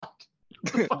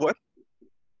What?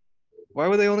 Why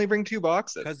would they only bring 2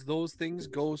 boxes? Because those things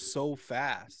go so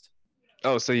fast.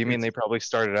 Oh, so you mean they probably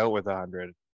started out with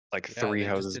 100, like Yeah, 3 they just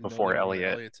houses didn't know before they were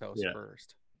Elliot. Elliot's house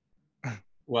first.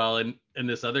 Well, and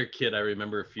this other kid I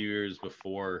remember a few years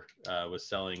before was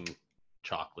selling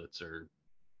chocolates or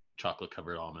chocolate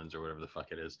covered almonds or whatever the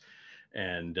fuck it is,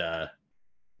 and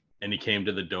he came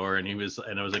to the door and I was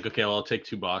like, okay, well, I'll take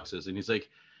 2 boxes, and he's like,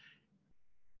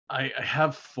 I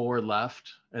have 4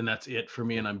 left and that's it for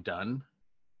me and I'm done. I'm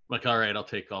like, all right, I'll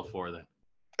take all 4 then.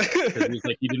 Because he's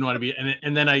like, he didn't want to be,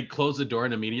 and then I closed the door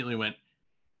and immediately went,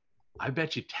 I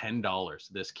bet you $10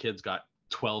 this kid's got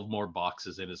 12 more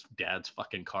boxes in his dad's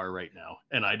fucking car right now,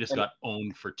 and I just got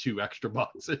owned for 2 extra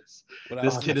boxes.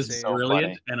 This kid is so brilliant,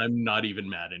 funny. and I'm not even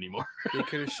mad anymore. They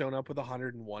could have shown up with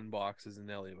 101 boxes in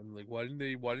Elliot. I'm like, why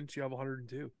didn't you have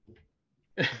 102?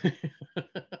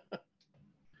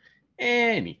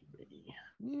 Anyway.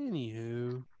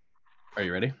 Anywho. Are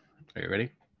you ready? Are you ready?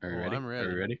 Are you Oh, ready? I'm ready.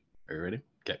 Are you ready? Are you ready?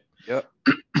 Okay. Yep.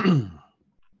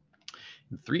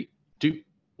 3, 2,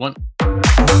 1.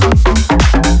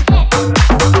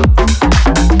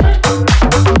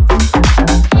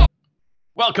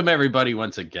 Welcome everybody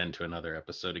once again to another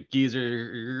episode of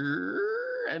Geezer,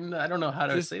 and I don't know how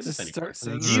to say this anymore. Start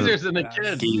saying Geezers and the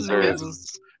Kids.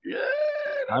 Geezers. Yeah.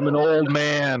 I'm an old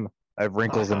man. I have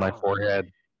wrinkles in my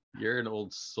forehead. You're an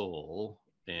old soul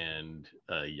and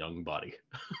a young body.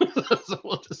 So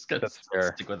we'll just That's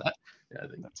fair. stick with that. Yeah, I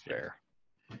think That's fair.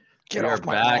 Get off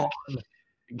my back.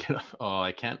 Oh,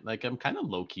 I can't. Like, I'm kind of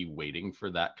low key waiting for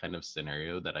that kind of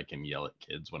scenario that I can yell at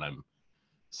kids when I'm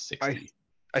 60.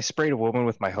 I sprayed a woman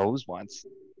with my hose once.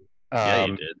 Yeah,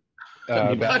 you did.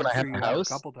 Back when I had a the house.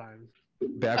 couple times.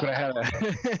 Back when I had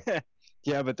a.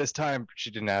 Yeah, but this time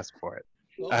she didn't ask for it.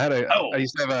 Oh. I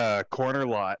used to have a corner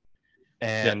lot,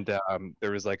 and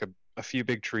there was like a few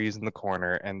big trees in the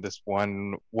corner, and this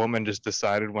one woman just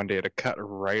decided one day to cut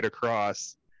right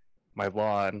across my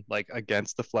lawn, like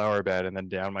against the flower bed and then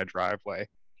down my driveway.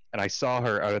 And I saw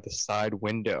her out of the side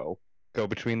window go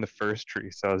between the first tree.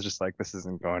 So I was just like, this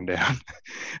isn't going down.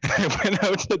 I went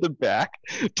out to the back,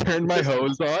 turned my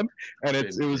hose on, and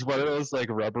it was one of those like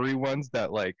rubbery ones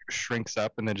that like shrinks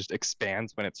up and then just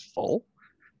expands when it's full.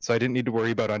 So I didn't need to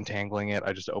worry about untangling it.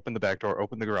 I just opened the back door,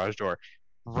 opened the garage door,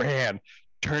 ran,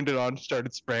 turned it on,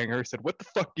 started spraying her, said, what the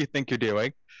fuck do you think you're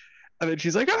doing? And then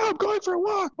she's like, oh, I'm going for a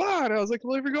walk. Wow. And I was like,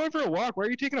 well, if you're going for a walk, why are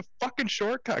you taking a fucking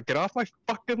shortcut? Get off my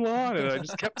fucking lawn. And I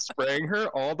just kept spraying her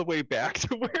all the way back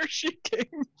to where she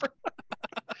came from.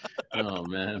 Oh,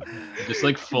 man. Just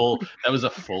like that was a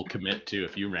full commit too.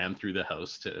 If you ran through the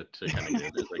house to kind of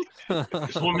get it. Like,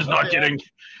 this woman's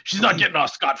she's not getting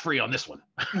off scot-free on this one.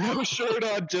 No shirt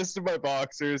on, just in my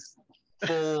boxers.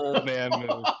 Full man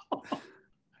move.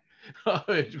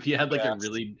 If you had like a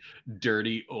really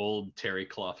dirty old terry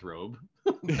cloth robe.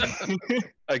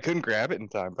 I couldn't grab it in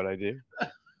time, but I do.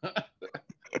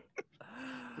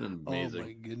 Amazing. Oh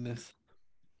my goodness.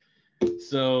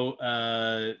 So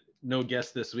no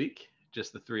guests this week,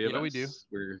 just the 3 of us. We do.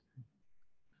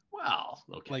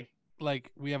 Okay.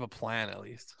 Like we have a plan at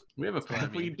least. We have a plan.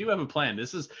 We do have a plan.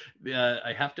 This is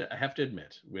I have to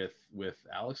admit, with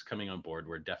Alex coming on board,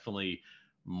 we're definitely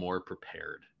more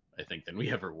prepared, I think, than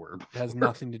we ever were before. It has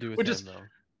nothing to do with him,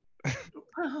 though.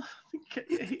 Well,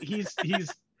 he's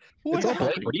It's all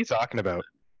Blake. What are you talking about?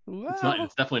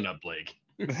 It's definitely not Blake.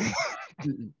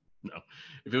 No,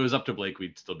 if it was up to Blake,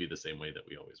 we'd still be the same way that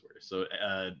we always were. So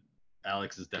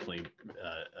Alex is definitely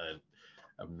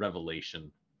a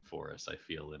revelation for us, I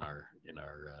feel, in our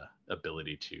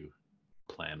ability to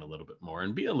plan a little bit more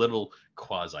and be a little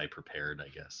quasi prepared, I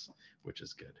guess, which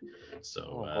is good.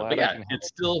 So but yeah, it's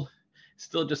still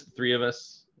just the 3 of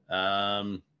us.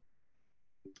 I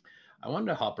wanted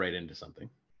to hop right into something.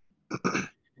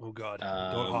 Oh God,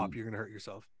 don't hop, you're gonna hurt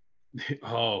yourself.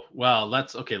 Oh well,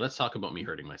 let's talk about me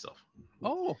hurting myself.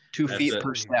 Oh, 2 feet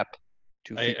per step.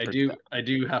 I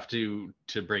do have to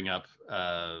bring up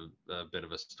a bit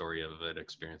of a story of an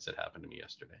experience that happened to me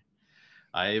yesterday.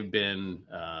 I've been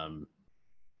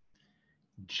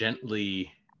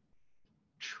gently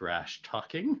trash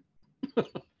talking.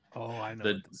 Oh, I know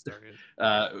what the story is.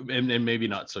 And maybe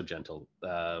not so gentle.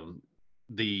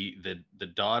 The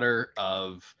daughter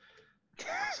of,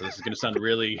 so this is going to sound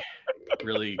really,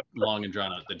 really long and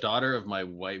drawn out. The daughter of my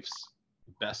wife's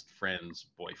best friend's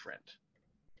boyfriend.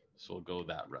 So we'll go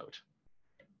that route.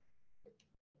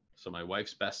 So my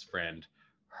wife's best friend,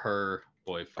 her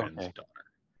boyfriend's daughter.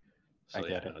 So I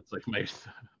get it. It's like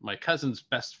my cousin's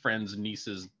best friend's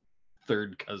niece's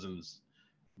third cousin's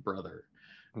brother.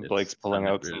 Blake's pulling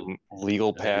out some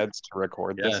legal pads to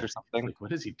record this or something. Like,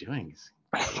 what is he doing?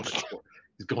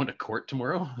 he's going to court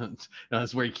tomorrow.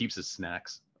 That's where he keeps his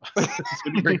snacks. So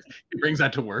he brings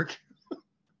that to work.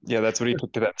 Yeah, that's what he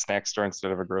took to that snack store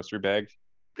instead of a grocery bag.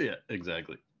 Yeah,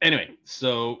 exactly. Anyway,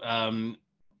 so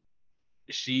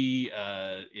she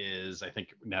is, I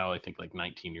think like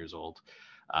 19 years old.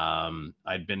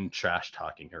 I'd been trash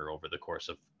talking her over the course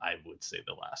of, I would say,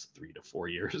 the last 3 to 4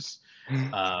 years.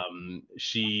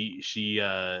 She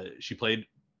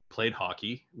played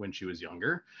hockey when she was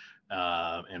younger,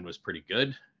 and was pretty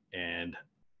good. And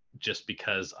just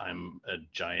because I'm a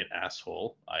giant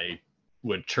asshole, I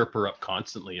would chirp her up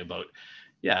constantly about,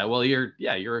 yeah, well, you're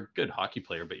a good hockey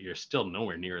player, but you're still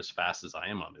nowhere near as fast as I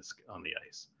am on the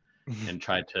ice. And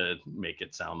tried to make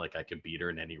it sound like I could beat her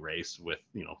in any race with,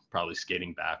 probably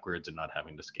skating backwards and not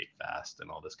having to skate fast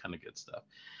and all this kind of good stuff.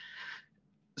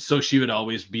 So she would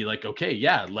always be like, okay,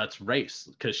 yeah, let's race,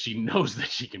 because she knows that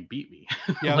she can beat me.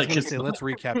 Yeah, I was Like, gonna say, let's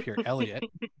recap here. Elliot,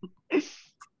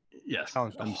 yes,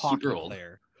 challenged a I'm hockey super old.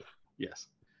 player. Yes,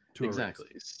 To a exactly.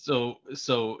 race. So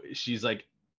she's like,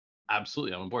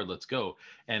 absolutely, I'm on board, let's go.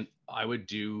 And I would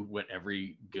do what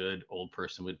every good old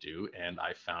person would do, and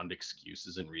I found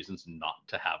excuses and reasons not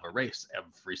to have a race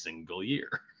every single year.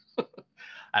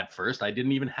 At first, I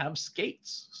didn't even have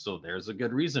skates, so there's a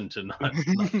good reason to not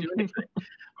do anything.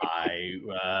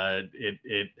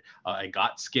 I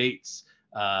got skates,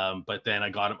 but then I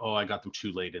got them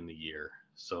too late in the year.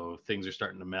 So things are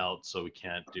starting to melt, so we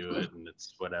can't do it, and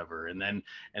it's whatever. And then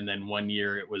one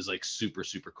year it was like super,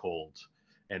 super cold,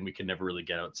 and we could never really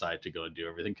get outside to go and do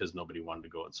everything because nobody wanted to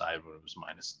go outside when it was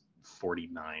minus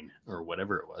 49 or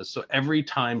whatever it was. So every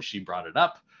time she brought it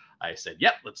up, I said,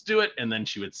 yep, let's do it. And then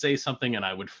she would say something and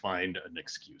I would find an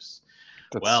excuse.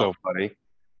 That's so funny.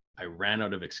 I ran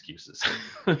out of excuses.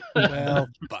 Well,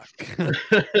 fuck.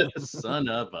 Son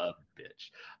of a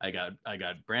bitch. I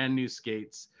got brand new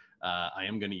skates. I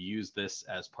am going to use this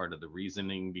as part of the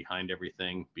reasoning behind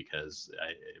everything, because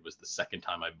it was the second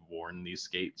time I've worn these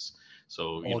skates.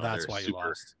 So that's why you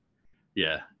lost.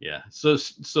 Yeah. So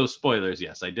spoilers.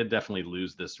 Yes, I did definitely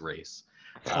lose this race.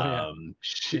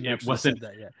 It wasn't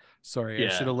that yet. Sorry, yeah.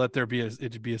 I should have let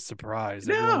it be a surprise.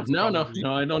 No.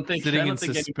 I don't think sitting in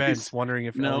suspense, wondering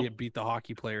if Elliot beat the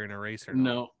hockey player in a race or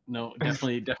not. No,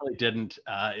 definitely didn't.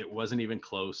 It wasn't even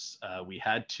close. We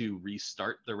had to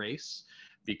restart the race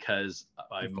because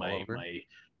I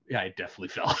definitely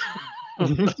fell.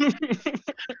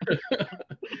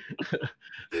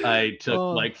 I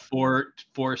took like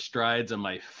four strides and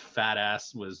my fat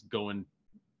ass was going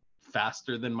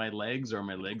faster than my legs, or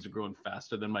my legs are growing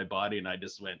faster than my body, and I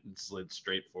just went and slid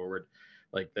straight forward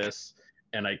like this,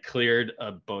 and I cleared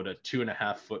about a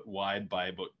 2.5 foot wide by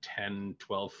about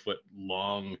 10-12 foot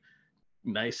long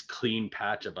nice clean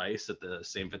patch of ice at the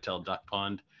St. Vital duck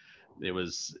pond. It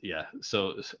was, yeah.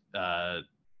 So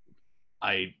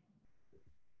I,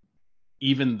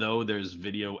 even though there's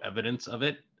video evidence of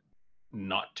it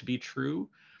not to be true,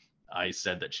 I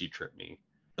said that she tripped me.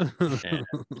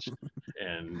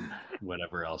 and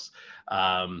whatever else.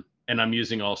 And I'm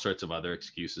using all sorts of other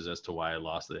excuses as to why I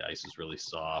lost. The ice is really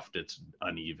soft. It's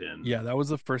uneven. Yeah, that was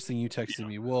the first thing you texted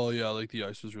me. Well, yeah, like the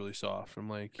ice was really soft. I'm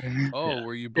like, oh,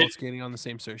 were you both skating on the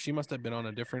same surface? She must have been on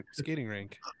a different skating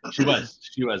rink. She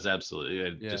was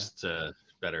absolutely just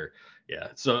better. Yeah.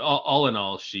 So all in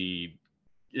all,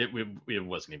 it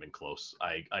wasn't even close.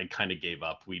 I kind of gave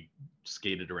up. We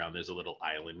skated around. There's a little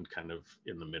island kind of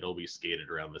in the middle. We skated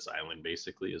around this island,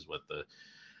 basically, is what the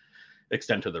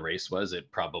extent of the race was.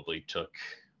 It probably took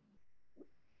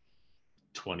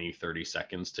 20-30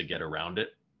 seconds to get around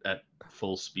it at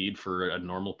full speed for a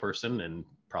normal person, and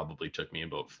probably took me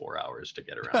about 4 hours to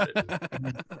get around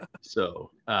it.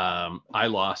 So I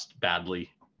lost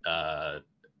badly.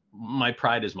 My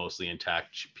pride is mostly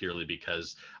intact purely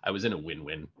because I was in a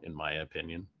win-win, in my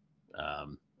opinion.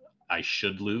 I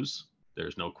should lose.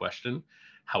 There's no question.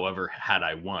 However, had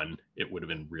I won, it would have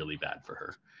been really bad for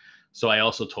her. So I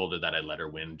also told her that I let her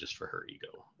win just for her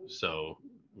ego. So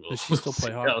does she still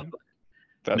play hockey?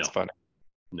 That's funny.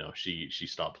 No, she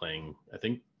stopped playing. I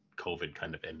think COVID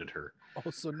kind of ended her.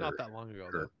 Oh, so not that long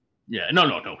ago. Yeah,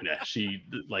 no. Yeah, she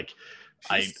like.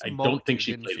 I don't think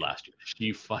she played last year.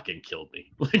 She fucking killed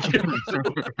me.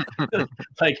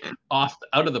 Like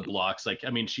out of the blocks. Like,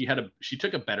 I mean, she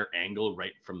took a better angle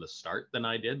right from the start than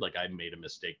I did. Like, I made a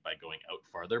mistake by going out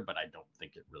farther, but I don't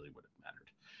think it really would have mattered.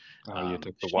 Oh, you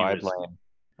took the wide lane.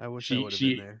 I wish I would have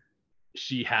been there.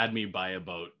 She had me by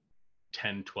about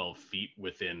 10-12 feet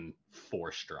within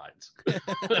 4 strides.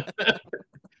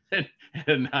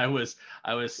 And I was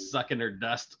sucking her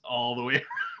dust all the way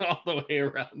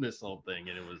around this whole thing,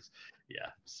 and it was, yeah.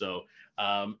 So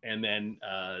and then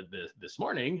this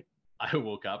morning I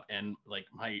woke up and like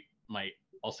my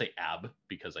I'll say ab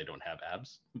because I don't have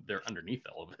abs. They're underneath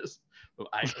all of this. But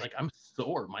I'm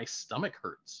sore. My stomach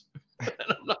hurts. And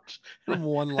I'm not, From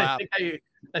one lap. I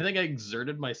think I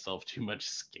exerted myself too much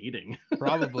skating.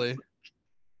 Probably.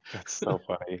 That's so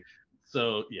funny.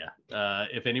 So yeah,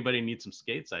 if anybody needs some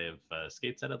skates, I have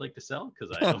skates that I'd like to sell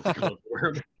because I don't think I'm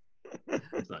wear them.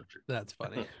 It's not true. That's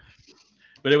funny.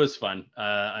 But it was fun.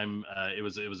 It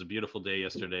was a beautiful day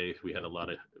yesterday. We had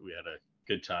a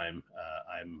good time.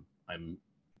 I'm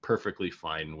perfectly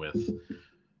fine with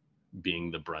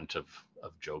being the brunt of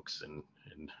jokes and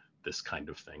this kind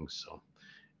of thing. So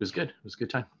it was good. It was a good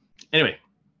time. Anyway,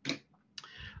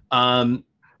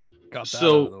 Got that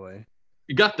out of the way.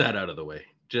 You got that out of the way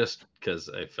just because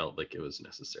I felt like it was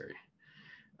necessary.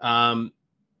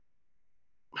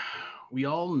 We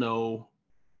all know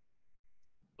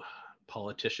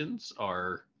politicians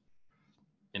are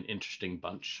an interesting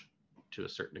bunch to a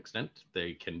certain extent.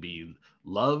 They can be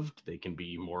loved. They can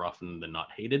be more often than not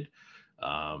hated.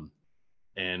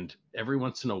 And every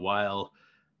once in a while,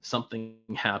 something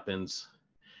happens.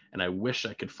 And I wish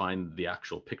I could find the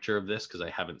actual picture of this because I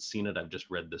haven't seen it. I've just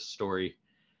read this story.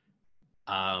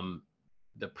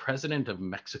 The president of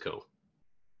Mexico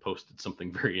posted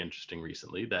something very interesting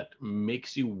recently that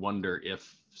makes you wonder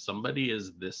if somebody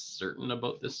is this certain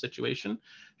about this situation,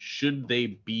 should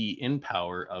they be in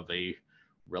power of a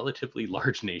relatively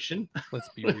large nation? Let's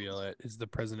be real. Is the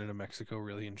president of Mexico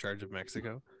really in charge of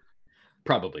Mexico?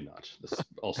 Probably not. That's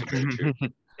also very true.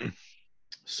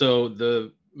 So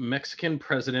the Mexican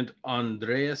president,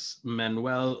 Andrés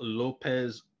Manuel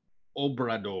López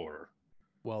Obrador.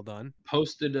 Well done.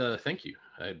 Posted, thank you.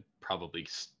 I probably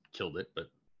killed it, but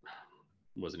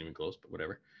wasn't even close, but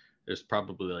whatever. There's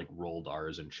probably like rolled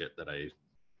R's and shit that I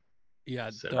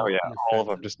said. Oh yeah, all of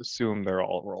them. Just assume they're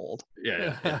all rolled.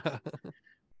 Yeah.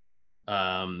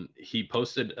 He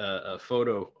posted a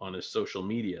photo on his social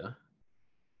media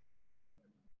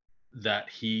that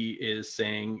he is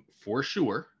saying for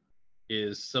sure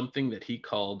is something that he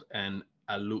called an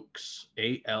alux,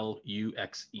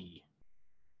 A-L-U-X-E.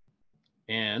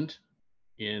 And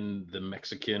in the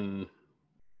Mexican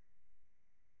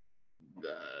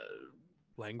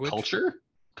language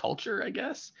culture, I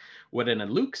guess, what an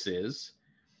alux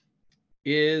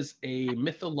is a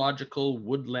mythological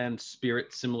woodland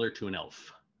spirit similar to an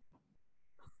elf.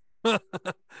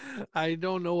 I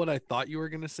don't know what I thought you were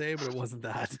going to say, but it wasn't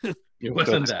that. It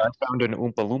wasn't that. I found an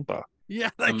Oompa Loompa. Yeah.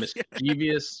 A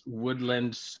mischievous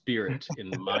woodland spirit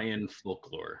in Mayan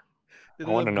folklore. I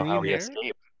want to know how he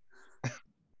escaped.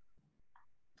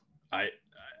 I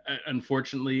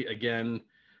unfortunately, again,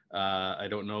 I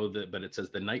don't know that, but it says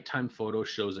the nighttime photo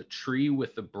shows a tree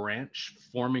with a branch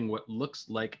forming what looks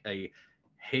like a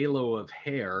halo of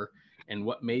hair and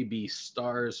what may be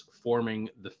stars forming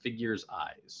the figure's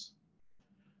eyes.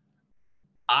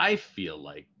 I feel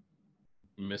like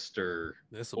Mr.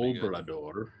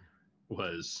 Obrador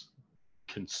was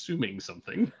consuming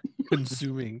something.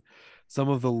 Consuming some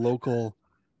of the local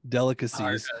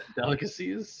delicacies.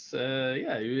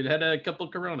 Yeah, you had a couple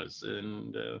Coronas,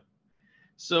 and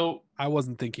so I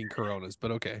wasn't thinking Coronas,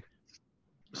 but okay.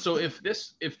 So if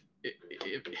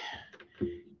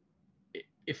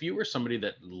you were somebody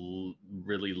that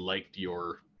really liked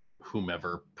your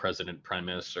whomever, president, prime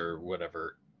minister,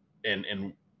 whatever,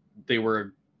 and they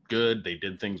were good, they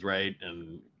did things right,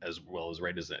 and as well as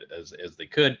right as they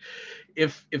could,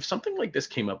 if something like this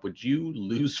came up, would you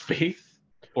lose faith?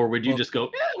 Or would you just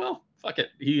go, yeah, well, fuck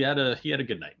it. He had a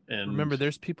good night. And remember,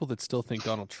 there's people that still think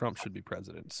Donald Trump should be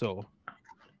president. So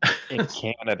in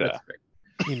Canada.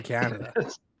 In Canada.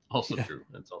 That's also true.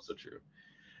 That's also true.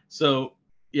 So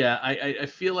yeah, I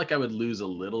feel like I would lose a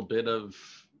little bit of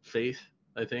faith,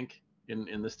 I think,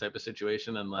 in this type of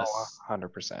situation, unless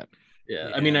 100%.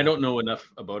 Yeah. I mean, I don't know enough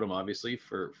about him, obviously,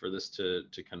 for this to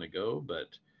kind of go, but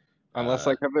unless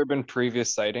like, have there been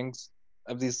previous sightings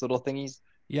of these little thingies?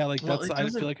 Yeah, like I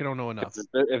feel like I don't know enough.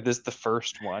 If this is the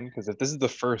first one, because if this is the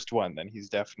first one, then he's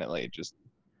definitely just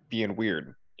being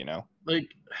weird, you know?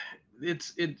 Like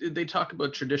they talk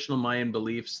about traditional Mayan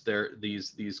beliefs.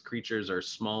 These creatures are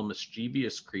small,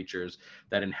 mischievous creatures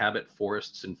that inhabit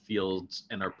forests and fields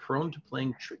and are prone to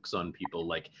playing tricks on people,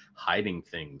 like hiding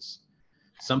things.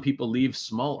 Some people leave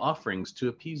small offerings to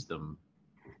appease them.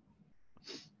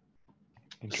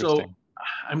 So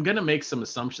I'm going to make some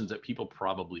assumptions that people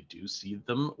probably do see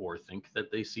them or think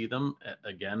that they see them.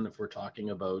 Again, if we're talking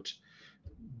about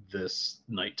this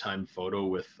nighttime photo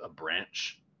with a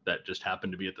branch that just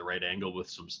happened to be at the right angle with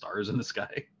some stars in the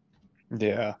sky.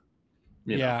 Yeah.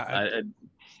 You know,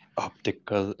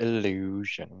 optical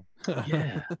illusion.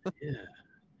 Yeah.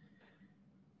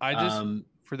 I just,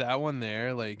 for that one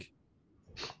there, like,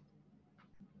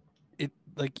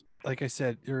 like I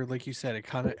said, or like you said, it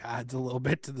kind of adds a little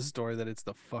bit to the story that it's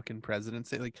the fucking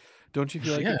presidency. Like, don't you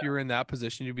feel like Yeah. if you were in that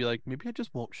position, you'd be like, maybe I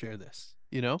just won't share this,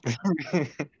 you know?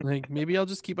 Like, maybe I'll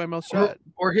just keep my mouth shut.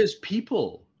 Or his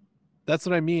people. That's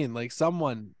what I mean. Like,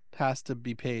 someone has to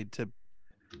be paid to,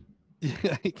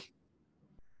 like,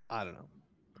 I don't know.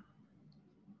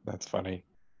 That's funny.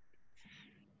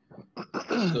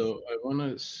 So I want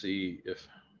to see if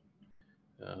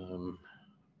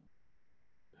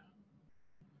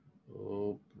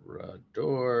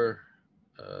Obrador,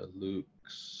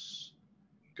 Luke's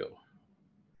go.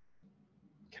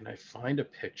 Can I find a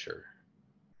picture?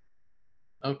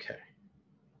 Okay.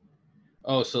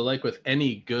 Oh, so like with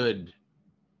any good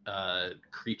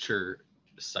creature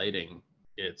sighting,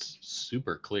 it's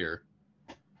super clear.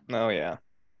 Oh yeah,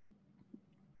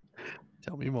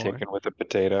 Tell me more. taken with a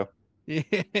potato. Yeah.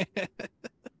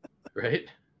 Right?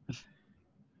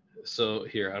 So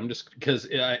here, I'm just, because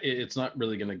it's not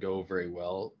really going to go very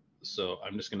well, so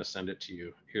I'm just going to send it to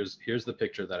you. Here's the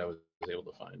picture that I was able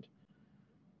to find.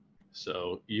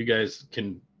 So you guys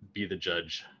can be the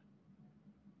judge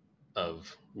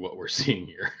of what we're seeing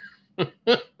here.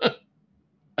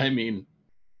 I mean,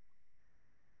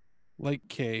 Like,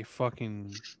 K,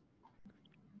 fucking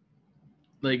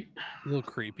like, a little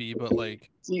creepy, but like,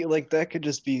 See, like that could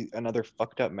just be another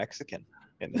fucked up Mexican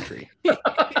in the tree.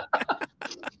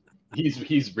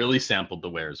 he's really sampled the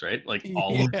wares, right? Like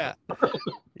all of yeah,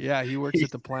 yeah, he works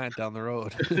at the plant down the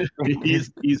road.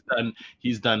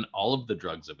 he's done all of the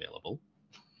drugs available,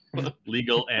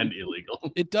 legal and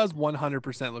illegal. It does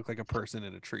 100% look like a person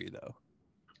in a tree, though.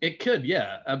 It could,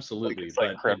 yeah, absolutely. It's like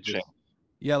but it crouching. just,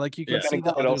 Yeah, like you can Yeah. see the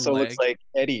It other also leg. looks like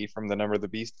Eddie from the Number of the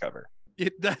Beast cover.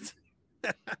 That's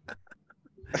there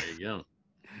you go.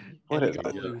 What Eddie is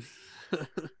got it? loose.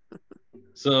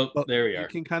 So But there we you are.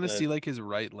 can kind of see like his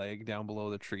right leg down below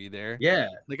the tree there. Yeah,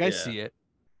 Like I yeah. see it,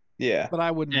 Yeah. but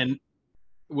I wouldn't. And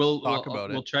we'll Talk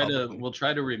about we'll it try publicly. to we'll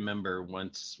try to remember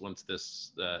once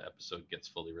this episode gets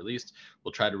fully released.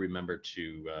 We'll try to remember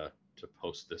to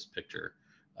post this picture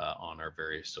on our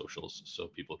various socials so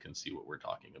people can see what we're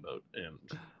talking about, and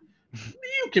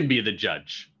you can be the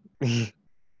judge.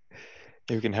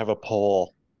 You can have a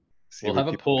poll. See We'll what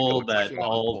have a people think it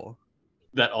poll looks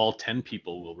that like. all 10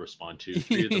 people will respond to.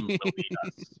 3 of them will be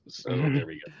us. So there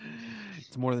we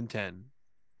It's more than 10.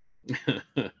 go.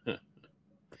 So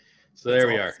That's there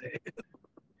we all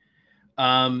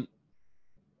I'll are. say.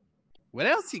 What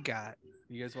else you got?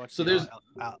 You guys watch? So the, there's-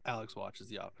 Alex watches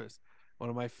The Office. One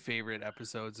of my favorite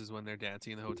episodes is when they're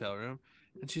dancing in the hotel room,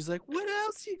 and she's like, "What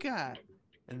else you got?"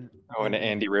 And Oh, and then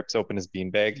Andy rips open his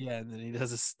beanbag. yeah, and then he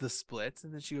does the splits,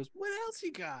 and then she goes, "What else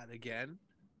you got?" Again,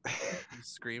 he's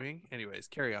screaming. Anyways,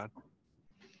 carry on.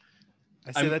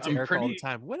 I say that to I'm Eric all the pretty-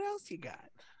 time. What else you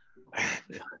got?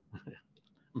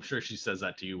 I'm sure she says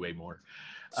that to you way more.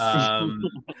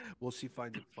 Well, she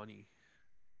finds it funny.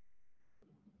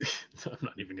 I'm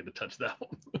not even going to touch that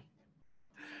one.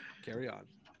 Carry on.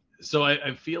 So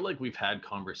I feel like we've had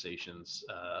conversations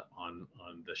on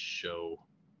the show,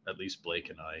 at least Blake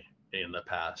and I, in the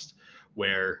past,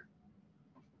 where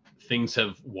things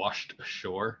have washed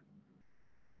ashore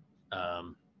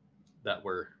that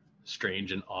were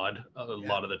strange and odd. A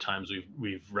lot of the times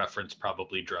we've referenced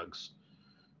probably drugs.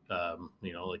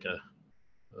 Like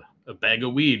a bag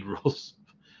of weed rolls,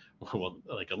 well,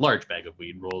 like a large bag of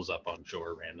weed rolls up on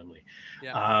shore randomly.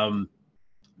 Yeah.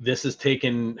 This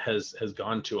has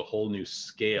gone to a whole new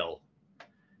scale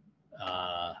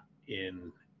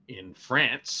in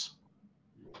France,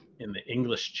 in the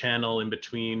English Channel, in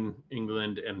between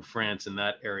England and France, in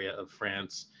that area of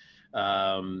France.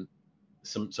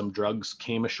 Some drugs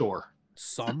came ashore.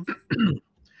 Some.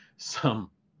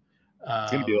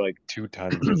 It's gonna be like 2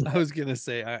 tons. I was gonna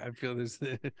say I feel this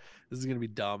is gonna be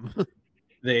dumb.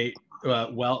 The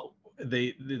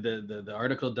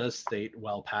article does state,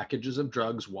 while packages of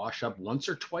drugs wash up once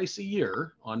or twice a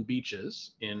year on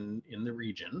beaches in the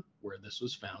region where this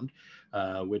was found,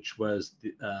 which was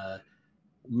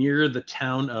near the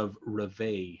town of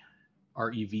Reveille,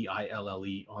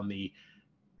 Reville, on the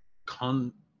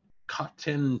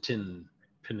Cotentin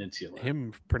Peninsula.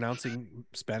 Him pronouncing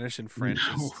Spanish and French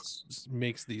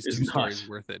makes these two stories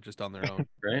worth it just on their own.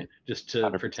 Right? Just to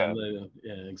 100%. pretend that,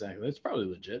 yeah, exactly. That's probably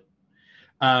legit.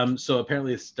 So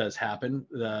apparently this does happen.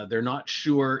 They're not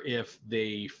sure if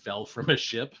they fell from a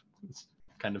ship. It's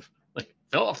kind of like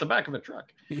fell off the back of a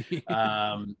truck.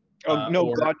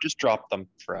 No, God just dropped them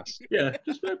for us. Yeah,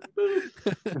 just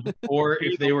or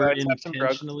if they were Guys, have some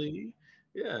drugs.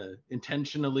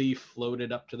 intentionally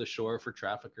floated up to the shore for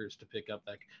traffickers to pick up.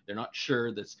 That they're not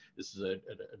sure. This is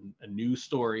a new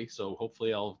story, so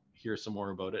hopefully I'll hear some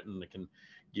more about it and I can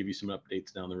give you some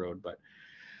updates down the road. But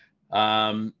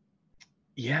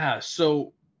yeah,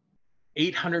 so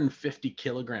 850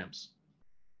 kilograms,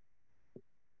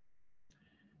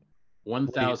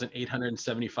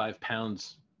 1,875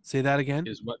 pounds Say that again.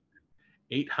 is what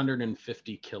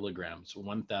 850 kilograms,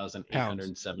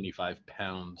 1,875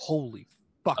 pounds Holy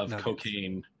fuck of nuggets.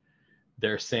 cocaine.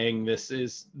 They're saying this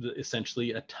is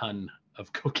essentially a ton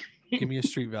of cocaine. Give me a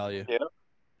street value.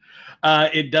 Yeah.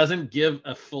 It doesn't give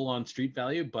a full-on street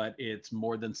value, but it's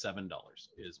more than $7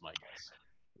 is my guess.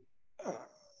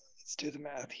 Let's do the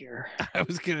math here. I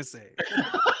was gonna say.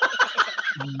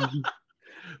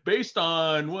 Based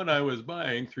on what I was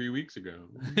buying 3 weeks ago.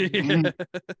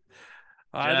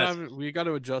 We got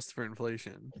to adjust for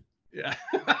inflation. Yeah.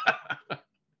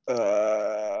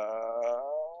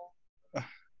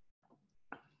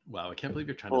 Wow, I can't believe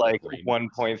you're trying to like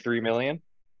 1.3 million.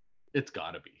 It's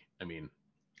got to be. I mean,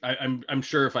 I'm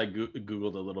sure if I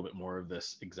googled a little bit more of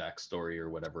this exact story or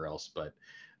whatever else, but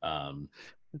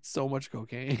it's so much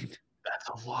cocaine.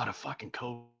 That's a lot of fucking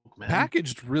coke, man.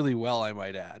 Packaged really well, I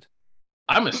might add.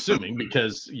 I'm assuming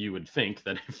because you would think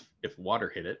that if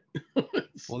water hit it,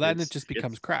 well, then it just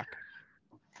becomes crack.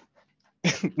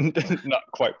 Not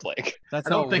quite Blake. That's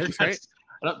how it works, right?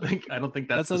 I don't think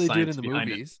that's how they do it in the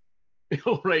movies.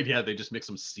 Oh, right, yeah, they just mix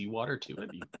some seawater to it.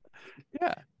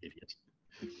 Yeah, idiot.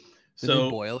 Then they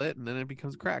boil it and then it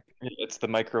becomes crack. It's the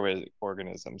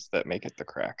microorganisms that make it the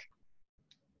crack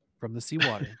from the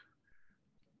seawater.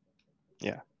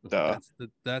 Yeah,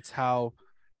 that's how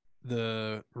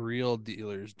the real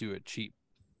dealers do it cheap.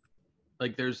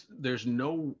 Like there's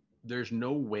no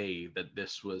way that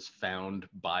this was found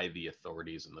by the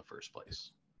authorities in the first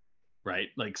place. Right?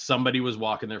 Like somebody was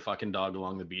walking their fucking dog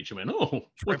along the beach and went, "Oh,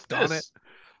 what's this? On it.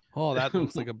 Oh, that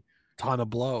looks like a ton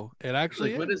of blow." It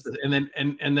actually like, what is this? And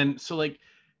then so like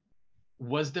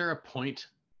was there a point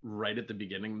right at the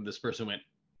beginning this person went,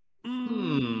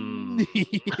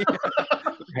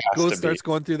 starts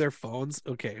going through their phones.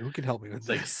 Okay, who can help me with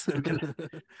this? Who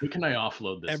can I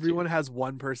offload this? Everyone has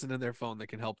one person in their phone that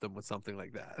can help them with something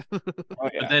like that. Oh,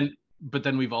 yeah. But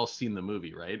then we've all seen the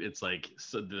movie, right? It's like,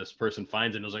 so this person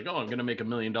finds it and was like, "Oh, I'm gonna make $1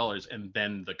 million," and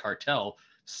then the cartel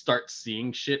starts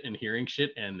seeing shit and hearing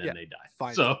shit, and then they die.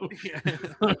 Fine. So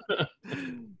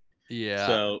yeah.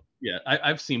 So yeah,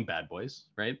 I've seen Bad Boys,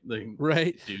 right? Like,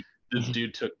 right. This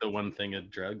dude took the one thing of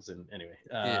drugs, and anyway,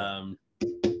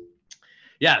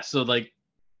 yeah. So like,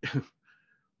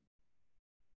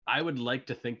 I would like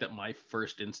to think that my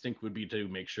first instinct would be to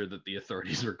make sure that the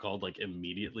authorities were called like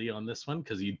immediately on this one,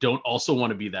 because you don't also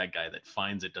want to be that guy that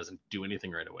finds it, doesn't do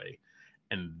anything right away,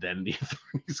 and then the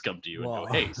authorities come to you and go,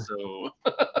 "Hey, so."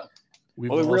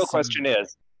 Well, the real question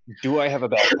is, do I have a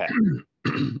backpack?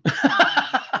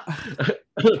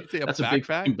 That's a big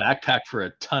backpack for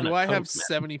a ton of coke, I have man.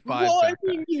 75 Well, backpacks?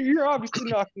 I mean, you're obviously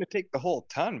not going to take the whole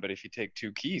ton, but if you take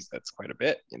 2 keys, that's quite a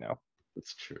bit, you know.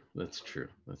 That's true. That's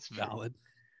valid.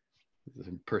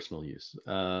 Personal use.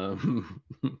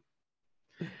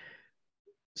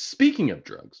 Speaking of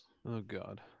drugs. Oh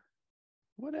God.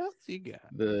 What else you got?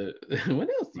 What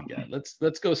else you got?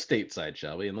 Let's go stateside,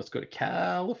 shall we? And let's go to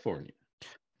California.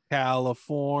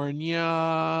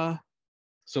 California.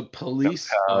 So police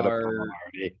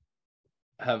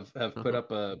have put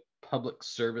up a public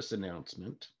service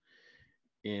announcement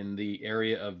in the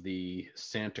area of the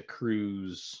Santa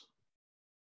Cruz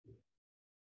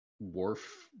wharf,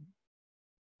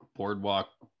 boardwalk,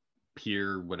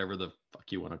 pier, whatever the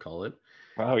fuck you want to call it.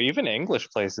 Wow, even English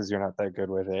places you're not that good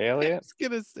with, eh, Elliot? I was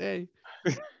gonna say.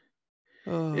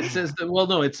 It says that. Well,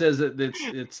 no, it says that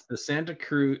it's the Santa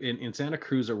Cruz in Santa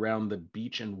Cruz around the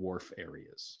beach and wharf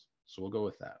areas. So we'll go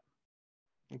with that.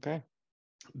 Okay.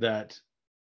 That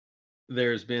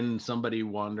there's been somebody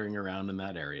wandering around in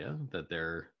that area that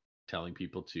they're telling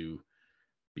people to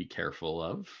be careful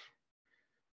of,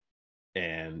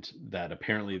 and that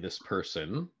apparently this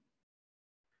person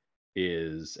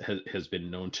has been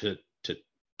known to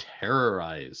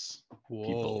terrorize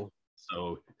people.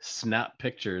 So snap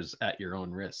pictures at your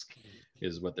own risk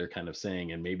is what they're kind of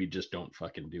saying, and maybe just don't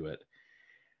fucking do it.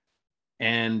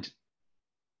 And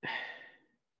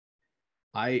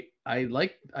I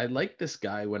liked this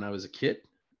guy when I was a kid.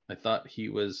 I thought he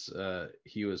was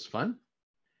fun,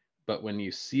 but when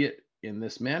you see it in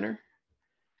this manner,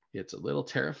 it's a little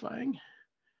terrifying.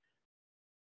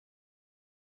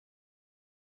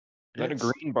 Is that a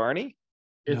green Barney?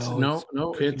 It's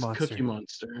Cookie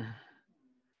Monster.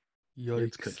 Yikes.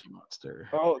 It's Cookie Monster.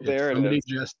 Oh, there it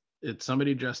is. It's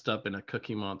somebody dressed up in a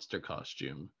Cookie Monster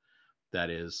costume that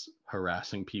is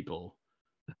harassing people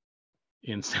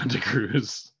in Santa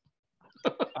Cruz.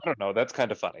 I don't know. That's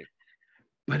kind of funny.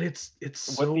 But it's What's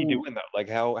so he doing though? Like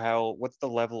how what's the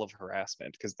level of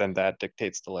harassment? Because then that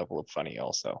dictates the level of funny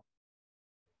also.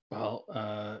 well.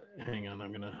 Hang on,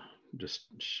 I'm gonna just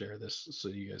share this so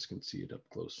you guys can see it up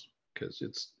close because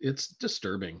it's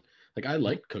disturbing. Like I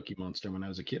liked Cookie Monster when I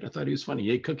was a kid. I thought he was funny.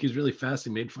 He ate cookies really fast. He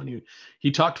made funny.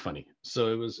 He talked funny,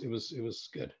 so it was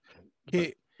good.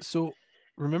 Okay, so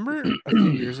remember a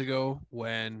few years ago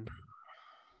when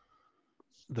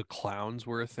the clowns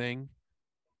were a thing?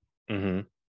 Mm-hmm.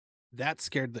 That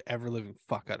scared the ever living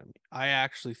fuck out of me. I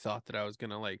actually thought that I was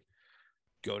gonna like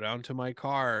go down to my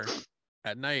car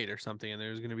at night or something, and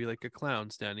there's gonna be like a clown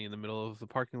standing in the middle of the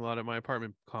parking lot at my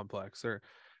apartment complex, or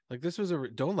like this was a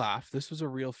don't laugh. This was a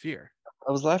real fear.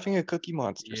 I was laughing at Cookie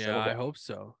Monster Yeah, so I bad. hope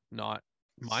so. Not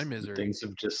my misery. Things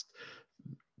have just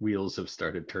wheels have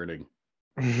started turning.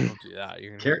 Don't do that.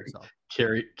 You're gonna hurt yourself.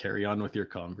 Carry on with your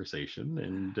conversation,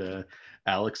 and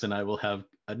Alex and I will have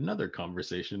another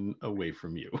conversation away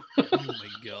from you. Oh my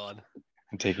god.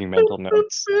 I'm taking mental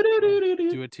notes. Do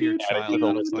it to your Adding child. to the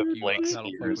That'll list fuck of you up. Blake's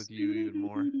That'll fuck fears. with you even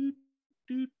more.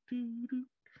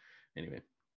 Anyway,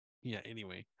 Yeah,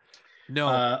 anyway.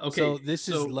 No. okay. So this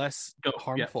is so less go. Yeah.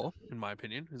 harmful, in my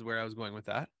opinion, is where I was going with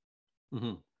that.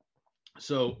 Mhm.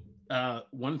 So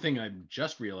one thing I'm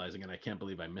just realizing, and I can't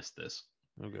believe I missed this,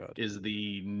 Oh god. is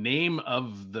the name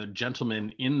of the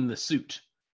gentleman in the suit.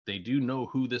 They do know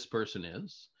who this person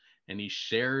is, and he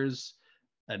shares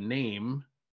a name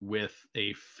with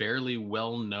a fairly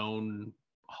well-known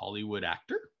Hollywood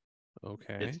actor.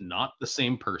 Okay. It's not the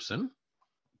same person.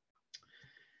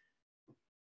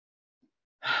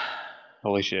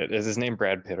 Holy shit. Is his name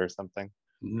Brad Pitt or something?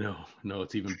 No,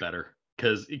 it's even better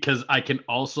because I can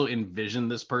also envision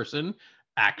this person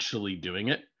actually doing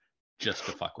it just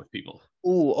to fuck with people.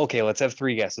 Ooh, okay, let's have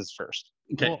 3 guesses first.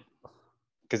 Okay. Well,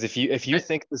 Because if you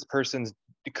think this person's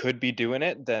could be doing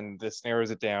it, then this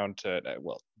narrows it down to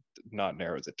well, not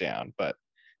narrows it down, but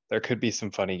there could be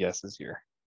some funny guesses here.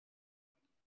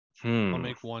 I'll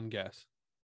make one guess.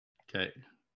 Okay.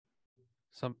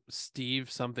 Some Steve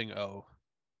something O.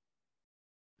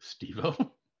 Steve-O?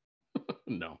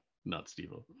 No, not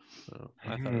Steve-O. Oh,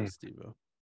 I thought it was Steve O.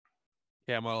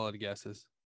 Yeah, I'm all out of guesses.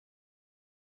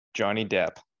 Johnny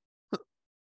Depp.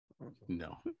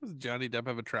 No. Does Johnny Depp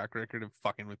have a track record of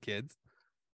fucking with kids?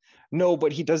 No,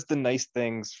 but he does the nice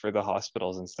things for the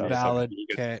hospitals and stuff. Valid. So he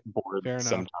Okay. gets bored Fair enough.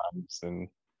 sometimes, and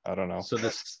I don't know. So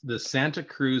the Santa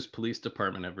Cruz Police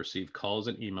Department have received calls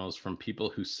and emails from people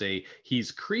who say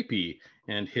he's creepy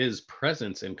and his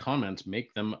presence and comments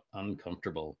make them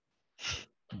uncomfortable.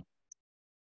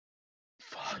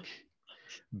 Fuck.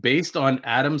 Based on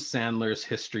Adam Sandler's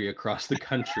history across the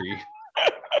country.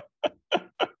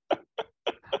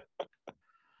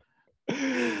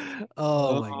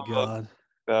 Oh my god.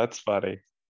 That's funny.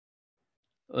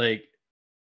 Like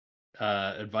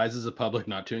advises the public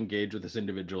not to engage with this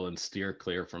individual and steer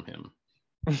clear from him.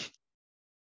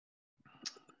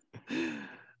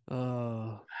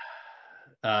 Oh.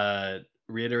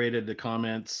 Reiterated the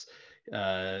comments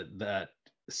that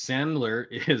Sandler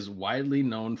is widely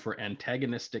known for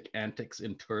antagonistic antics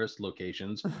in tourist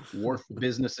locations. Wharf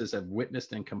businesses have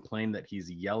witnessed and complained that he's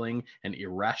yelling and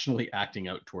irrationally acting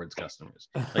out towards customers.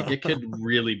 Like it could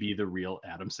really be the real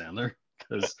Adam Sandler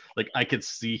because like I could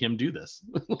see him do this.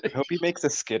 I hope he makes a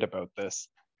skit about this.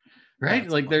 Right?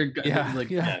 That's Like they're Yeah, like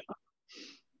yeah.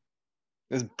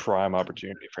 This is prime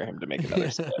opportunity for him to make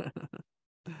another skit.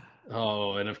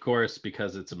 Oh, and of course,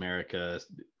 because it's America,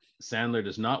 Sandler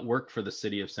does not work for the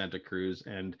city of Santa Cruz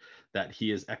and that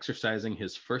he is exercising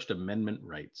his First Amendment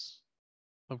rights.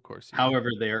 Of course. However,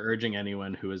 they are urging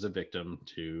anyone who is a victim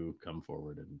to come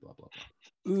forward and blah, blah,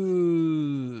 blah.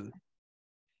 Ooh.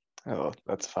 Oh,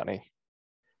 that's funny.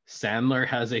 Sandler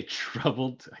has a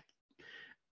troubled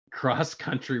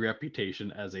cross-country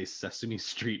reputation as a Sesame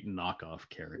Street knockoff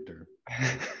character.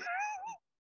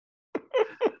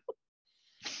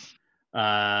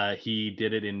 He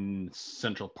did it in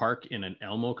Central Park in an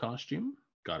Elmo costume.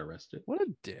 Got arrested. What a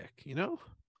dick, you know?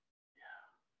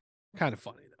 Yeah. Kind of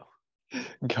funny though.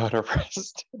 Got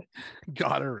arrested.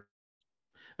 Got her.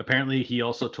 Apparently, he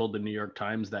also told the New York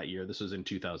Times that year, this was in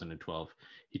 2012,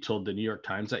 he told the New York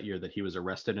Times that year that he was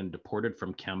arrested and deported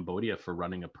from Cambodia for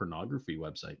running a pornography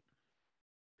website.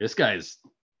 This guy's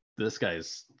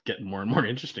getting more and more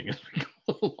interesting as we go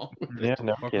along with it. Yeah,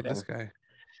 no Fuck with kidding. this guy.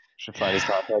 Should find his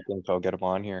contact info, get him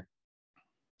on here.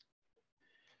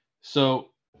 So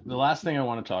the last thing I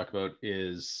want to talk about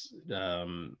is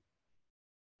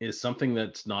something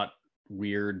that's not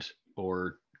weird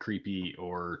or creepy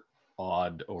or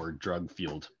odd or drug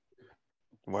fueled.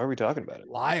 Why are we talking about it?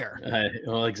 Liar.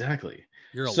 Well, exactly.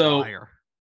 You're a So- liar.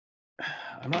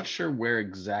 I'm not sure where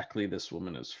exactly this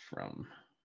woman is from.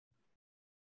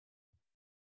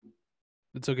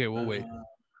 It's okay. We'll wait.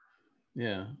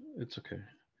 Yeah, it's okay.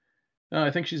 No,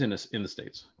 I think she's in the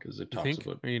States because it You talks think?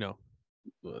 about. Or you know?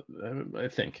 I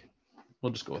think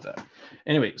we'll just go with that.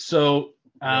 Anyway, so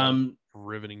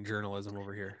Riveting journalism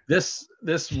over here. this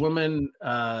woman,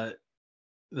 the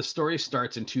story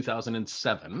starts in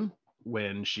 2007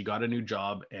 when she got a new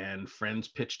job and friends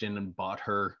pitched in and bought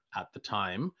her at the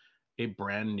time a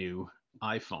brand new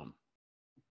iPhone.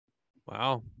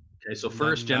 Wow. Okay, so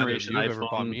first generation You've iPhone. ever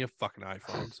bought me a fucking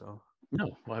iPhone, so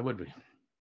No, why would we?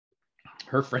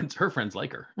 Her friends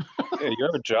like her. Yeah, you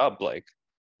have a job, Blake.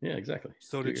 Yeah, exactly.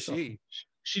 so Do it did yourself. she.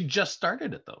 She just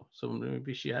started it though, so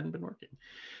maybe she hadn't been working.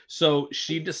 So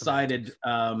she decided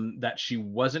that she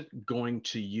wasn't going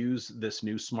to use this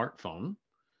new smartphone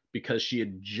because she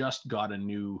had just got a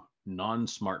new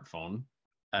non-smartphone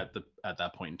at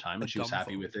that point in time, and she was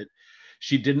happy with it.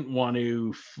 She didn't want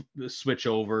to switch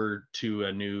over to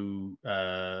a new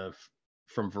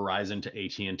from Verizon to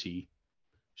AT&T.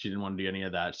 She didn't want to do any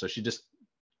of that, so she just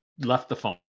left the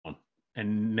phone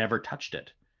and never touched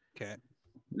it. Okay.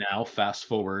 Now, fast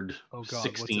forward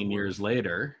 16 years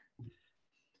later,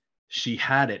 she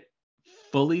had it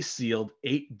fully sealed,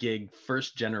 8 gig,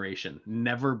 first generation,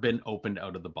 never been opened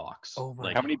out of the box. Oh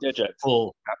my! How many digits?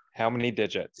 How many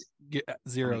digits?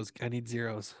 Zeros. I need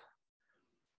zeros.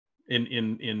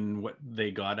 In what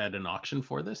they got at an auction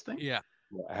for this thing? Yeah.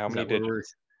 How many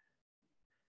digits?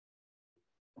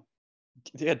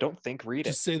 Yeah, don't think. Read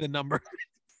Just say the number.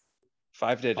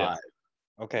 5 digits. 5.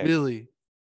 Okay. Really?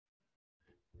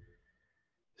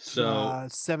 So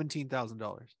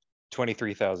 $17,000.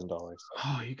 $23,000.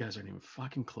 Oh, you guys aren't even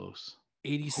fucking close.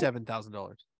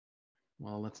 $87,000.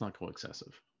 Well, let's not go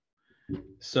excessive.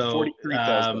 So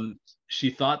she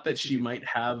thought that she might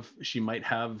have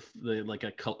the like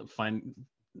a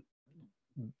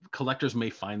collectors may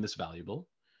find this valuable.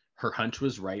 Her hunch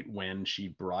was right when she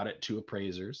brought it to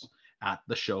appraisers at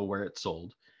the show where it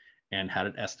sold and had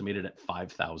it estimated at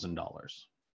 $5,000.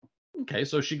 Okay,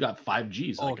 so she got 5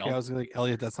 G's. Oh, okay, I was like,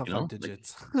 Elliot, that's not 5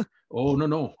 digits. Like, oh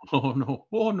no.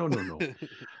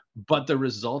 But the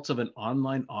results of an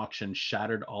online auction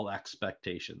shattered all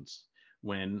expectations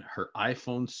when her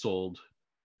iPhone sold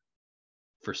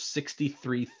for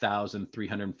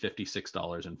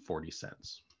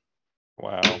 $63,356.40.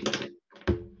 Wow.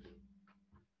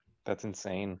 That's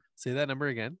insane. Say that number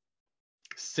again.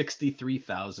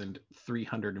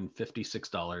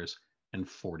 $63,356.40.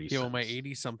 Yeah, well, my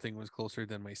 80 something was closer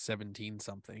than my 17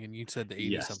 something, and you said the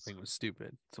 80 something was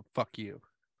stupid. So fuck you.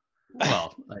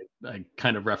 Well, I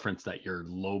kind of referenced that your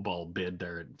lowball bid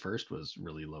there at first was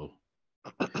really low.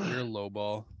 You're a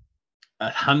lowball.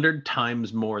 100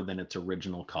 times more than its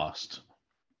original cost.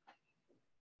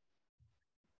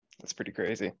 That's pretty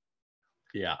crazy.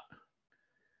 Yeah.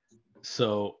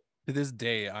 So to this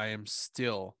day, I am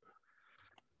still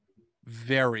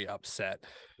very upset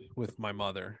with my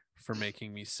mother for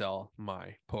making me sell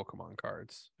my Pokemon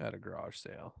cards at a garage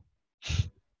sale.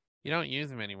 You don't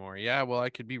use them anymore. Yeah, well, I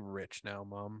could be rich now,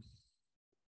 Mom.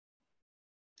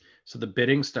 So the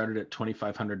bidding started at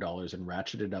 $2,500 and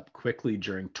ratcheted up quickly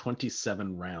during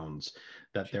 27 rounds.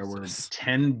 There were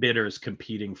 10 bidders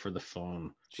competing for the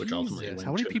phone, which ultimately went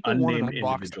How many to people an want an unnamed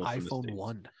unboxed individual from the iPhone States.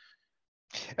 1?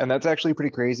 And that's actually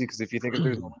pretty crazy because if you think if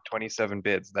there's only 27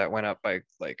 bids, that went up by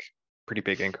like pretty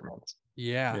big increments.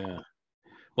 Yeah.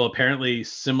 Well, apparently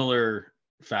similar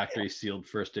factory sealed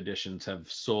first editions have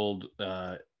sold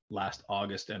last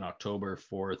August and October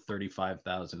for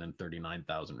 $35,000 and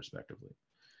 $39,000 respectively.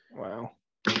 Wow.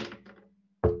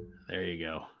 There you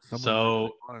go.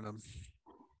 So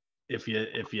if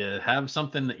you have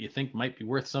something that you think might be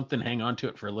worth something, hang on to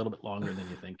it for a little bit longer than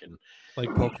you think. And like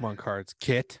Pokemon cards,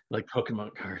 Kit. Like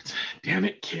Pokemon cards. Damn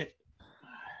it, Kit.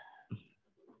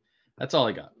 That's all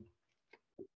I got.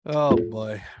 Oh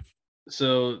boy.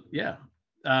 So yeah.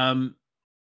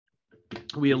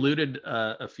 We alluded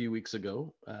a few weeks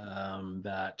ago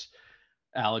that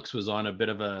Alex was on a bit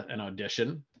of an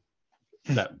audition,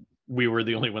 that we were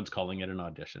the only ones calling it an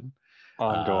audition.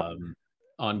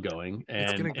 Ongoing. And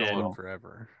it's gonna go on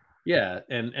forever. Yeah,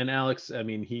 and Alex, I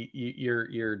mean,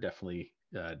 you're definitely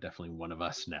one of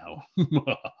us now.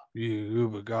 You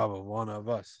Ubagaba, one of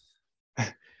us.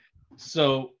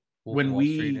 So Wolf when Wall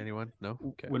we Street, anyone? No.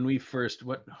 Okay. When we first,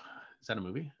 what is that a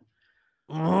movie?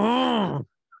 Oh,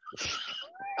 it's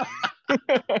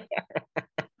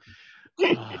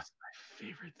my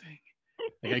favorite thing.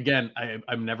 Like again,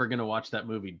 I'm never gonna watch that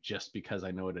movie just because I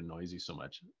know it annoys you so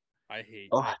much. I hate.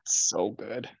 Oh, it's so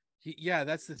good. Yeah,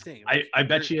 that's the thing. Like, I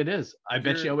bet you it is. I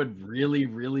bet you I would really,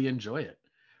 really enjoy it.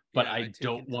 but Yeah, I take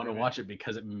don't want to enjoyment. watch it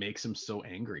because it makes him so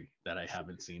angry that I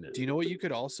haven't seen it. Do you know what you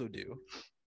could also do?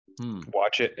 Watch it and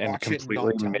Watch it and completely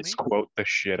not tell me? misquote the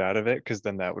shit out of it, because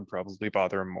then that would probably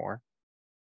bother him more.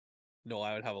 No,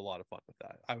 I would have a lot of fun with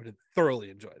that. I would thoroughly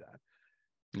enjoy that.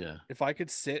 Yeah. If I could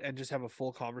sit and just have a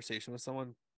full conversation with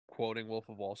someone quoting Wolf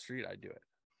of Wall Street, I'd do it.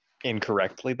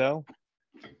 Incorrectly though.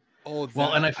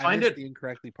 Well, and I find missed it the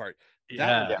incorrectly part. That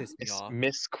Yeah. would piss me off.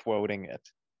 Misquoting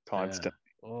it constantly.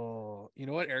 Oh, you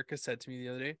know what Erica said to me the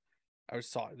other day?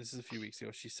 This is a few weeks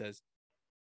ago. She says,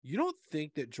 "You don't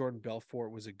think that Jordan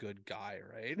Belfort was a good guy,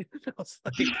 right?" I was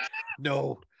like,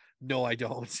 no, I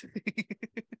don't.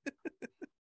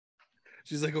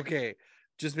 She's like, okay,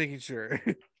 just making sure.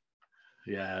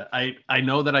 Yeah, I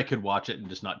know that I could watch it and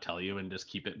just not tell you and just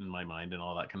keep it in my mind and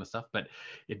all that kind of stuff, but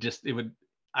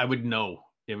I would know.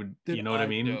 It would, Then you know what I I'd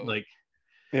mean? know. Like,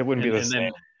 It wouldn't be the and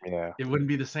same. then Yeah. it wouldn't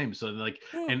be the same. So like,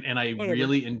 Oh, and I whatever.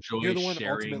 really enjoy You're the one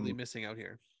ultimately sharing. missing out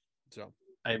here. So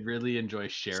I really enjoy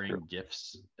sharing true.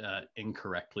 gifts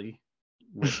incorrectly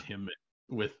with him,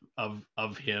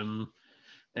 of him,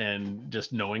 and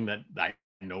just knowing that I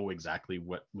know exactly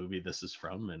what movie this is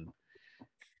from,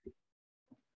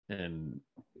 and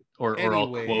or I'll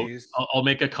quote, anyways, I'll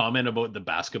make a comment about the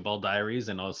Basketball Diaries,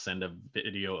 and I'll send a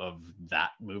video of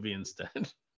that movie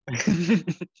instead.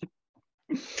 That's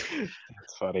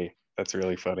funny. That's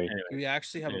really funny. we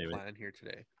actually have Anyway. a plan here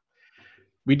today.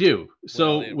 We do. What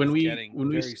So Elliot when was we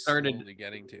getting very started slowly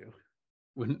getting to.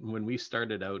 when we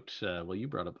started out, well, you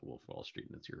brought up the Wolf of Wall Street,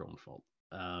 and it's your own fault.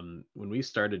 When we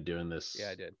started doing this,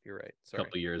 Yeah, I did. You're right. a Sorry.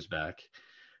 couple of years back,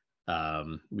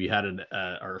 we had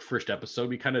our first episode.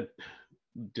 We kind of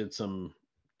did some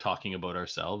talking about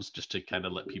ourselves, just to kind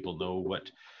of let people know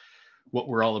what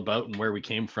we're all about and where we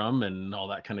came from and all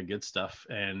that kind of good stuff.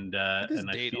 And This and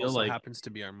I date feel also like happens to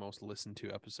be our most listened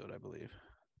to episode, I believe.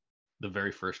 the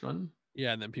very first one.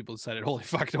 Yeah, and then people decided, holy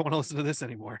fuck, I don't want to listen to this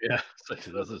anymore. Yeah, it's like,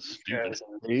 this is stupid.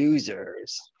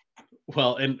 Losers.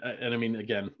 Well, and I mean,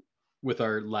 again, with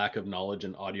our lack of knowledge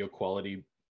and audio quality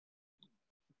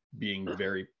being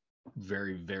very,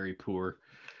 very, very poor.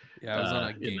 Yeah, I was on a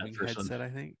in that gaming first one. headset, I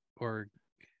think. Or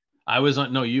I was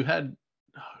on. No, you had.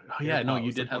 Oh yeah, no, AirPod. you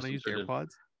Was did it have one I some used sort of.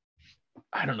 AirPods.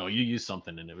 I don't know. You used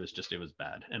something, and it was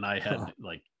bad. And I had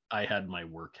I had my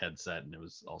work headset, and it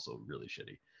was also really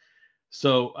shitty.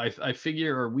 So I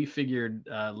figure, or we figured,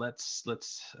 let's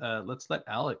let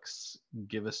Alex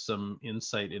give us some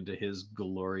insight into his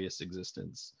glorious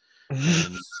existence.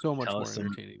 And So much tell more us some.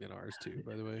 entertaining than ours too,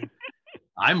 by the way.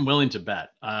 I'm willing to bet.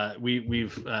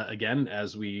 We've again,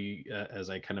 as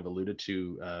I kind of alluded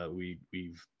to,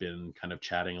 we've been kind of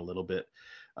chatting a little bit,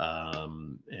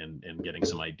 and getting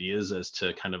some ideas as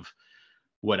to kind of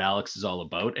what Alex is all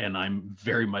about. And I'm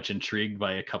very much intrigued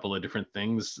by a couple of different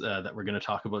things that we're going to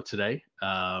talk about today.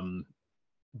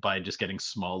 By just getting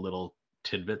small little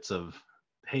tidbits of,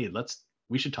 hey,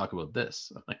 we should talk about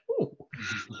this. I'm like, oh,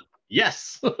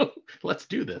 yes, let's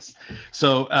do this.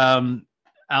 So,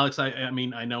 Alex, I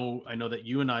mean, I know that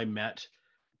you and I met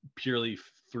purely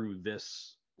through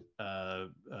this, I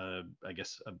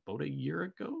guess about a year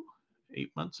ago,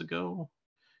 8 months ago.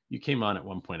 You came on at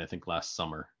one point, I think last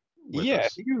summer. Yeah, I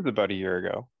Us. think it was about a year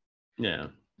ago. Yeah.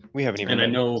 We haven't even. And I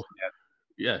met know. yet.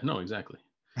 Yeah. No. Exactly.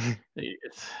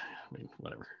 It's. I mean,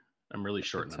 whatever. I'm really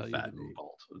short and I'm fat and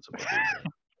bald. So it's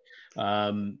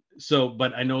about so,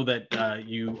 but I know that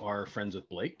you are friends with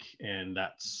Blake, and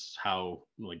that's how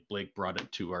like Blake brought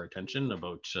it to our attention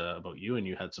about you, and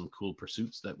you had some cool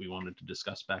pursuits that we wanted to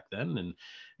discuss back then,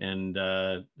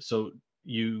 and so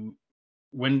you,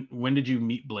 when did you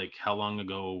meet Blake? How long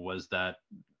ago was that?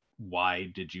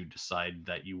 Why did you decide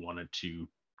that you wanted to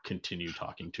continue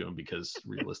talking to him? Because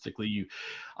realistically,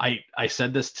 I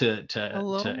said this to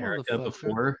Erica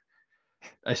before.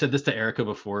 I said this to Erica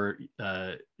before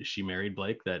she married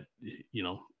Blake, that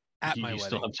you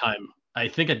still have time. I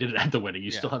think I did it at the wedding. You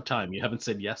still have time. You haven't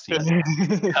said yes yet.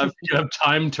 you have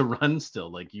time to run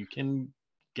still. Like, you can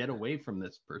get away from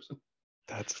this person.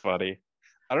 That's funny.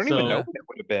 I don't even know what it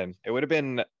would have been. It would have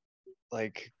been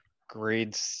like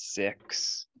grade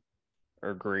 6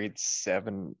 or grade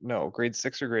 7. No, grade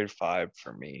 6 or grade 5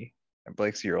 for me. And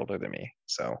Blake's a year older than me.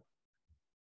 So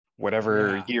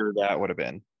whatever year that would have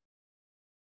been.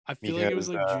 I feel like it was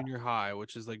like junior high,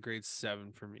 which is like grade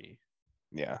 7 for me.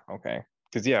 Yeah, okay.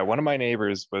 Because one of my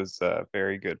neighbors was a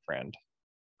very good friend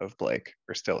of Blake,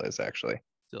 or still is actually.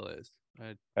 Still is.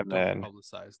 I and don't then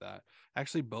publicize that.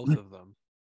 Actually, both of them.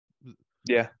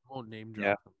 Yeah. I won't name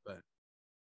drop them, but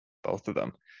both of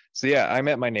them. So yeah, I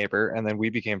met my neighbor, and then we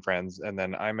became friends, and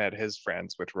then I met his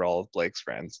friends, which were all of Blake's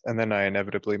friends, and then I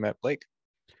inevitably met Blake.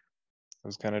 It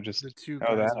was kind of just the two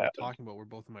how guys that I'm happened. talking about were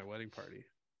both at my wedding party.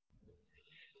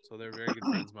 So they're very good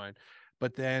friends of mine.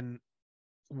 But then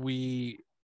we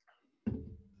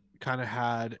kind of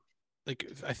had like,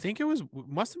 I think it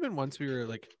must have been once we were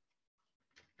like,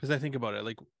 because I think about it,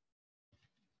 like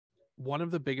one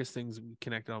of the biggest things we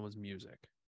connected on was music.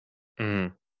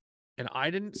 Mm. And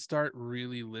I didn't start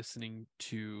really listening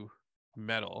to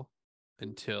metal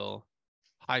until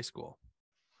high school.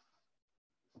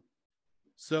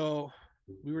 So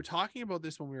we were talking about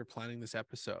this when we were planning this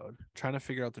episode, trying to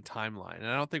figure out the timeline. And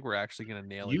I don't think we're actually going to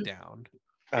nail it down.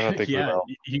 I don't think we will.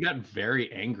 He got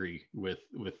very angry with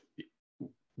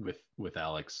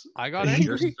Alex. I got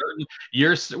angry.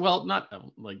 You're well, not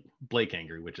like Blake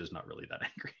angry, which is not really that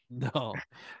angry. No,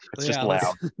 It's just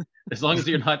loud. As long as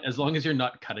you're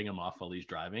not cutting him off while he's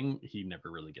driving, he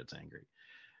never really gets angry.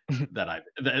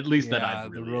 At least that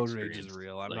I've really the road rage is experienced.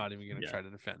 real. I'm not even going to try to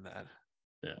defend that.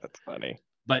 Yeah, that's funny.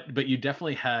 But you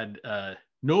definitely had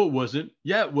no, it wasn't.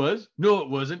 Yeah, it was. No, it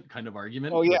wasn't. Kind of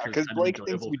argument. Oh yeah, because Blake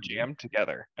thinks we jammed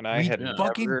together, and I had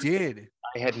fucking did.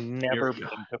 I had never been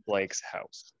to Blake's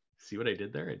house. See what I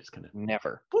did there? I just kind of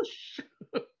never. Push.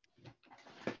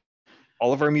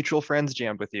 All of our mutual friends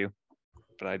jammed with you,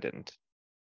 but I didn't.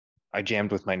 I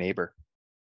jammed with my neighbor.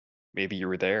 Maybe you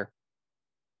were there.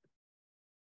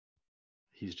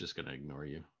 He's just gonna ignore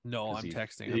you. No, I'm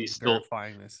texting. He's I'm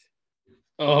verifying this.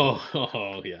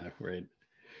 Oh, yeah, right.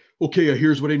 Okay,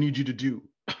 here's what I need you to do.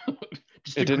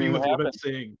 Just it agree didn't with happen. what I'm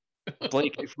saying.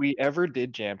 Blake, if we ever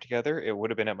did jam together, it would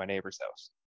have been at my neighbor's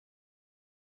house.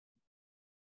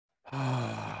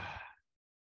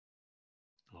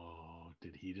 Oh,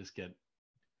 did he just get?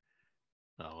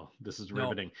 Oh, this is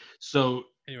riveting. No. So,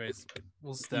 anyways,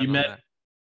 we'll stand you on met. That.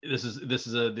 This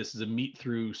is a meet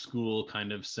through school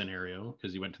kind of scenario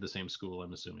because you went to the same school.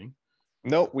 I'm assuming.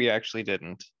 No, we actually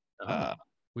didn't.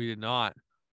 We did not.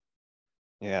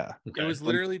 Yeah, okay. It was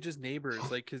literally just neighbors,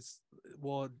 like, because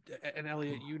and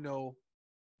Elliot, you know,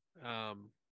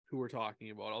 who we're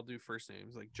talking about. I'll do first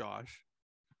names, like Josh,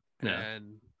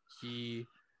 and he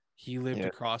lived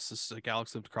across this, like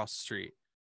Alex lived across the street.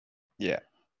 Yeah.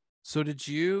 So did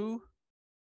you?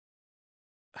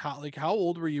 How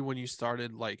old were you when you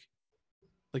started? Like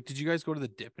did you guys go to the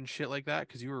dip and shit like that?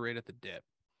 Because you were right at the dip.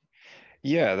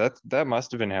 Yeah, that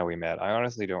must have been how we met. I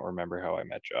honestly don't remember how I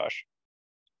met Josh,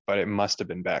 but it must have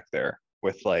been back there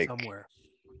with like somewhere.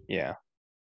 Yeah.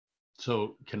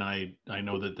 So I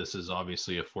know that this is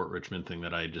obviously a Fort Richmond thing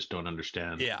that I just don't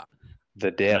understand. Yeah. The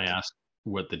dip. Can I ask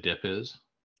what the dip is?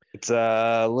 It's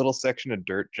a little section of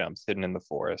dirt jumps hidden in the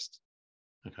forest.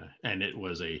 Okay. And it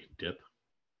was a dip?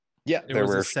 Yeah, there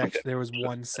was a section. There was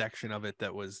one section of it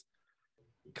that was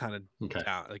kind of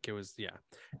down, like it was,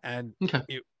 and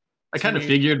I kind of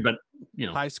figured, but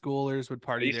high schoolers would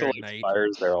party there at night.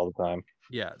 Fires there all the time.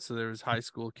 Yeah, so there was high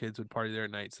school kids would party there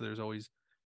at night. So there's always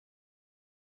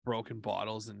broken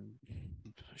bottles and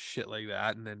shit like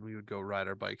that, and then we would go ride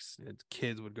our bikes. And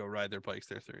kids would go ride their bikes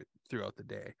there throughout the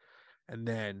day, and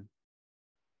then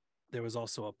there was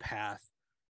also a path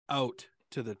out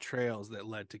to the trails that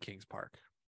led to Kings Park.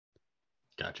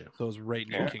 Gotcha. So it was right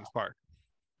near Kings Park.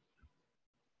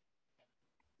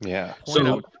 Yeah. Point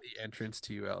out the entrance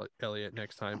to you, Elliot,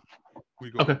 next time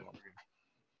we go. Okay.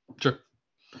 Sure.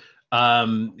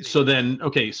 So then,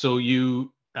 so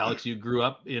you, Alex, you grew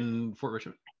up in Fort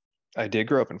Richmond? I did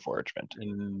grow up in Fort Richmond.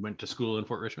 And went to school in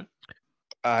Fort Richmond?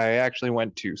 I actually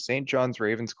went to St. John's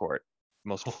Ravenscourt,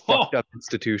 most fucked up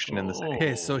institution in the city.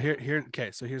 Okay, so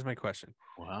here's my question.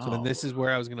 Wow. So then this is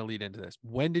where I was going to lead into this.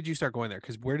 When did you start going there?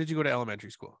 Because where did you go to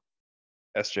elementary school?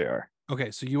 SJR.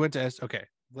 Okay, so you went to okay.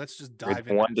 Let's just dive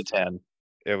in. 1 to 10.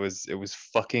 It was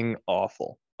fucking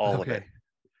awful. All of it.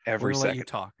 Every second. Let you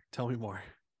talk. Tell me more.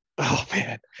 Oh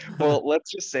man. Well,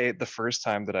 let's just say the first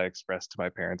time that I expressed to my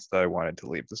parents that I wanted to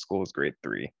leave the school was grade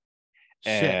 3.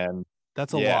 And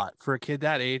that's a lot for a kid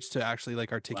that age to actually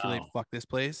like articulate fuck this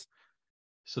place.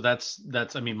 So that's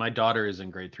I mean, my daughter is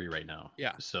in grade 3 right now.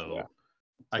 Yeah. So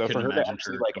I can imagine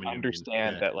her like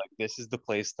understand that like this is the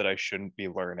place that I shouldn't be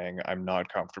learning. I'm not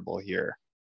comfortable here.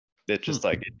 It just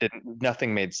like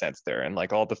nothing made sense there, and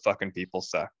like all the fucking people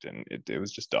sucked, and it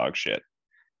was just dog shit.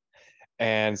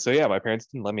 And so my parents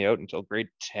didn't let me out until grade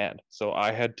 10, so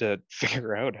I had to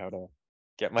figure out how to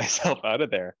get myself out of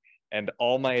there, and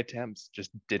all my attempts just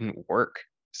didn't work.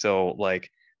 So like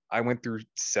I went through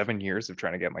 7 years of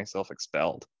trying to get myself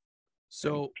expelled.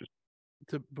 So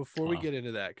before we get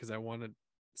into that, because I want to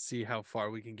see how far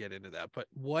we can get into that, but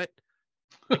what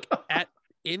like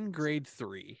in grade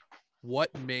 3,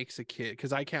 what makes a kid,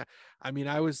 because I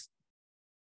was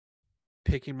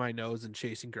picking my nose and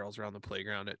chasing girls around the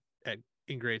playground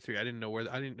in grade 3. I didn't know where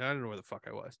I don't know where the fuck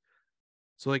I was.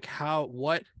 So like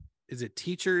what is it,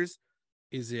 teachers?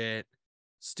 Is it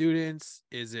students?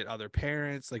 Is it other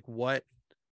parents? Like what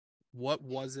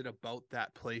was it about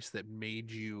that place that made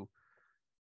you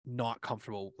not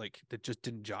comfortable? Like that just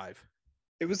didn't jive?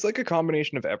 It was like a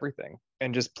combination of everything,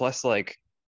 and just plus like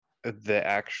the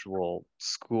actual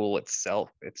school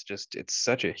itself. It's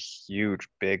such a huge,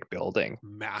 big building,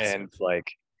 Massive. and like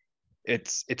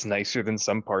it's nicer than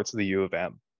some parts of the U of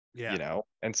M, Yeah. you know?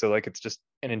 And so like it's just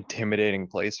an intimidating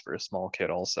place for a small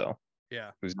kid also,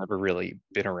 Yeah. who's never really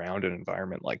been around an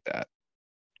environment like that.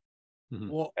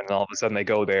 Well, And all of a sudden they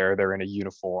go there, they're in a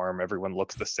uniform, everyone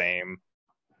looks the same.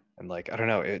 And like I don't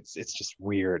know, it's just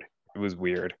weird. It was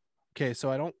weird. okay, so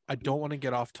I don't want to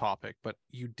get off topic, but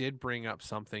you did bring up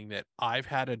something that I've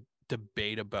had a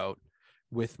debate about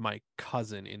with my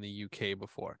cousin in the UK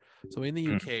before. So in the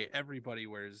Mm. UK, everybody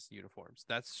wears uniforms.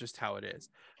 That's just how it is.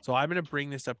 So I'm going to bring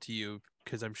this up to you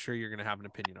because I'm sure you're going to have an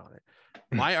opinion on it.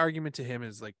 My argument to him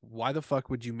is like, why the fuck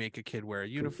would you make a kid wear a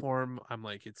uniform? I'm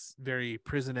like, it's very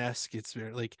prison-esque. It's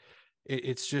very like,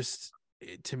 it's just,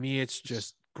 to me, it's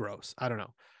just gross. I don't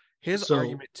know. His So-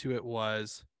 argument to it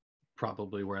was,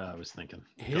 Probably where I was thinking.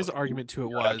 his Go. argument to it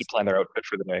They have was, to plan their outfit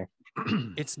for the day.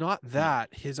 it's not that.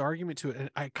 His argument to it,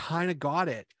 and I kind of got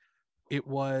it. It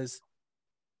was,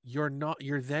 you're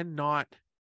then not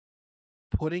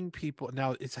putting people,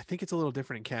 now it's, I think it's a little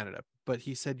different in Canada, but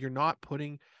he said you're not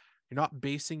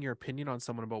basing your opinion on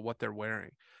someone about what they're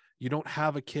wearing. You don't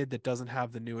have a kid that doesn't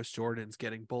have the newest Jordans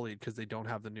getting bullied because they don't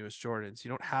have the newest Jordans. You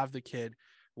don't have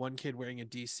one kid wearing a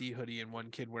DC hoodie and one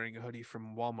kid wearing a hoodie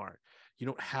from Walmart. You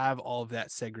don't have all of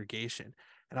that segregation.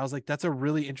 And I was like, that's a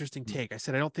really interesting take. I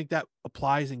said, I don't think that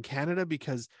applies in Canada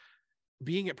because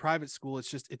being at private school,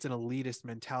 it's an elitist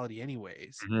mentality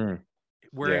anyways. Mhm.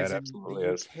 Whereas it in absolutely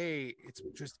the is. UK, it's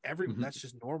just that's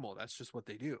just normal. That's just what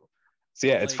they do. So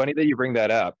yeah, But, it's like- funny that you bring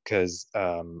that up because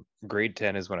grade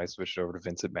 10 is when I switched over to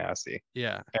Vincent Massey.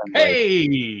 Yeah. And like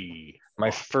Hey,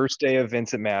 my first day of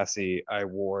Vincent Massey, I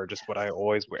wore just what I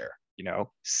always wear, you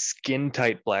know, skin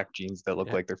tight black jeans that look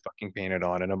Yeah. like they're fucking painted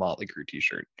on, and a Motley Crue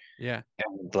t-shirt. Yeah.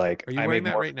 And like Are you I wearing made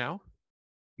that more. right now?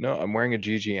 No, I'm wearing a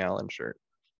Gigi Allen shirt.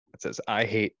 It says I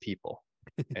hate people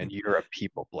and you're a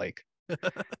people, Blake.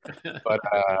 But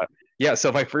yeah,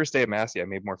 so my first day at Massey, I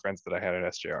made more friends than I had at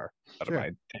SJR out Sure. of my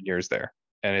 10 years there.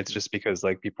 And it's just because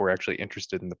like people were actually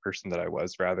interested in the person that I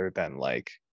was rather than like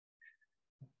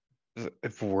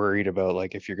if worried about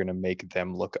like if you're gonna make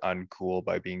them look uncool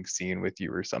by being seen with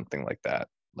you or something like that.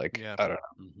 Like Yeah. I don't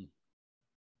know. Mhm.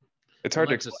 It's Well,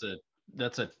 hard to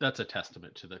that's that's a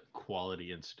testament to the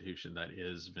quality institution that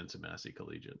is Vincent Massey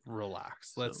Collegiate.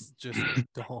 Relax. So- Let's just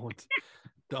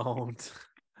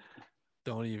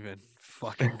don't even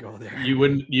fucking go there. You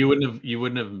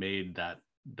wouldn't have made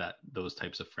those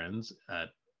types of friends at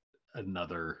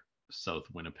another South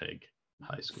Winnipeg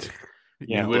high school.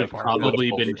 Yeah, you would like, have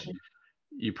probably been bullshit.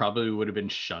 you probably would have been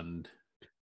shunned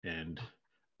and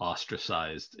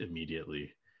ostracized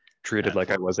immediately. treated at like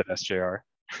I home. was at SJR.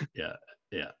 Yeah,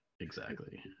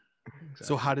 exactly.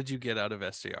 So how did you get out of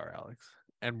SJR, Alex?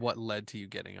 And what led to you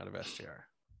getting out of SJR?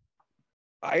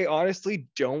 I honestly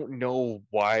don't know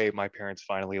why my parents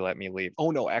finally let me leave.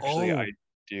 Oh no, actually I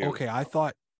do. Okay, I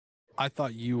thought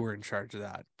you were in charge of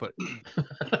that, but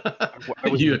I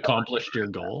was you never- accomplished your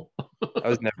goal. I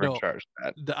was never No. in charge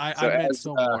of that. I So meant as,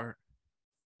 so more.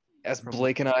 As from-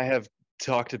 Blake and I have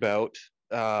talked about,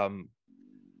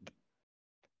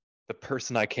 the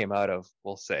person I came out of,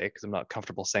 we'll say, because I'm not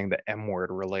comfortable saying the M word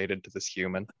related to this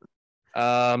human,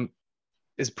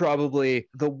 is probably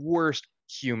the worst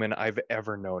human I've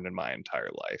ever known in my entire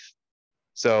life.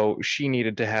 So she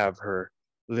needed to have her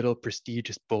little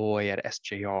prestigious boy at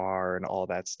SJR and all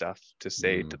that stuff to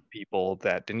say to people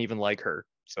that didn't even like her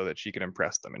so that she could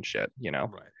impress them and shit, you know?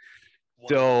 Right. One of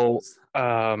So,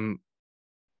 those.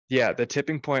 yeah, the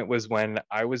tipping point was when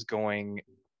I was going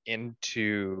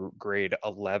into grade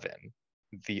 11.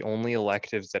 The only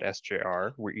electives at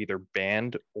SJR were either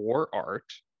band or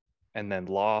art, and then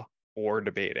law or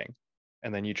debating.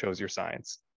 And then you chose your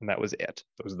science, and that was it.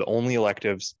 Those are the only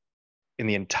electives in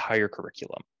the entire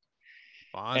curriculum.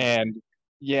 Fun. And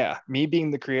yeah, me being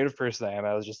the creative person I am,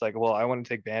 I was just like, well, I want to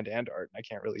take band and art, and I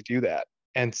can't really do that.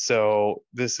 And so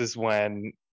this is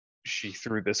when she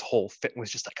threw this whole fit,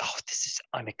 was just like, oh, this is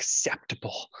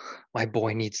unacceptable. My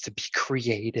boy needs to be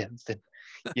creative, and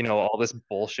you know, all this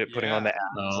bullshit putting on the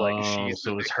ads. Like she's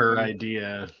so it was her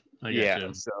idea. I yeah.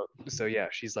 getcha. So yeah,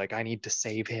 she's like, I need to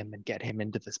save him and get him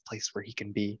into this place where he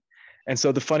can be. And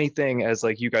so the funny thing, as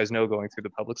like you guys know, going through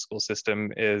the public school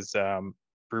system is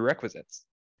prerequisites.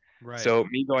 Right. So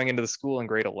me going into the school in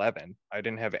grade 11, I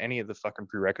didn't have any of the fucking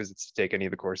prerequisites to take any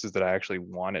of the courses that I actually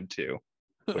wanted to,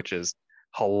 which is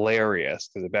hilarious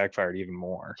because it backfired even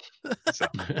more. So,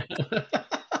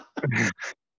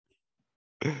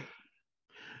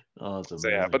 Oh, it's so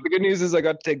yeah, amazing. but the good news is I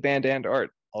got to take band and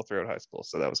art all throughout high school,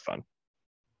 so that was fun.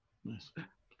 Nice.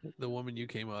 The woman you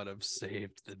came out of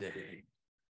saved the day.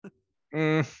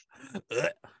 Mm,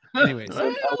 Anyways.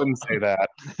 I wouldn't say that.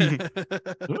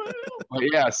 But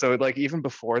yeah, so like even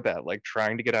before that, like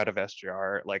trying to get out of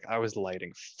SGR, like I was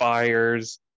lighting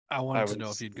fires. I I wanted to know if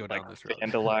was you'd go like down this road.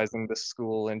 vandalizing the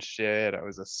school and shit. I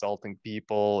was assaulting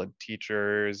people and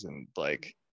teachers and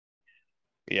like,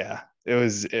 yeah,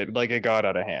 it got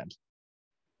out of hand.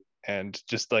 And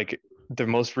just like the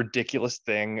most ridiculous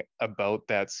thing about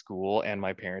that school and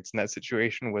my parents in that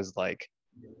situation was like,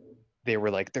 they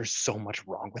were like, there's so much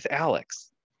wrong with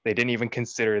Alex. They didn't even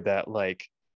consider that like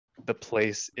the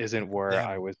place isn't where Them.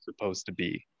 I was supposed to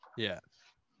be. Yeah.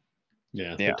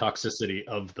 Yeah, Yeah. the toxicity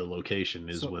of the location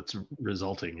is So- what's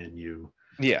resulting in you.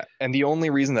 Yeah. And the only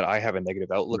reason that I have a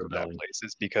negative outlook of that Rebelling. place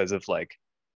is because of like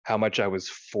how much I was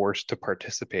forced to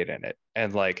participate in it.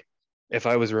 And like if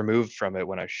I was removed from it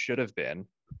when I should have been,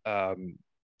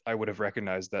 I would have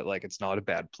recognized that like it's not a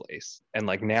bad place. And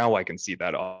like now I can see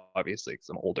that obviously because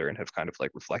I'm older and have kind of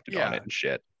like reflected on Yeah. it and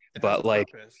shit. It has But a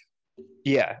like purpose.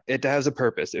 yeah, it has a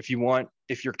purpose. If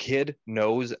your kid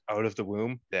knows out of the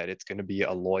womb that it's going to be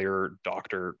a lawyer,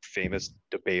 doctor, famous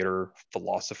debater,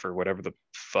 philosopher, whatever the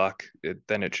fuck,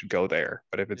 then it should go there.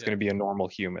 But if it's going to be a normal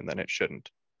human, then it shouldn't.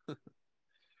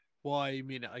 Well, I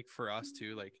mean, like for us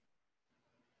too, like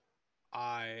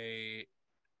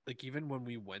even when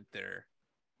we went there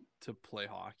to play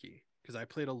hockey, because I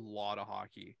played a lot of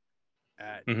hockey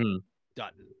at Mm-hmm.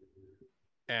 Dutton,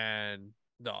 and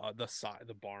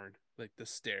the barn, like the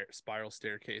spiral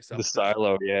staircase up The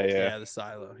silo, yeah. the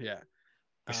silo, yeah.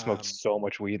 I smoked so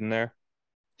much weed in there.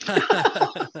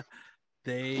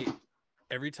 They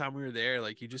every time we were there,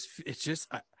 like it's just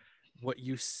what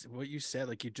you said,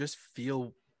 like you just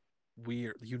feel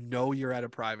weird. You know you're at a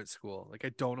private school. Like I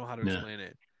don't know how to explain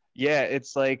it. Yeah,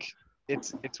 it's like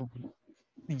it's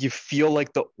you feel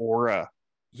like the aura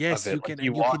Yes, of it. you Like can.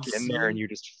 you And you walk can in see, there and you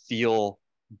just feel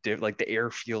like the air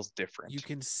feels different. you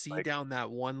can see like, down that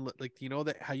one, like you know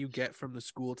that how you get from the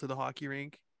school to the hockey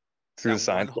rink through the that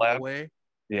science one lab. hallway.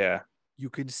 Yeah. You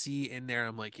can see in there.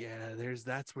 I'm like, yeah,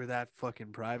 that's where that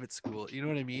fucking private school. You know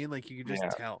what I mean? Like you can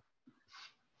just tell.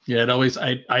 Yeah, it always.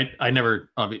 I never.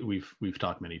 We've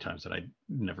talked many times that I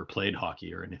never played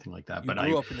hockey or anything like that. You But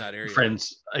grew up in that area.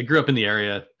 I grew up in the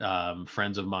area.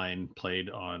 Friends of mine played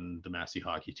on the Massey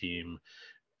hockey team,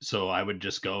 so I would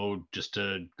just go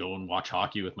to go and watch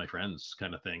hockey with my friends,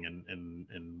 kind of thing,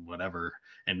 and whatever.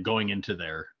 And going into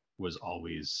there was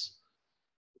always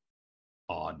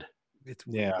odd. It's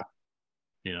weird. Yeah.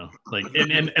 You know, like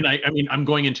and I mean I'm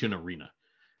going into an arena.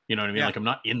 You know what I mean? Yeah. Like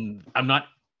I'm not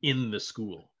in the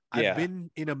school. I've been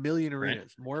in a million Right.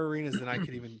 arenas, more arenas than I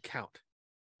can even count.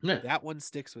 Yeah. That one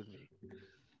sticks with me.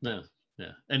 Yeah.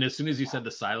 Yeah. And as soon as you said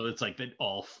the silo, it's like they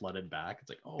all flooded back. It's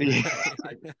like, oh,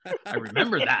 Yeah. I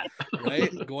remember that. Right?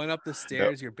 Going up the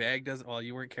stairs, your bag doesn't, well,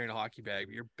 you weren't carrying a hockey bag,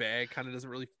 but your bag kind of doesn't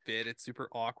really fit. It's super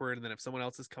awkward. And then if someone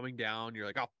else is coming down, you're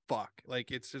like, oh, fuck.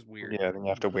 Like, it's just weird. Yeah, then you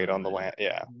have to wait on the land.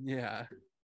 Yeah. Yeah.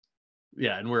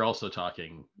 Yeah. And we're also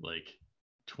talking like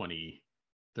 20,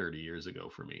 30 years ago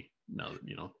for me. Now,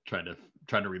 you know, trying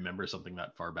to remember something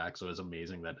that far back. So it was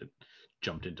amazing that it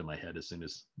jumped into my head as soon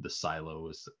as the silo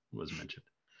was mentioned.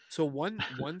 So one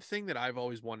thing that I've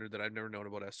always wondered that I've never known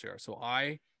about SJR. So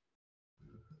I'll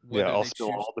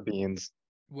spill all the beans.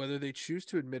 Whether they choose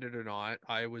to admit it or not,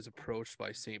 I was approached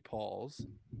by St. Paul's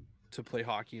to play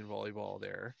hockey and volleyball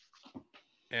there.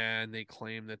 And they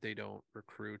claim that they don't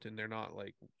recruit and they're not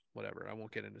like, whatever. I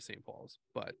won't get into St. Paul's.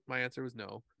 But my answer was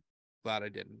no. Glad I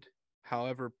didn't.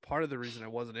 However, part of the reason I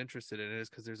wasn't interested in it is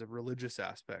because there's a religious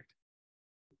aspect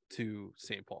to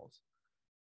St. Paul's.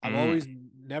 I've always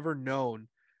never known,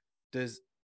 does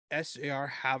SJR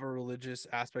have a religious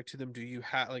aspect to them? Do you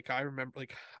have, like, I remember,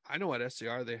 like, I know at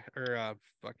SJR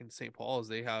fucking St. Paul's,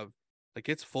 they have, like,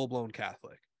 it's full-blown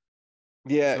Catholic.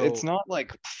 Yeah, So- it's not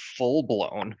like full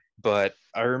blown, but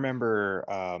I remember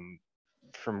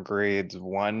from grades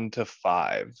 1 to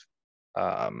 5,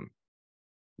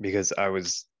 because I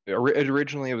was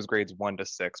originally it was grades 1 to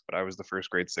 6, but I was the first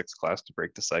grade 6 class to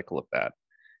break the cycle of that.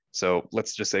 So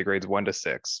let's just say grades 1 to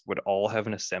 6 would all have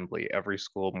an assembly every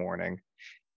school morning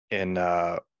in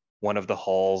one of the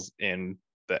halls in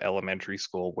the elementary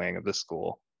school wing of the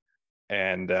school.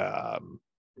 And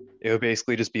it would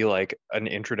basically just be like an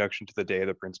introduction to the day.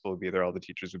 The principal would be there, all the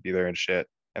teachers would be there and shit.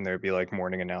 And there'd be like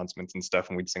morning announcements and stuff.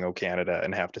 And we'd sing "O Canada"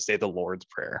 and have to say the Lord's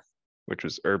Prayer, which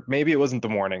was, or maybe it wasn't the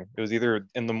morning. It was either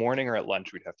in the morning or at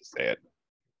lunch we'd have to say it.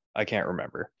 I can't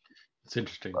remember. It's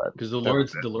interesting But because that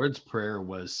was the Lord's Prayer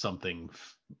was something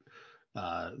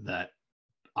that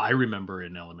I remember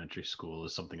in elementary school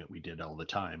is something that we did all the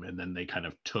time, and then they kind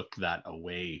of took that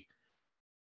away.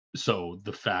 So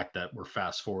the fact that we're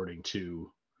fast forwarding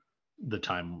to the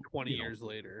time 20 years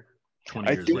later. 20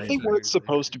 I years think later. they weren't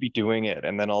supposed to be doing it,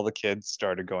 and then all the kids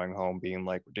started going home being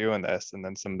like, "We're doing this," and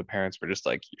then some of the parents were just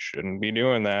like, "You shouldn't be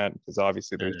doing that," because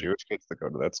obviously there's Yeah. Jewish kids that go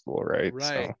to that school, right?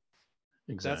 Right. So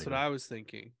That's Exactly. what I was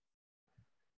thinking.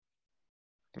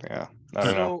 yeah, I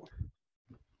don't know.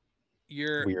 So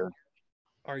you're Weird.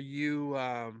 are you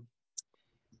a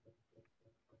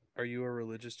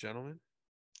religious gentleman?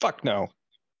 Fuck no.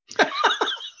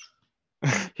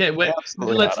 Okay, wait.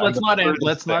 Absolutely Let's not. I'm the furthest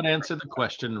let's not thing. answer the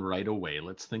question right away.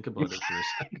 Let's think about it for a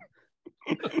second.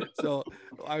 So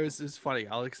it's funny.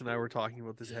 Alex and I were talking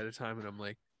about this ahead of time, and I'm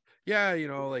like, yeah,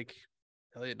 like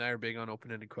Elliot and I are big on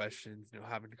open-ended questions,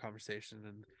 having a conversation,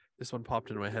 and this one popped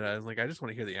into my head. I was like, I just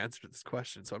want to hear the answer to this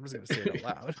question, so I'm just going to say it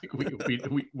out loud. I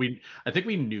think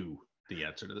we knew the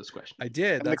answer to this question. I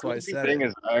did. And the That's why I crazy said thing it.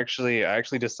 is, I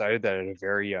actually decided that at a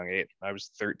very young age. When I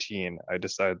was 13. I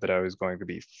decided that I was going to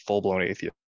be full-blown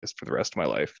atheist for the rest of my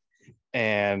life.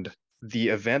 And the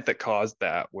event that caused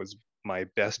that was my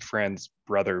best friend's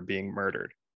brother being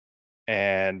murdered.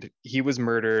 And he was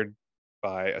murdered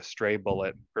by a stray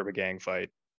bullet from a gang fight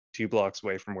 2 blocks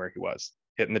away from where he was,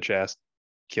 hit in the chest,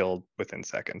 killed within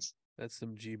seconds. That's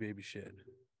some G baby shit.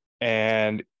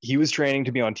 And he was training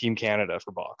to be on Team Canada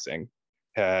for boxing.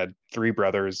 Had 3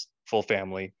 brothers, full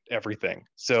family, everything.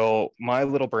 So my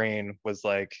little brain was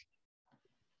like,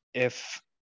 if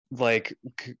like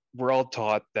we're all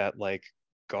taught that like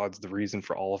God's the reason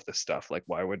for all of this stuff, like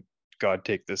why would God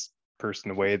take this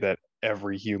person away that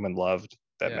every human loved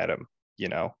that Yeah. met him, you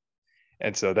know?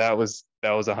 And so that was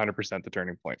 100% the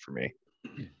turning point for me.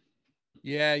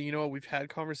 Yeah, we've had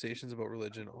conversations about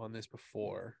religion on this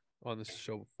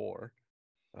show before.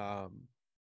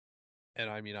 And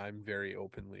I mean, I'm very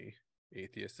openly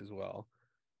atheist as well.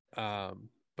 But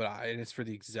and it's for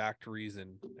the exact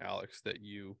reason, Alex, that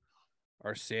you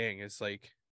are saying. It's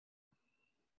like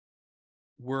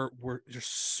we're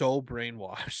just so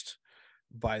brainwashed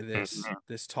by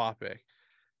this topic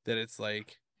that it's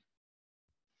like,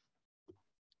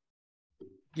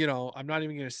 I'm not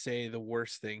even going to say the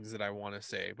worst things that I want to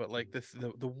say, but like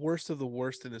the worst of the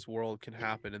worst in this world can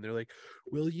happen. And they're like,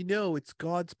 well, it's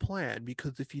God's plan,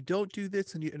 because if you don't do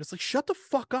this and it's like, shut the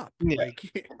fuck up. Yeah,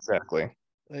 Like, exactly.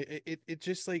 like it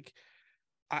just like,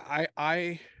 I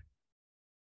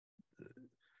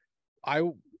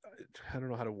don't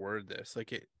know how to word this.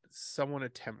 Like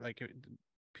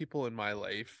people in my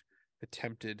life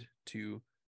attempted to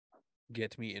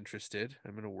get me interested.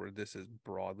 I'm going to word this as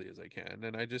broadly as I can.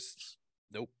 And I just,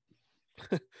 nope.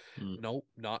 Nope,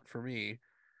 not for me.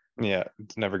 Yeah,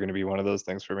 it's never going to be one of those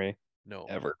things for me. No.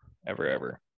 Ever.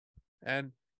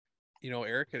 And,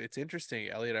 Eric, it's interesting,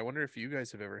 Elliot, I wonder if you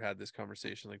guys have ever had this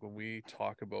conversation, like when we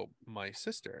talk about my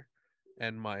sister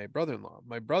and my brother-in-law.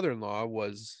 My brother-in-law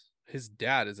his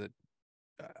dad is a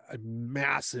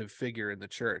massive figure in the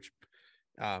church,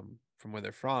 from where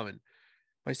they're from. And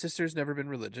my sister's never been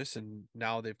religious, and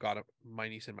now they've got my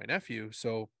niece and my nephew.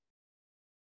 So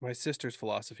my sister's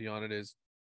philosophy on it is,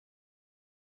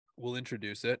 we'll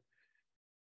introduce it.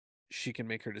 She can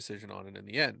make her decision on it in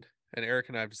the end. And Eric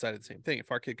and I have decided the same thing.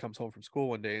 If our kid comes home from school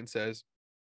one day and says,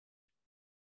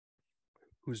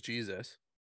 who's Jesus?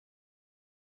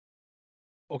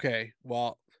 Okay,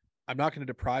 well, I'm not going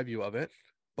to deprive you of it,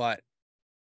 but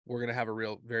we're going to have a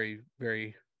real, very,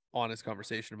 very honest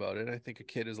conversation about it. I think a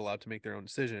kid is allowed to make their own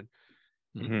decision.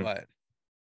 Mm-hmm. But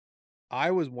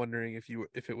I was wondering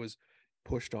if it was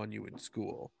pushed on you in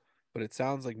school, but it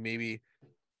sounds like maybe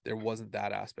there wasn't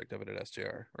that aspect of it at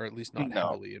SJR, or at least not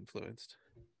heavily influenced.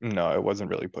 No, it wasn't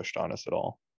really pushed on us at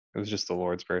all. It was just the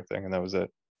Lord's Prayer thing, and that was it.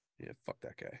 Yeah, fuck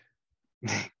that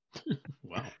guy.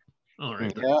 Wow. All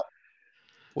right. Yeah.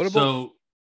 What about?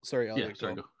 Sorry, Elliot,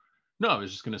 go. No, I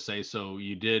was just gonna say. So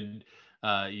you did.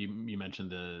 You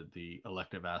mentioned the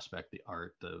elective aspect, the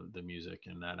art, the music,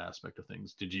 and that aspect of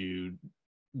things. Did you?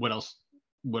 What else?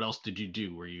 What else did you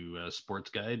do? Were you a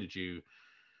sports guy? Did you?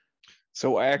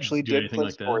 So I actually did play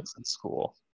like sports in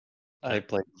school. Okay. I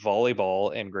played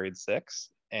volleyball in grade 6,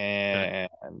 and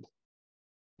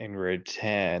in grade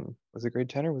 10, was it grade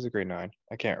 10 or was it grade 9?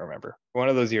 I can't remember. One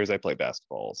of those years I played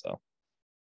basketball also.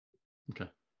 Okay.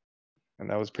 And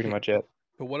that was pretty much it.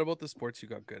 But what about the sports you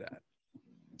got good at?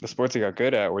 The sports I got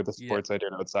good at were the sports I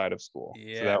did outside of school.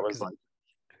 Yeah, so that was like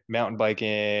mountain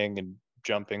biking and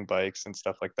jumping bikes and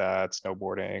stuff like that,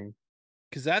 snowboarding.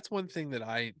 Because that's one thing that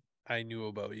I knew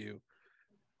about you,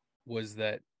 was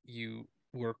that you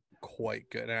were quite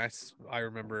good. And I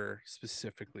remember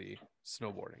specifically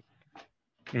snowboarding.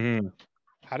 Mhm.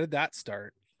 How did that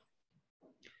start?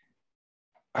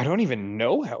 I don't even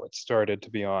know how it started, to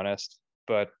be honest.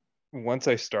 But once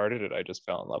I started it, I just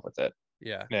fell in love with it.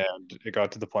 Yeah. And it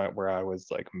got to the point where I was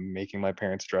like making my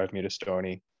parents drive me to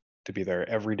Stony to be there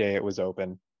every day it was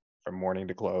open from morning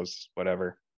to close,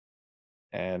 whatever.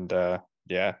 And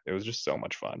yeah, it was just so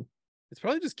much fun. It's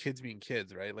probably just kids being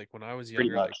kids, right? Like when I was Pretty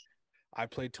younger, like much. I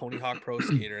played Tony Hawk Pro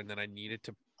Skater, and then I needed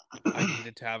to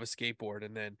have a skateboard,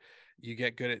 and then you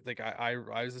get good at, like, I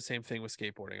was the same thing with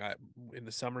skateboarding. In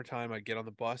the summertime I'd get on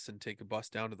the bus and take the bus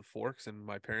down to the Forks, and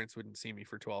my parents wouldn't see me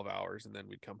for 12 hours, and then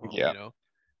we'd come home, Yeah,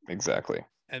 exactly.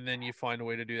 and then you find a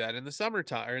way to do that in the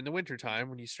summertime or in the wintertime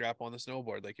when you strap on the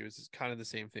snowboard. Like it was kind of the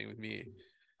same thing with me.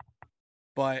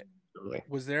 But Totally.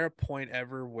 was there a point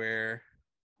ever where,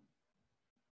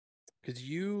 because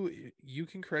you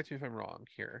can correct me if I'm wrong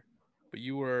here, but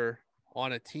you were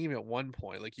on a team at one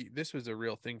point, like this was a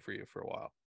real thing for you for a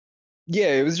while.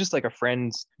 Yeah, it was just like a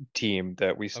friends team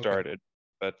that we Okay. started,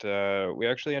 but we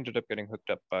actually ended up getting hooked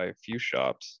up by a few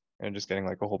shops and just getting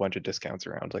like a whole bunch of discounts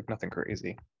around, like nothing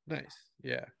crazy. Nice.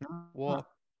 Yeah. Well,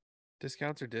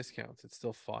 discounts are discounts. It's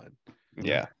still fun.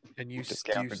 Yeah, And you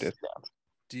discount for discounts.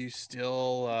 do you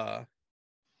still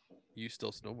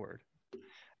snowboard?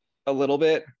 A little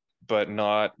bit, but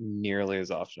not nearly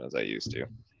as often as I used to.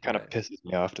 Kind of Right. pisses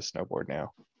me off to snowboard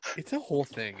now. It's a whole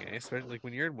thing, eh? Especially like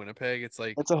when you're in Winnipeg, it's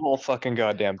like, It's a whole fucking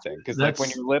goddamn thing. Because like when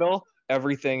That's you're little,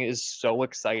 everything is so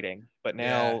exciting. But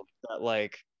Yeah. now that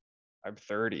like I'm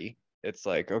 30, it's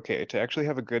like, okay, to actually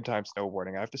have a good time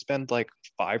snowboarding, I have to spend like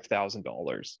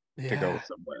 $5,000 to go yeah,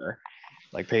 somewhere,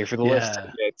 like pay for the lift yeah.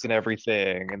 tickets and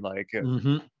everything, and like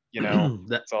hmm you know,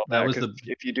 that it's all that that. was 'Cause the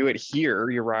if you do it here,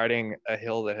 you're riding a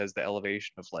hill that has the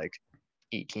elevation of like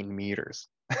 18 meters.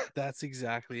 that's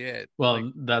exactly it. well,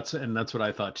 Like, that's what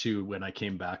I thought too when I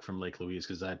came back from Lake Louise,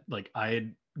 because I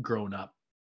had grown up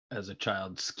as a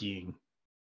child skiing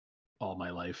all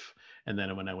my life, and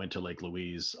then when I went to Lake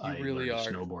Louise, you I really learned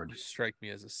to are. snowboard. You strike me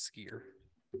as a skier.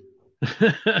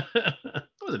 I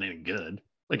wasn't any good.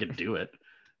 I could do it.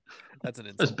 That's an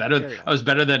I was insult. better. Carry on. I was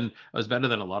better than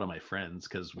a lot of my friends,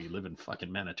 because we live in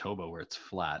fucking Manitoba where it's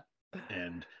flat,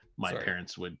 and my Sorry.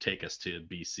 parents would take us to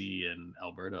BC and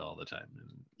Alberta all the time.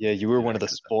 And Yeah, you were do one that of the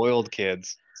kind of stuff. spoiled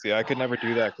kids. See, I could Oh, never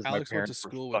do that because my Alex went to parents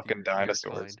were school with fucking your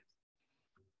dinosaurs. kind.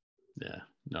 Yeah,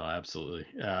 no, absolutely.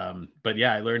 But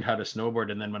yeah, I learned how to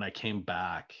snowboard, and then when I came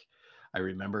back, I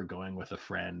remember going with a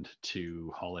friend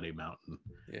to Holiday Mountain,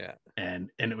 Yeah.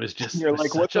 and it was just You're it was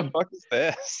like, what such the a fuck is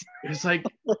this? it was like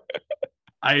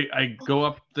I go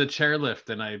up the chairlift,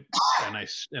 and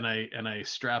I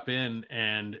strap in,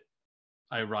 and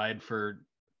I ride for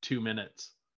 2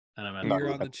 minutes, and I'm at the You're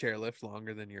top. on the chairlift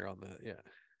longer than you're on the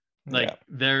Like Yeah.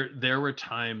 there were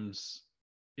times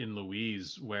in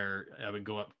Louise where I would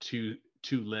go up two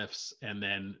lifts and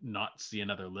then not see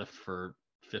another lift for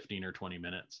 15 or 20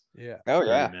 minutes, yeah. Oh 30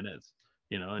 yeah. minutes,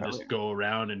 and Oh, just yeah. go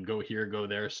around and go here, go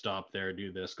there, stop there,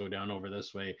 do this, go down over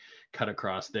this way, cut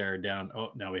across there, down.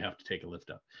 Oh, now we have to take a lift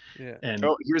up. Yeah. And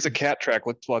Oh, here's a cat track.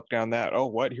 Let's walk down that. Oh,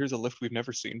 what? Here's a lift we've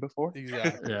never seen before.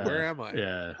 Exactly. yeah, Where am I?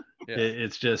 yeah, Yeah.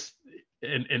 it's just,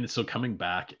 and so coming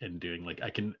back and doing, like, I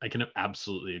can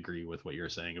absolutely agree with what you're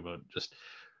saying about just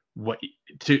what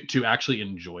to actually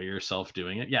enjoy yourself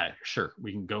doing it. Yeah, sure,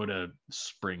 we can go to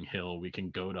Spring Hill, we can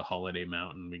go to Holiday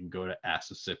Mountain, we can go to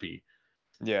Assisipi,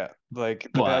 Yeah, like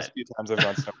the but past few times I've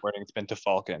gone snowboarding, it's been to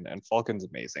Falcon, and Falcon's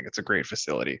amazing. It's a great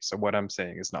facility. So what I'm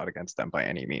saying is not against them by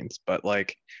any means, but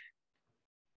like,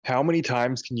 how many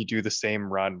times can you do the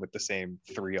same run with the same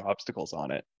 3 obstacles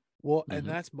on it? Well, and Mhm.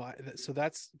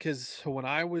 that's because when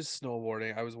I was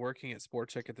snowboarding, I was working at Sport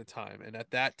Check at the time. And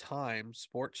at that time,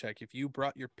 Sport Check, if you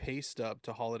brought your pay stub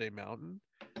to Holiday Mountain,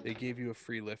 they gave you a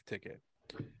free lift ticket.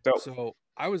 So, So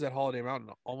I was at Holiday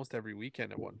Mountain almost every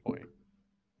weekend at one point.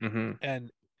 mhm.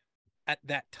 And at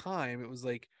that time, it was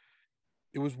like,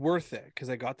 it was worth it because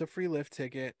I got the free lift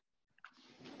ticket,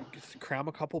 cram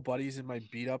a couple buddies in my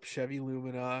beat up Chevy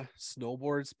Lumina,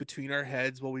 snowboards between our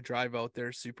heads while we drive out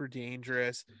there, super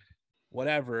dangerous,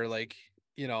 whatever. Like,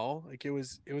 like it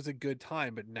was a good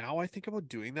time. But now I think about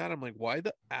doing that, I'm like, why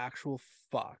the actual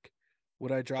fuck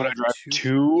would I But I drive drive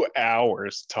 2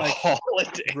 hours to like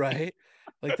Holiday. right?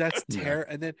 Like that's Yeah.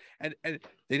 and then and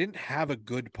they didn't have a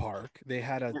good park. They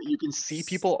had a You can see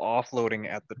people offloading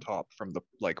at the top from the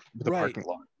the right, parking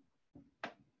lot.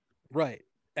 right.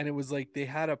 And it was like they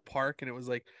had a park, and it was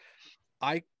like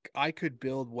I could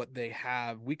build what they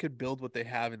have. We could build what they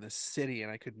have in the city,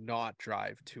 and I could not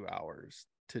drive 2 hours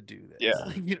to do this.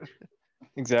 Yeah. You know?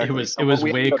 It Exactly. was So what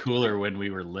we way ended up cooler when we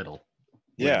were little.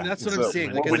 Yeah, that's what so I'm saying.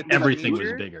 when- Like as when a everything was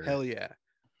teenager, bigger. hell yeah.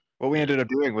 what we Yeah. ended up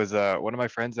doing was one of my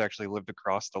friends actually lived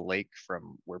across the lake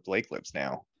from where Blake lives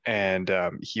now, and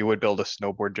he would build a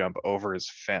snowboard jump over his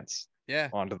fence Yeah.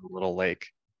 onto the little lake.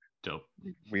 Dope.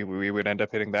 We would end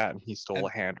up hitting that, and he stole And- a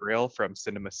handrail from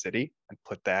Cinema City and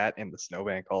put that in the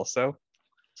snowbank also.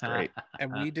 It's great.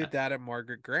 And we did that at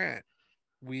Margaret Grant.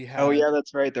 We had Oh yeah,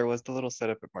 that's right. There was the little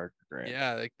setup at Market Grant.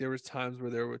 yeah, like there was times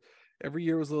where there was every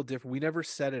year was a little different. We never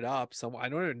set it up. I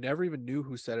never even knew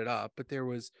who set it up, but there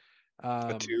was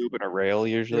A tube and a rail there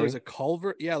usually. was a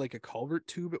culvert, yeah, like a culvert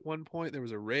tube at one point. There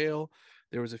was a rail,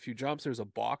 there was a few jumps, there was a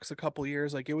box a couple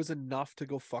years. Like it was enough to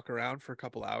go fuck around for a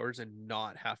couple hours and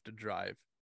not have to drive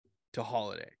to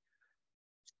Holiday.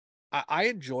 I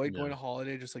enjoyed going Yeah. to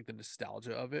Holiday, just like the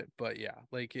nostalgia of it, but yeah,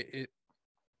 like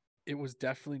it was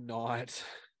definitely not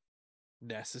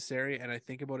necessary. And I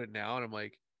think about it now and I'm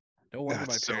like, no wonder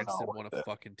my It's so parents not didn't want worth to it.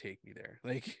 fucking take me there.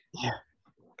 Like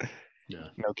Yeah.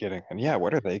 No kidding. And yeah,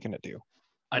 what are they gonna do?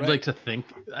 I'd Right. like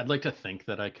to think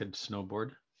that I could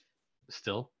snowboard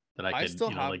still. That I I could, still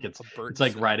you know, have like it's a Burton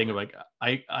like riding a snowboard.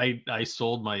 bike. I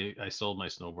sold my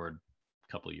snowboard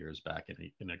a couple of years back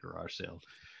in a garage sale.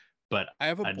 But I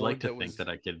have a I'd board like to that think was that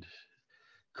I could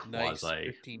nice quasi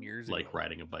 15 years like ago.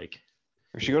 riding a bike.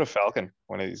 We should go to Falcon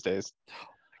one of these days.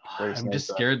 Very I'm just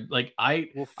nice, scared. Like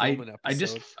We'll film an I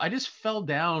episode. just fell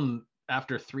down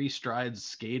after 3 strides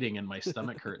skating and my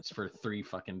stomach hurts for 3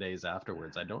 fucking days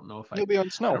afterwards. I don't know if You'll be on I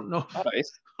snow, don't know. not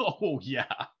ice. Oh yeah,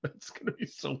 it's gonna be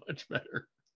so much better.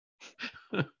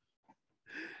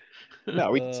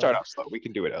 No, we can start Uh, off slow. We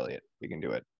can do it, Elliot. We can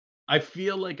do it. I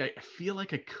feel like I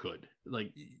could.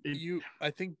 Like it, I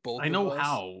think both I know of us,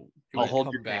 how. it I'll would hold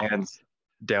come your back. hands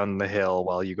down the hill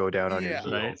while you go down on your Yeah.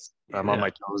 heels. Right. I'm on Yeah. my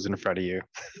toes in front of you.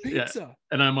 Yeah. Pizza.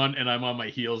 And I'm on my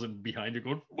heels and behind you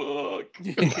going, fuck.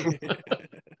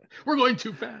 We're going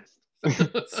too fast.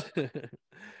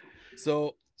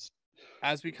 So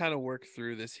as we kind of work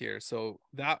through this here, so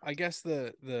that I guess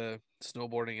the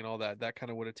snowboarding and all that kind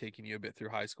of would have taken you a bit through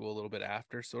high school, a little bit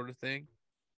after sort of thing.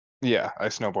 Yeah, I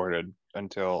snowboarded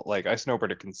until I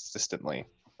snowboarded consistently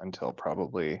until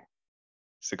probably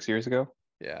 6 years ago,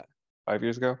 Yeah. 5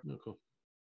 years ago. Oh, cool.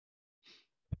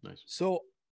 Nice. So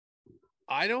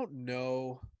I don't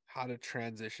know how to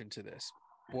transition to this.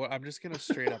 Boy, I'm just gonna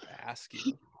straight up ask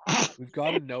you. We've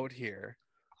got a note here,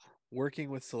 working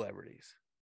with celebrities.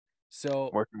 So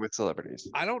Working with celebrities.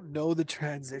 I don't know the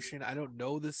transition. I don't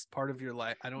know this part of your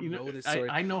life. I don't know this story.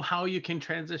 I know how you can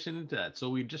transition into that. So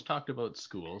we just talked about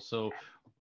school. So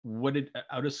what did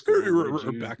out of school?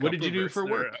 What did you do for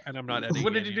work? And I'm not editing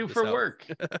What did you any do of this for out. work?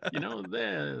 You know, did you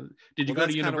Well, go to that's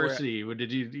kinda where- university? What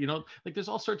did you know? Like, there's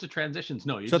all sorts of transitions.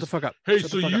 No, you Shut just, the fuck up. hey,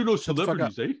 Shut so the fuck you up. know Shut the fuck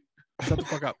up. celebrities, eh? Shut the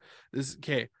fuck up. This is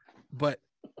okay. But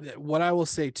what I will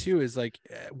say too is like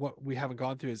what we haven't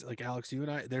gone through is like Alex, you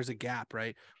and I, there's a gap,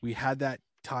 right? We had that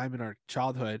time in our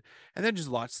childhood and then just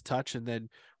lost touch. And then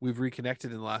we've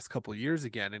reconnected in the last couple of years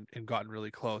again and gotten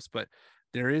really close. But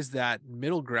there is that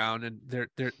middle ground. And there,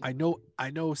 I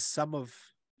know some of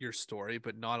your story,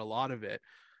 but not a lot of it.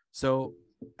 So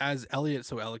as Elliot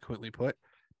so eloquently put,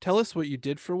 tell us what you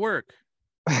did for work.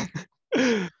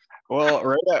 Well,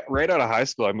 right out of high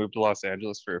school, I moved to Los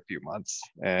Angeles for a few months,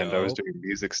 and I was Dope. doing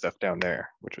music stuff down there,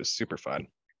 which was super fun.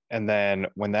 And then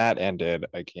when that ended,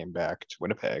 I came back to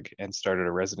Winnipeg and started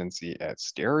a residency at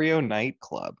Stereo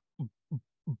Nightclub.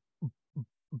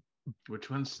 Which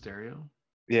one's stereo?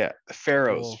 Yeah, the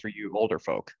Pharaohs Cool. for you older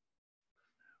folk.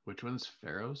 Which one's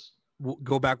Pharaohs? We'll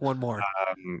go back one more.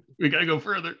 We gotta go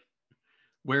further.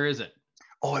 Where is it?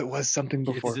 Oh, it was something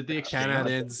before. Is it the Pharaohs. Exchange?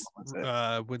 Canadians, What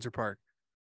was it? Windsor Park.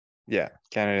 Yeah,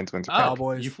 Canadians Windsor Oh, Park.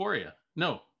 Cowboys. Euphoria.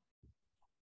 No.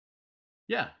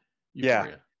 Yeah. Yeah.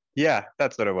 Euphoria. Yeah,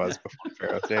 that's what it was before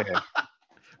Pharaohs. Yeah.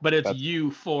 But it's That's-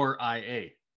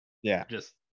 U4IA. Yeah.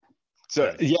 Just So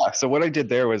Nice. yeah, so what I did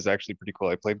there was actually pretty cool.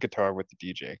 I played guitar with the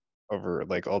DJ over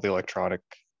like all the electronic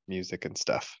music and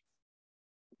stuff,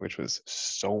 which was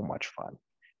so much fun.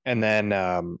 And then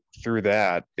through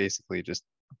that, basically just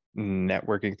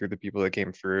networking through the people that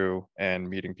came through and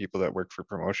meeting people that work for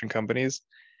promotion companies.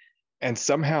 And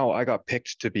somehow I got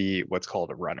picked to be what's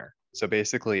called a runner. So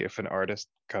basically, if an artist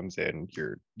comes in,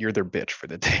 you're their bitch for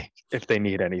the day. If they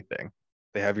need anything,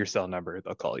 they have your cell number,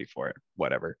 they'll call you for it,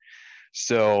 whatever.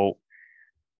 So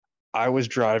I was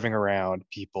driving around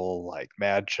people like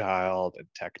Mad Child and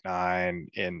Tech Nine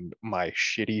in my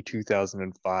shitty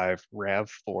 2005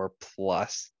 RAV4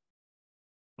 Plus,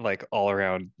 like all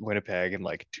around Winnipeg and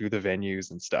like to the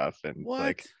venues and stuff. And What?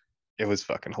 like it was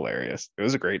fucking hilarious. It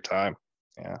was a great time.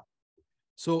 Yeah.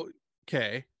 So,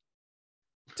 okay.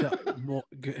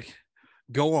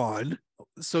 Go on.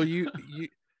 So you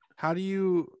How do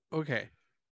you? Okay.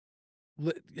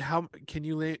 How can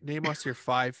you name us your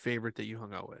 5 favorite that you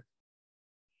hung out with?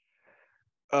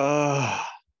 Uh,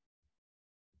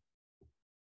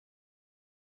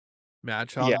 Mad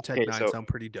Child yeah. and Tech Okay. Nine So sound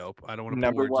pretty dope. I don't want to put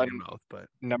number words in one, your mouth, but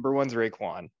number one's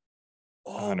Raekwon,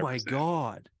 oh my 100%.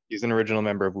 god. He's an original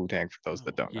member of Wu-Tang for those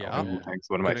that don't know. Yeah. And Wu-Tang's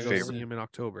one of my Gonna go see favorite. him in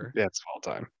October. That's of all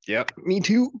time. Yep. Me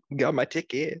too. Got my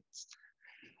tickets.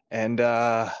 And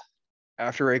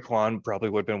after Raekwon, probably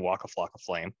would have been Waka Flocka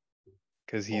Flame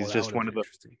because Oh, he's that just would have been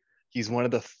interesting. he's one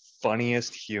of the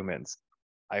funniest humans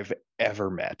I've ever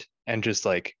met, and just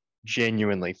like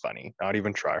genuinely funny, not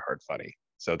even try hard funny.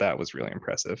 So that was really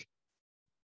impressive.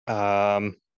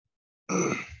 Um,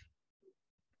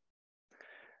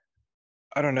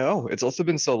 I don't know. It's also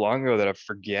been so long ago that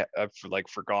I've like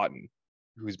forgotten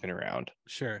who's been around.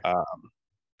 Sure.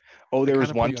 Oh, I there kind was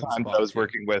of put one you on the time that I spot was too.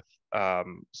 working with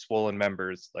Swollen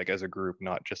members, like as a group,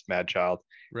 not just Mad Child.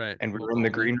 Right. And we were in the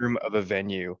green room of a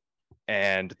venue,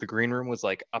 and the green room was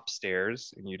like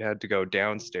upstairs, and you'd had to go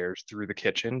downstairs through the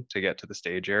kitchen to get to the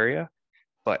stage area.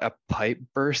 But a pipe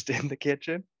burst in the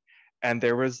kitchen, and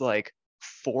there was like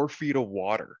 4 feet of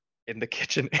water in the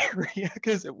kitchen area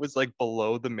because it was like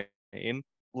below the main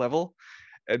level.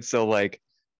 And so like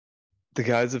the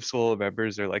guys of Solo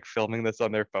members are like filming this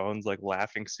on their phones, like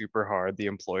laughing super hard. The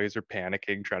employees are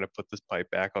panicking, trying to put this pipe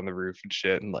back on the roof and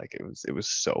shit. And like it was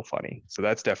so funny. So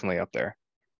that's definitely up there.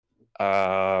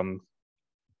 Um,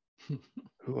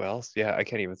 who else? Yeah, I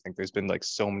can't even think. There's been like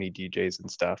so many DJs and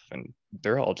stuff, and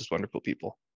they're all just wonderful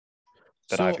people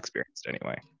that I've So experienced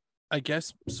anyway. I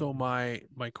guess so. My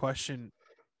question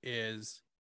is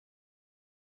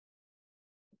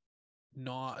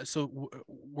not so.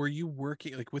 Were you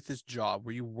working like with this job?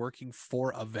 Were you working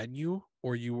for a venue,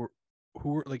 or you were who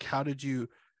were like? How did you?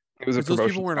 It was a Because those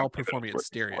people promotions weren't all company that I was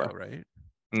performing at working Stereo, for. right?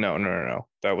 No.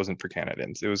 That wasn't for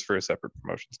Canadians. It was for a separate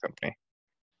promotions company,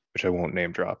 which I won't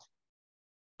name drop.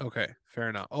 Okay, fair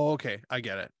enough. Oh, okay, I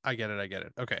get it. I get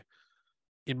it. Okay,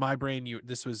 in my brain,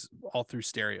 this was all through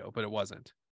Stereo, but it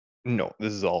wasn't. No,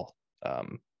 this is all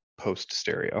post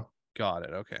Stereo. Got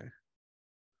it. Okay.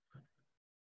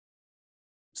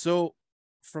 So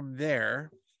from there,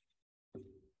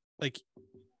 like,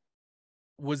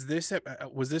 was this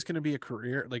going to be a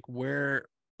career? Like, where,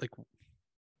 like,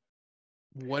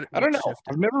 I don't what know.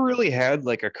 shifted? I've never really had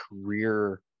like a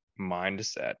career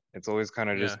mindset. It's always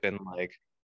kind of Yeah, just been like,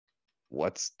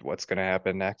 what's gonna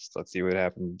happen next? Let's see what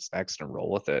happens next and roll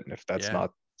with it. And if that's yeah,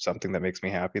 not something that makes me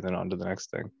happy, then on to the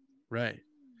next thing. right.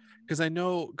 Because I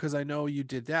know you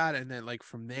did that, and then like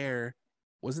from there,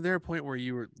 wasn't there a point where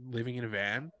you were living in a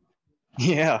van?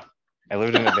 Yeah. I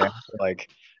lived in a van for like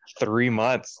 3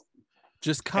 months.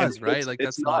 Just And cause, right? Like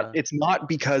that's not a it's not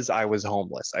because I was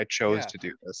homeless. I chose yeah, to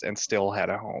do this and still had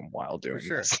a home while for doing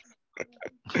sure. this.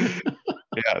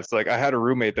 Yeah, it's like I had a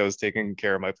roommate that was taking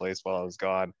care of my place while I was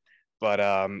gone. But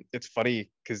it's funny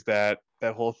because that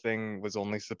whole thing was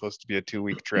only supposed to be a 2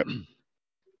 week trip,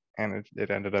 and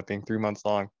it ended up being 3 months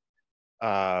long.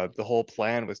 The whole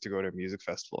plan was to go to a music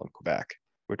festival in Quebec,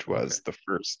 which Okay. was the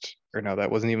first, or no, that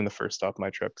wasn't even the first stop of my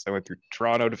trip because I went through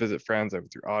Toronto to visit friends, I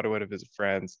went through Ottawa to visit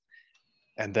friends,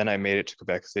 and then I made it to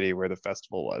Quebec City where the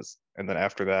festival was. And then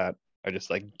after that, I just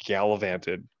like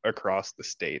gallivanted across the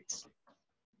states.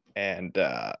 And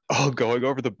going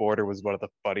over the border was one of the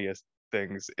funniest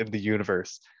things in the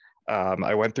universe.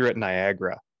 I went through it in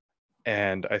Niagara,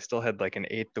 and I still had like an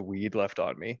eighth of weed left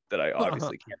on me that I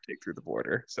obviously can't take through the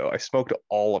border. So I smoked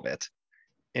all of it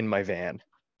in my van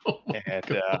Oh my and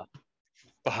God.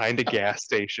 behind a gas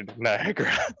station in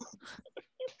Niagara.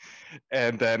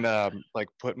 And then like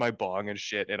put my bong and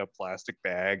shit in a plastic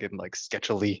bag and like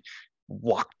sketchily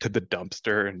walked to the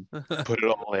dumpster and put it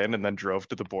all in and then drove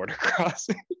to the border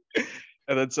crossing.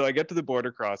 And then so I get to the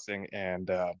border crossing and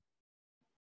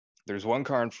there's one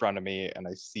car in front of me and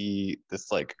I see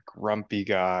this like grumpy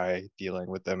guy dealing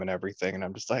with them and everything. And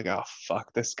I'm just like, oh,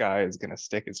 fuck, this guy is going to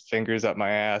stick his fingers up my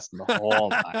ass and the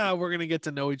whole night. We're gonna get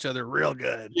to know each other real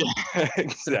good. Yeah,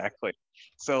 exactly.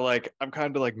 So like, I'm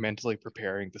kind of like mentally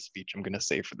preparing the speech I'm going to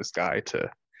say for this guy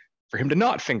for him to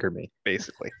not finger me,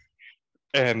 basically.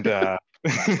 And,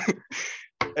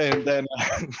 and then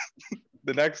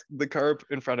the car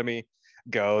in front of me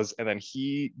goes and then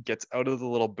he gets out of the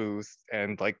little booth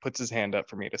and like puts his hand up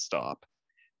for me to stop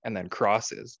and then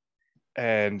crosses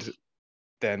and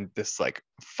then this like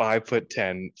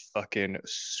 5'10" fucking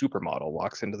supermodel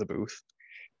walks into the booth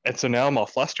and so now I'm all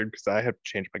flustered because I have to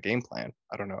change my game plan.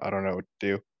 I don't know what to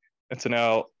do. And so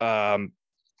now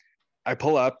I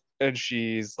pull up and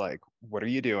she's like, what are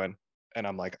you doing? And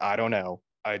I'm like, I don't know.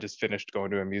 I just finished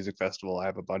going to a music festival. I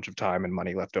have a bunch of time and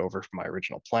money left over from my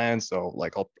original plan, so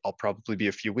like I'll probably be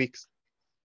a few weeks.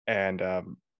 And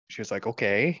she was like,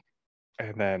 okay.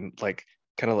 And then like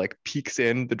kind of like peeks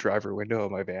in the driver window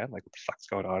of my van, like what the fuck's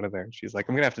going on in there? And she's like,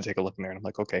 I'm gonna have to take a look in there. And I'm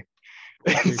like, okay.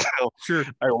 And so Sure.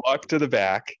 I walk to the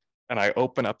back and I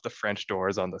open up the French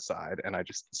doors on the side and I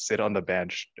just sit on the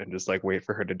bench and just like wait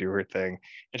for her to do her thing.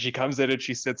 And she comes in and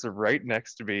she sits right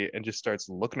next to me and just starts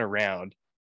looking around.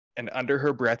 And under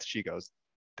her breath, she goes,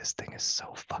 "This thing is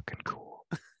so fucking cool."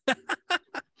 And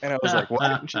I was like,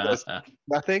 "What?" And she goes,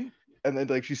 "Nothing." And then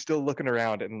like she's still looking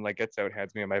around and like gets out,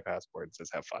 hands me my passport and says,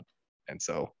 "Have fun." And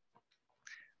so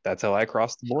that's how I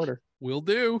crossed the border. Will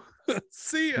do.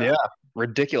 See ya. Yeah,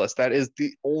 ridiculous. That is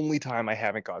the only time I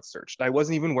haven't got searched. I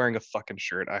wasn't even wearing a fucking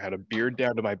shirt. I had a beard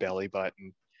down to my belly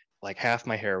button. Like half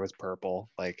my hair was purple.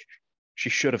 Like she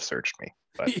should have searched me.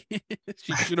 But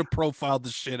She should have profiled the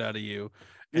shit out of you.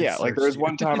 and yeah, like there was searched you.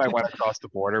 one time I went across the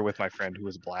border with my friend who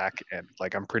was black, and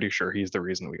like I'm pretty sure he's the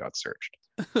reason we got searched.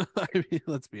 I mean,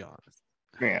 let's be honest.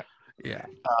 Yeah. Yeah.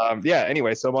 Yeah.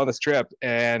 Anyway, so I'm on this trip,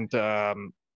 and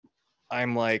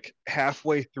I'm like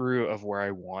halfway through of where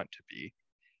I want to be,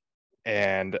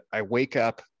 and I wake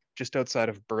up just outside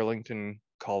of Burlington,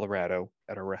 Colorado,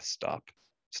 at a rest stop,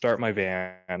 start my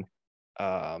van,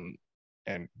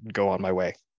 and go on my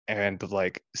way. And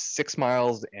like 6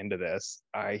 miles into this,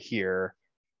 I hear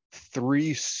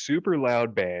 3 super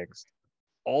loud bangs.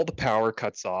 All the power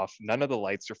cuts off. None of the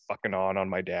lights are fucking on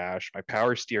my dash. My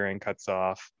power steering cuts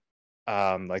off.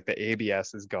 Like the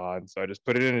ABS is gone. So I just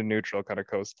put it into neutral, kind of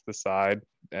coast to the side,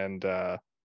 and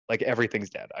like everything's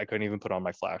dead. I couldn't even put on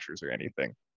my flashers or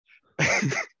anything.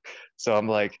 So I'm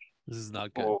like, This is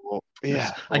not good. oh,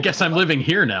 yeah. I guess I'm living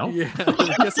here now. Yeah.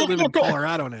 I guess I live in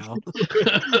Colorado now.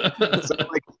 So I'm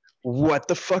like, what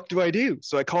the fuck do I do?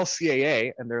 So I call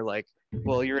CAA and they're like,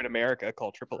 well, you're in America,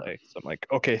 call AAA. So I'm like,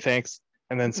 okay, thanks.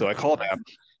 And then so I call them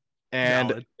and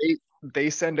Valid. they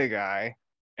send a guy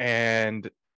and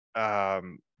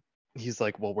he's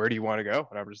like, well, where do you want to go?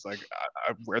 And I'm just like,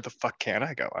 where the fuck can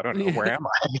I go? I don't know. Yeah. Where am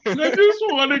I just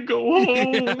want to go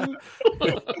home.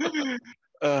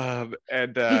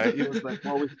 I? He was like,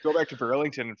 well, we could go back to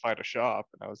Burlington and find a shop.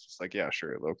 And I was just like, yeah,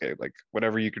 sure. Okay. Like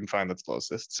whatever you can find that's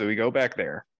closest. So we go back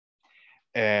there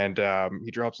and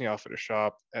he drops me off at a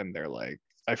shop and they're like,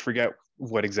 I forget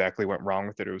what exactly went wrong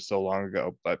with it. It was so long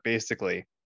ago, but basically,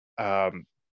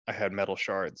 I had metal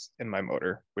shards in my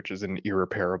motor, which is an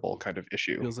irreparable kind of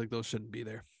issue. Feels like those shouldn't be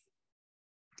there.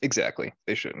 Exactly.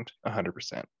 They shouldn't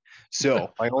 100%.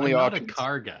 So my only I'm not options, a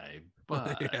car guy,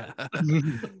 but Yeah.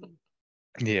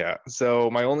 yeah. So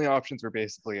my only options were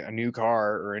basically a new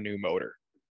car or a new motor.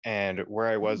 And where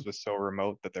I was so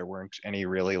remote that there weren't any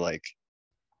really like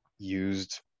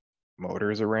used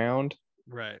motors around,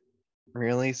 Right.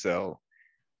 really. So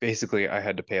basically I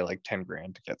had to pay like 10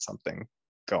 grand to get something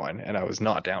going, and I was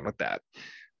not down with that.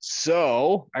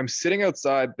 So I'm sitting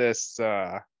outside this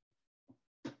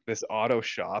this auto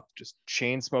shop, just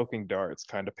chain smoking darts,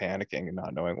 kind of panicking and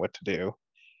not knowing what to do.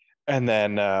 And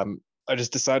then I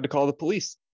just decided to call the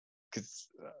police because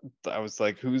I was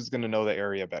like, who's gonna know the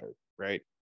area better, right?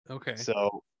 Okay.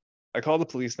 So I called the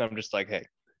police and I'm just like, hey,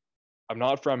 I'm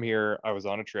not from here. I was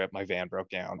on a trip. My van broke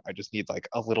down. I just need like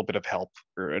a little bit of help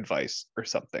or advice or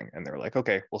something. And they're like,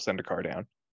 okay, we'll send a car down.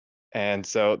 And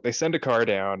so they send a car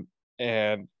down,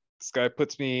 and this guy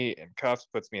puts me in cuffs,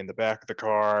 puts me in the back of the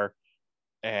car,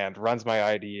 and runs my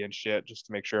ID and shit just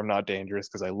to make sure I'm not dangerous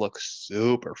because I look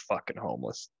super fucking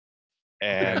homeless.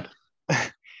 And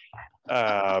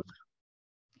I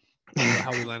don't know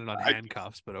how we landed on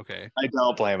handcuffs, but okay. I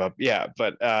don't blame him. Yeah,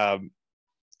 but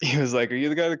he was like, "Are you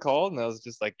the guy that called?" And I was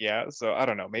just like, "Yeah." So I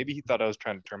don't know. Maybe he thought I was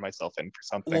trying to turn myself in for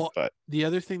something, Well, but the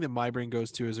other thing that my brain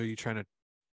goes to is, are you trying to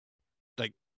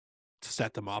like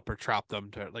set them up or trap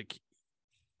them to like?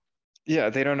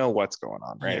 yeah, they don't know what's going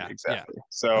on, right? Yeah, yeah. Exactly.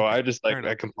 So Okay, I just fair like I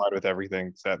enough. complied with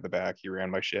everything, sat in the back. He ran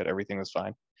my shit. Everything was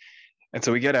fine. And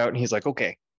so we get out, and he's like,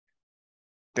 "Okay,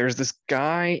 there's this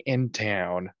guy in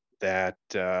town that,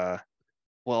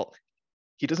 well,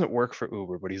 he doesn't work for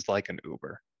Uber, but he's like an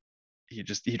Uber. He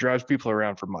drives people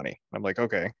around for money." And I'm like,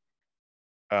 "Okay,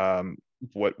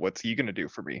 what's he gonna do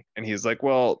for me?" And he's like,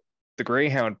 "Well, the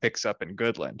Greyhound picks up in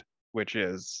Goodland, which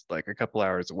is like a couple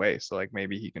hours away. So like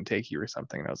maybe he can take you or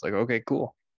something." And I was like, "Okay,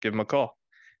 cool. Give him a call."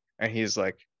 And he's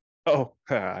like, "Oh,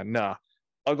 nah,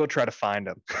 I'll go try to find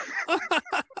him."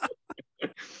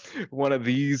 One of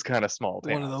these kind of small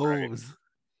towns. One of right? those.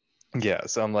 Yeah.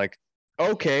 So I'm like,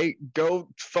 okay, go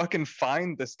fucking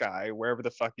find this guy wherever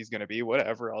the fuck he's gonna be.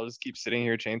 Whatever. I'll just keep sitting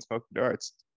here chain smoking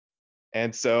darts.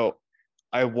 And so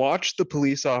I watched the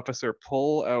police officer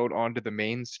pull out onto the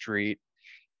main street.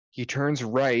 He turns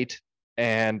right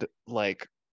and like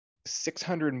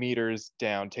 600 meters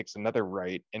down takes another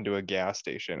right into a gas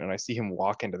station, and I see him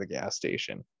walk into the gas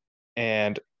station,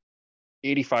 and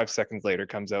 85 seconds later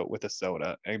comes out with a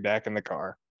soda and back in the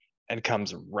car and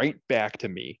comes right back to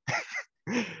me.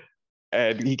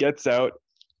 And he gets out,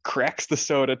 cracks the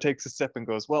soda, takes a sip, and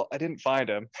goes, "Well, I didn't find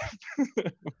him."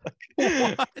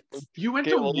 What? You went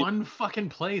Okay, to well, one fucking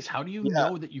place. How do you Yeah.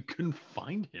 know that you couldn't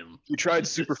find him? You tried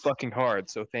Jesus. super fucking hard,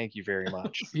 so thank you very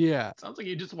much. Yeah. Sounds like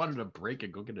you just wanted a break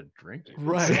and go get a drink.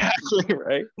 Right. Exactly,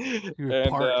 right? You were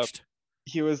And parched.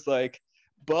 he was like,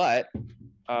 but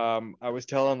I was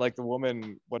telling like the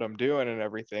woman what I'm doing and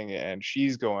everything, and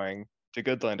she's going to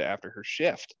Goodland after her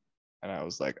shift. And I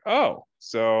was like, oh,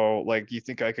 so like, you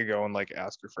think I could go and like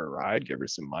ask her for a ride, give her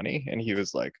some money? And he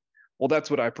was like, well,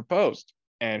 that's what I proposed.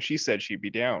 And she said she'd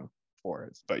be down for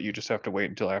it, but you just have to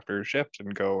wait until after her shift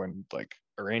and go and like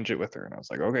arrange it with her. And I was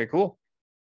like, okay, cool.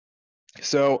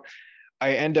 So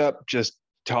I end up just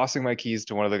tossing my keys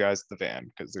to one of the guys at the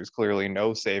van because there's clearly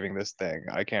no saving this thing.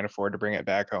 I can't afford to bring it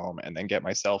back home and then get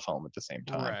myself home at the same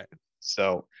time. Right.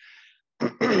 So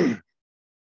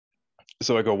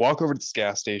so I go walk over to this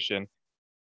gas station.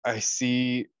 I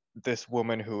see this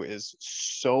woman who is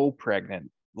so pregnant,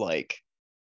 like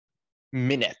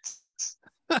minutes.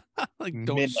 Like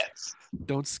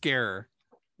don't scare her.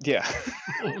 Yeah.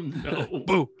 Oh no.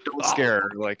 Boo. Don't scare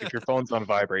her. Like if your phone's on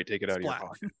vibrate, take it out of your Splat.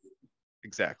 pocket.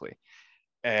 Exactly.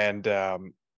 And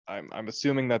I'm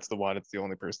assuming that's the one. It's the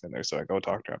only person in there. So I go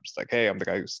talk to her. I'm just like, hey, I'm the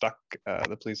guy who's stuck.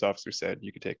 The police officer said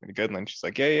you could take me to Goodland. She's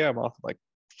like, yeah, I'm off in like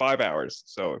 5 hours.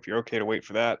 So if you're okay to wait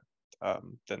for that,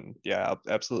 then yeah,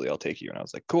 absolutely, I'll take you. And I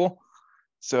was like, cool.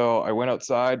 So I went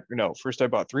outside. No, first I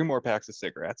bought 3 more packs of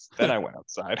cigarettes. Then I went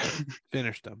outside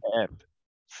Finished them. and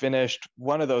finished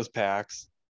one of those packs,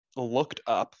 looked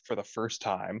up for the first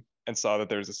time and saw that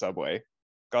there's a Subway,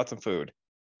 got some food,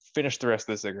 finished the rest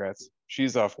of the cigarettes.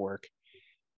 She's off work.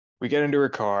 We get into her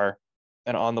car,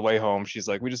 and on the way home, she's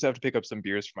like, we just have to pick up some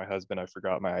beers for my husband. I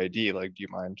forgot my ID. Like, do you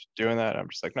mind doing that? I'm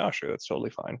just like, no, sure, that's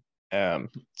totally fine. So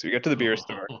we get to the beer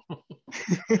store.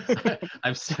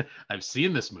 I've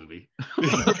seen this movie.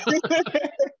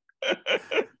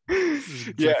 Yeah,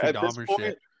 Jeffrey Dahmer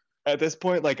shit. at this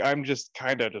point, like I'm just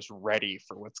kind of just ready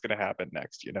for what's gonna happen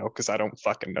next, because I don't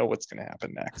fucking know what's gonna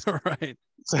happen next. Right.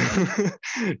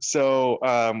 So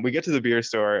we get to the beer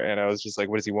store, and I was just like,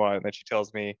 what does he want? And then she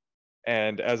tells me,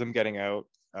 and as I'm getting out,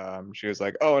 she was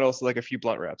like, oh, and also like a few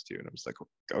blunt wraps too. And I'm just like,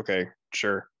 okay,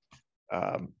 sure.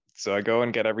 So I go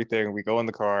and get everything. We go in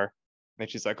the car. And then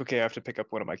she's like, okay, I have to pick up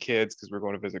one of my kids because we're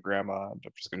going to visit grandma. And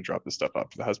I'm just going to drop this stuff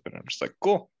off for the husband. And I'm just like,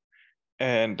 cool.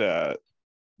 And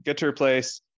get to her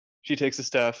place. She takes the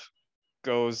stuff,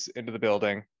 goes into the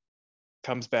building,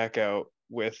 comes back out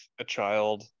with a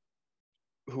child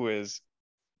who is,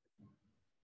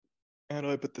 how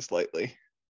do I put this lightly?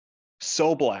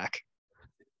 So black.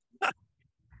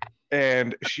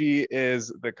 And she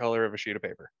is the color of a sheet of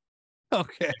paper.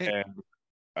 Okay.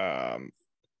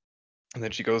 And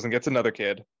then she goes and gets another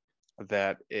kid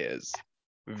that is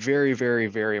very, very,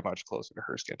 very much closer to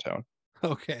her skin tone,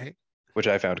 Okay. which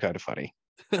I found kind of funny.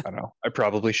 I don't know. I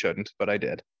probably shouldn't, but I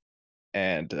did.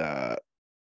 And then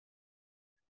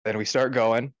we start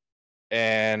going,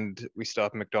 and we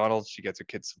stop at McDonald's. She gets her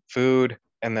kids some food,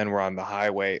 and then we're on the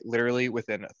highway. Literally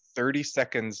within 30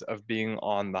 seconds of being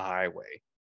on the highway,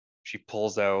 she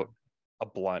pulls out a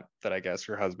blunt that I guess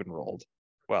her husband rolled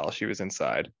while she was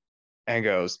inside and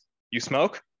goes, you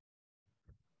smoke?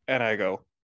 And I go,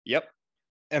 yep.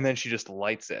 And then she just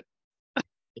lights it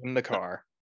in the car.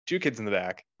 2 kids in the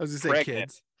back. I was gonna say Pregnant.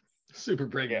 kids. Super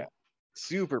pregnant. Yeah,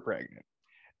 super pregnant.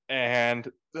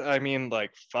 And I mean,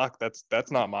 like, fuck, that's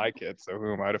not my kid. So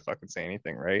who am I to fucking say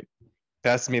anything, right?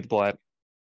 Passes me the blunt.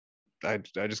 I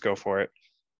just go for it.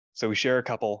 So we share a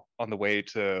couple on the way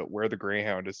to where the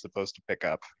Greyhound is supposed to pick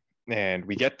up. And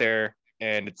we get there,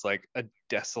 and it's like a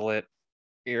desolate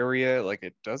area. Like,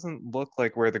 it doesn't look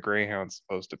like where the Greyhound's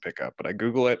supposed to pick up, but I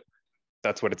Google it.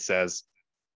 That's what it says.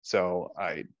 So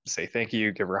I say thank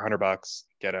you, give her $100,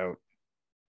 get out,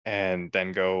 and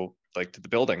then go like to the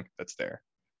building that's there,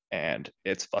 and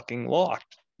it's fucking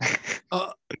locked.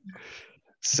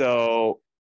 So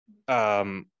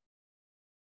I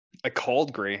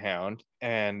called Greyhound,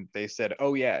 and they said,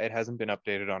 oh yeah, it hasn't been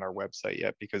updated on our website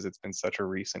yet because it's been such a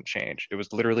recent change. It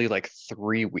was literally like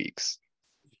 3 weeks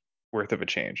worth of a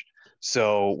change.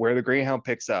 So where the Greyhound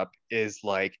picks up is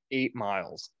like 8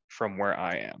 miles from where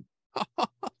I am.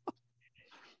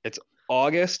 It's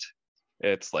August.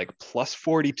 It's like plus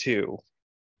 42,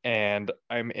 and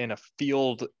I'm in a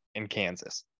field in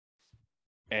Kansas.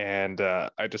 and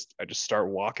I just start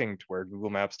walking to where Google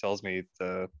Maps tells me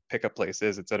the pickup place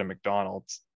is. It's at a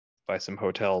McDonald's by some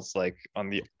hotels like on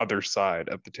the other side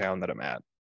of the town that I'm at.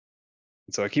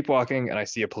 And so I keep walking and I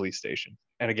see a police station.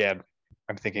 And again,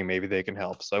 I'm thinking maybe they can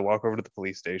help. So I walk over to the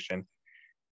police station.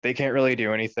 They can't really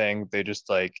do anything. They just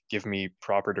like give me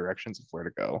proper directions of where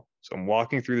to go. So I'm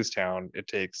walking through this town. It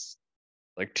takes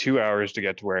like 2 hours to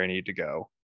get to where I need to go.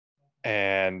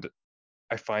 And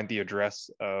I find the address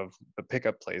of the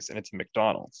pickup place and it's a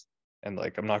McDonald's. And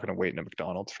like I'm not going to wait in a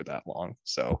McDonald's for that long.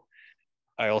 So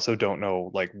I also don't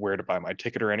know like where to buy my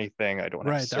ticket or anything. I don't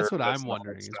have Right. That's what service I'm and all that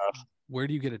wondering is stuff. where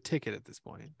do you get a ticket at this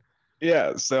point?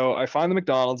 Yeah, so I find the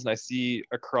McDonald's and I see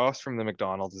across from the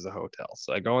McDonald's is a hotel.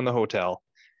 So I go in the hotel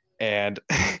and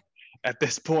at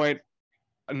this point,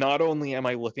 not only am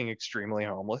I looking extremely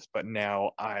homeless, but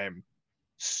now I'm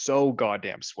so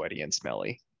goddamn sweaty and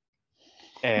smelly.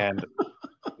 And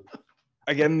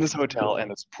I get in this hotel and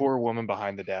this poor woman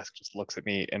behind the desk just looks at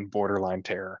me in borderline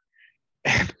terror.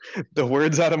 And the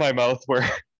words out of my mouth were,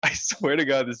 I swear to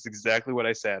God, this is exactly what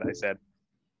I said. I said,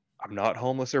 I'm not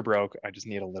homeless or broke. I just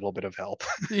need a little bit of help.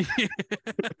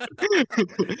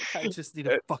 I just need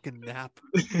a fucking nap.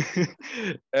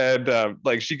 And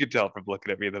like she could tell from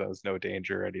looking at me that I was no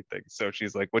danger or anything. So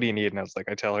she's like, what do you need? And I was like,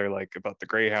 I tell her like about the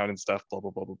Greyhound and stuff, blah, blah,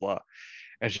 blah, blah, blah.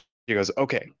 And she goes,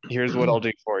 okay, here's what I'll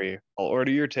do for you. I'll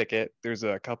order your ticket. There's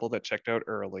a couple that checked out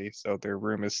early, so their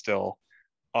room is still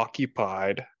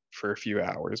occupied for a few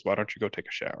hours. Why don't you go take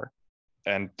a shower?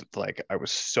 And like I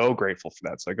was so grateful for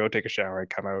that. So I go take a shower, I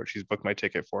come out, she's booked my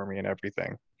ticket for me and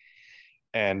everything.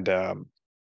 And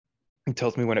it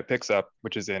tells me when it picks up,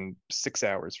 which is in 6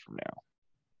 hours from now.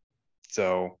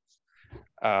 So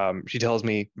she tells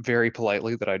me very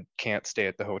politely that I can't stay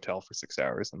at the hotel for 6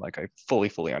 hours, and like I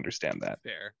fully understand that.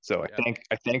 Fair. So Yeah.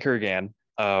 I thank her again.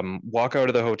 Walk out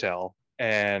of the hotel,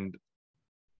 and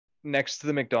next to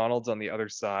the McDonald's on the other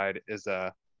side is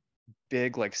a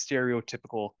big like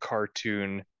stereotypical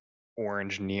cartoon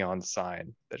orange neon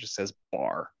sign that just says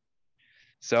bar.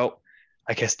 So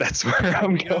I guess that's where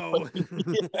I'm going.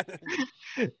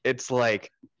 Yeah. It's like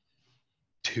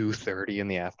 2:30 in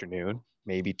the afternoon,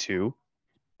 maybe 2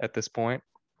 at this point.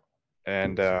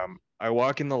 And I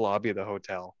walk in the lobby of the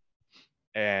hotel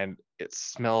and it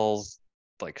smells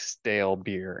like stale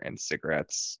beer and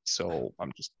cigarettes. So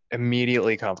I'm just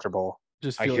immediately comfortable.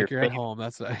 Just I feel hear like you're at faint- home.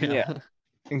 That's what Yeah.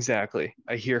 Exactly.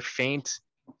 I hear faint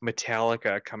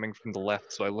Metallica coming from the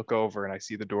left. So I look over and I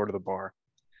see the door to the bar.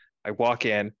 I walk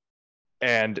in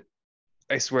and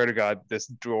I swear to God, this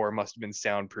door must have been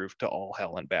soundproof to all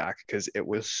hell and back because it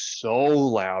was so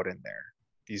loud in there.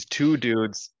 These two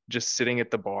dudes just sitting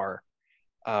at the bar,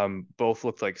 both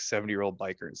looked like 70-year-old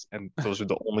bikers, and those are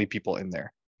the only people in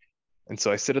there. And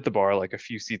so I sit at the bar like a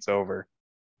few seats over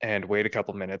and wait a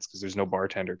couple minutes because there's no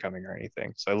bartender coming or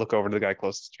anything. So I look over to the guy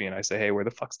closest to me and I say, hey, where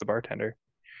the fuck's the bartender?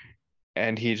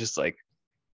 And he just like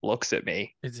looks at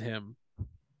me. It's him.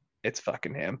 It's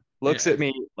fucking him. Looks Yeah. at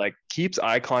me, like keeps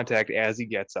eye contact as he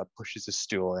gets up, pushes his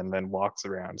stool, and then walks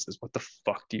around and says, what the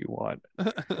fuck do you want?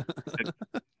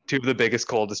 Two of the biggest,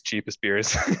 coldest, cheapest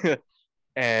beers.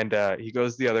 And he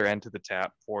goes to the other end to the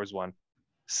tap, pours one,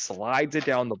 slides it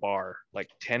down the bar like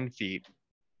 10 feet,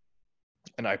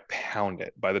 and I pound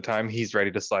it. By the time he's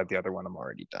ready to slide the other one, I'm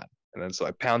already done. And then so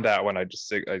I pound that one. I just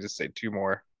say 2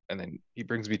 more, and then he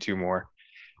brings me 2 more.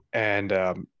 And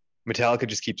Metallica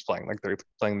just keeps playing, like they're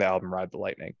playing the album Ride the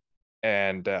Lightning.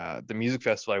 And the music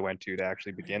festival I went to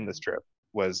actually begin this trip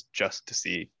was just to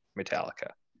see Metallica.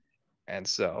 And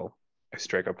so I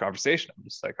strike up conversation. I'm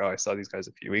just like, oh, I saw these guys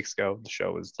a few weeks ago. The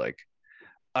show was like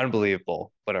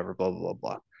unbelievable, whatever, blah, blah, blah,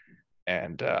 blah.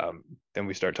 And then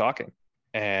we start talking.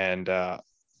 And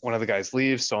one of the guys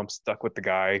leaves, so I'm stuck with the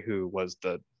guy who was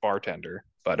the bartender.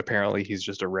 But apparently he's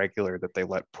just a regular that they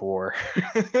let pour.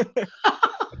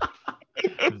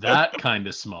 That kind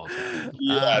of small town.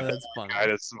 Yeah, that's funny.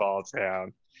 kind of small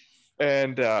town.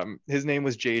 And his name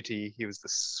was JT. He was the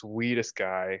sweetest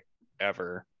guy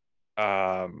ever.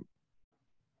 When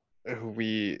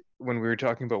we were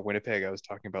talking about Winnipeg, I was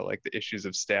talking about like the issues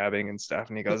of stabbing and stuff,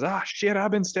 and he goes, "Ah, shit,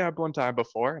 I've been stabbed one time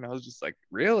before," and I was just like,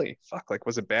 "Really? Fuck, like,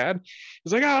 was it bad?"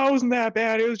 He's like, "Oh, it wasn't that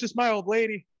bad. It was just my old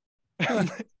lady." What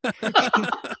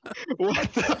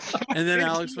the fuck? And then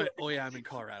Alex went, "Oh yeah, I'm in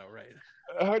Colorado, right?"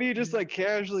 How do you just like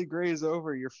casually graze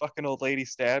over your fucking old lady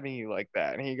stabbing you like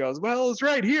that? And he goes, "Well, it's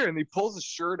right here," and he pulls his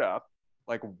shirt up,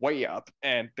 like way up,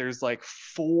 and there's like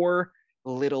 4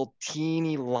 little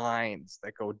teeny lines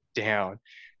that go down.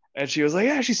 And she was like,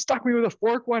 "Yeah, she stuck me with a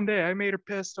fork one day. I made her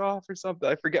pissed off or something."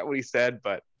 I forget what he said,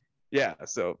 but yeah.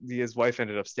 So his wife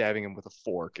ended up stabbing him with a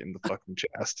fork in the fucking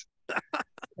chest,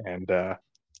 and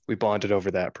we bonded over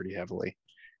that pretty heavily.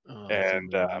 Oh, that's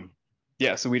And amazing.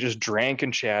 yeah, so we just drank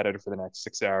and chatted for the next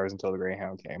 6 hours until the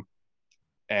Greyhound came.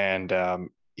 And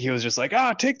he was just like,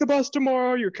 take the bus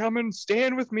tomorrow. You're coming,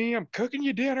 staying with me. I'm cooking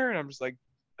you dinner. And I'm just like,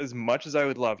 as much as I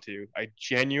would love to, I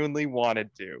genuinely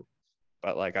wanted to,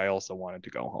 but like, I also wanted to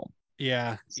go home.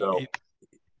 Yeah. So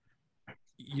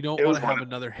You don't it want was to have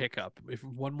another hiccup. If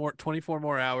 24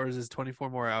 more hours is 24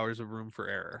 more hours of room for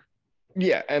error.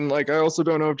 yeah. And like, I also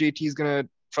don't know if JT's going to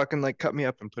fucking like cut me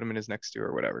up and put him in his next stew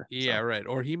or whatever. Yeah, So. right.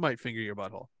 Or he might finger your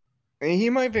butthole. And he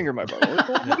might finger my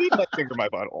butthole. Yeah. He might finger my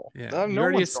butthole. Yeah. You No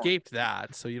already one's going. escaped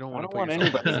that, so you don't I want to don't put want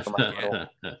yourself in anybody that to my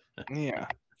position again. Yeah.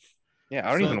 Yeah,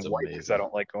 I don't So even that's wipe because I amazing.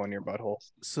 don't like going near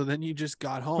buttholes. So then you just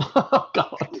got home. Oh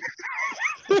God.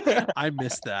 I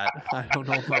missed that. I don't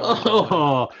know if I want to wipe.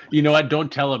 Oh, you know what?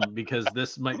 Don't tell him, because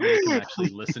this might make him actually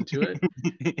listen to it,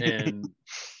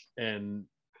 and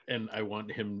I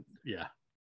want him. Yeah.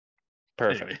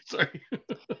 Perfect. Anyway, sorry.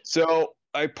 So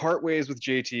I part ways with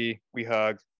JT. We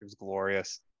hug. It was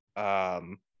glorious.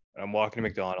 I'm walking to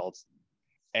McDonald's,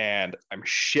 and I'm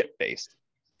shit faced.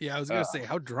 Yeah, I was gonna say,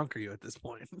 how drunk are you at this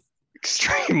point?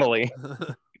 Extremely.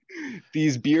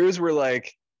 These beers were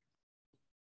like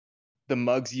the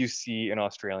mugs you see in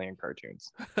Australian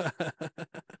cartoons. Oh,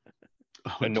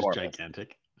 just Enormous.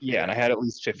 gigantic. Yeah, and I had at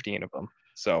least 15 of them.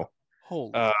 So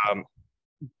Holy.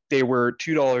 they were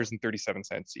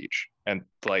 $2.37 each, and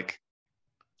like,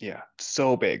 yeah,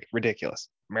 so big, ridiculous.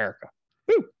 America.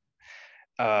 Woo!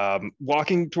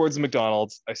 Walking towards the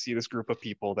McDonald's, I see this group of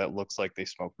people that looks like they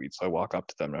smoke weed. So I walk up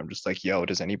to them and I'm just like, yo,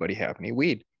 does anybody have any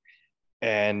weed?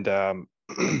 And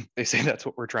they say that's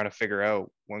what we're trying to figure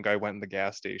out. One guy went in the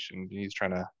gas station and he's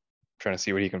trying to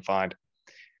see what he can find.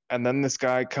 And then this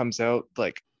guy comes out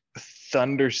like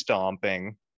thunder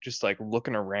stomping, just like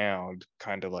looking around,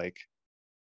 kind of like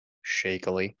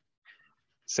shakily,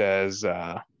 says,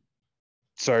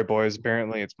 sorry boys,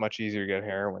 apparently it's much easier to get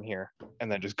heroin here,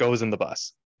 and then just goes in the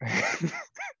bus.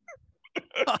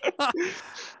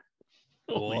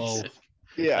 Holy Whoa. shit.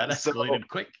 Yeah, That so escalated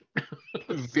quick.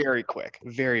 very quick,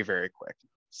 very, very quick.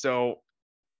 So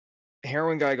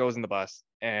heroin guy goes in the bus,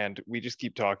 and we just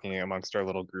keep talking amongst our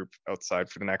little group outside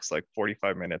for the next like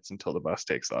 45 minutes until the bus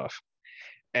takes off.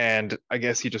 And I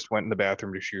guess he just went in the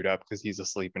bathroom to shoot up because he's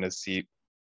asleep in his seat,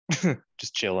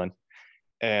 just chilling.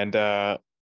 And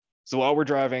so while we're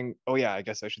driving, oh yeah, I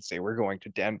guess I should say we're going to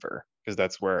Denver because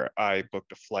that's where I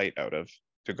booked a flight out of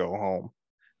to go home.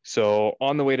 So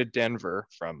on the way to Denver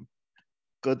from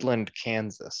Goodland,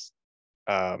 Kansas,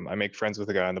 I make friends with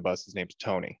a guy on the bus. His name's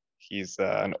Tony. He's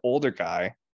an older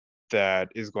guy that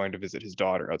is going to visit his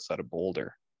daughter outside of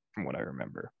Boulder, from what I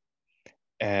remember.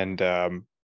 And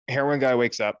heroin guy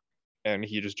wakes up and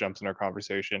he just jumps in our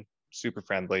conversation, super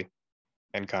friendly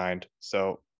and kind.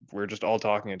 So we're just all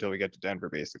talking until we get to Denver,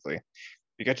 basically.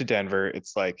 We get to Denver,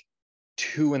 it's like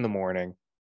 2 a.m,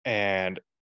 and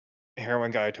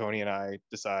heroin guy Tony and I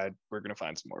decide we're gonna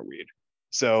find some more weed.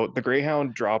 So the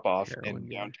Greyhound drop off Heroin in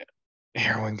guy. downtown.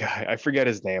 Heroin guy, I forget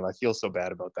his name. I feel so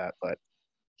bad about that, but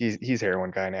he's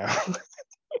heroin guy now.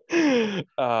 The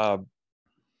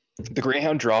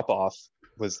Greyhound drop off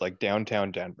was like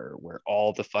downtown Denver, where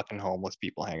all the fucking homeless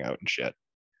people hang out and shit.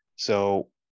 So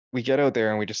we get out there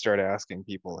and we just start asking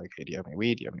people like, hey, do you have any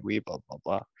weed? Do you have any weed? Blah, blah,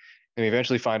 blah. And we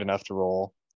eventually find enough to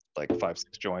roll like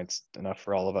 5-6 joints, enough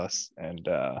for all of us. And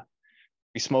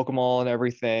we smoke them all and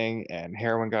everything. And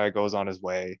heroin guy goes on his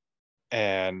way.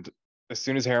 And as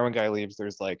soon as heroin guy leaves,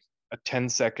 there's like a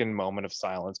 10-second moment of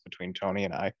silence between Tony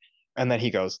and I. And then he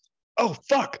goes, oh,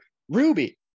 fuck,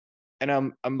 Ruby. And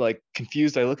I'm like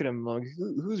confused. I look at him like,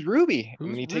 who's Ruby? Who's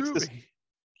And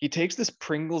he takes this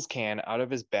Pringles can out of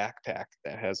his backpack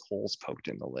that has holes poked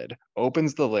in the lid,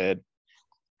 opens the lid,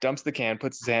 dumps the can,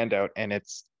 puts his hand out, and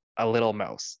it's a little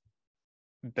mouse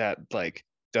that like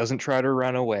doesn't try to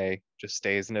run away, just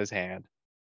stays in his hand.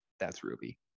 That's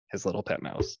Ruby, his little pet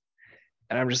mouse.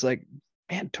 And I'm just like,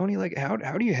 man, Tony, like, how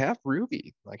do you have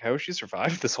Ruby? Like, how has she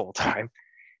survived this whole time?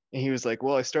 And he was like,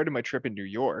 well, I started my trip in New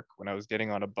York. When I was getting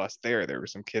on a bus there were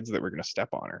some kids that were going to step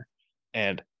on her.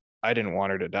 And I didn't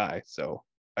want her to die. So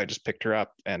I just picked her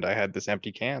up and I had this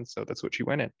empty can. So that's what she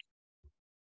went in.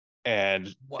 And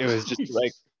it was just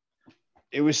like,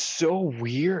 it was so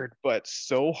weird, but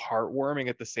so heartwarming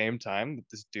at the same time that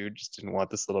this dude just didn't want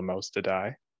this little mouse to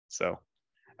die. So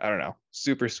I don't know.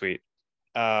 Super sweet.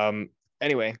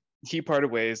 Anyway, he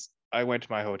parted ways. I went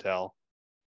to my hotel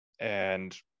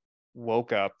and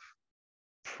woke up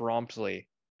promptly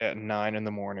at 9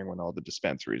 a.m. when all the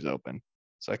dispensaries open,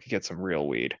 so I could get some real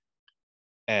weed.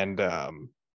 And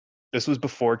this was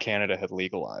before Canada had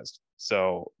legalized,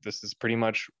 so this is pretty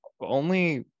much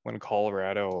only when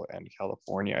Colorado and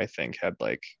California, I think, had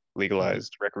like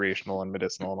legalized recreational and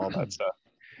medicinal and all that stuff.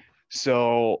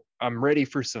 So I'm ready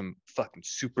for some fucking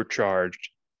supercharged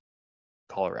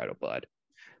Colorado bud.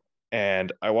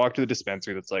 And I walk to the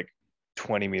dispensary that's like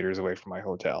 20 meters away from my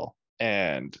hotel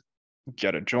and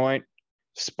get a joint,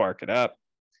 spark it up.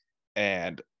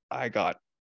 And I got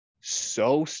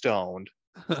so stoned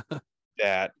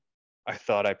that I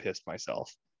thought I pissed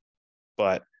myself,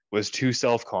 but was too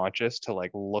self-conscious to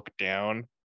like look down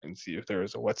and see if there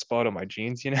was a wet spot on my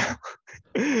jeans, you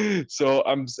know. So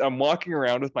I'm walking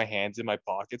around with my hands in my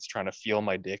pockets trying to feel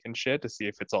my dick and shit to see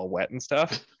if it's all wet and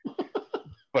stuff.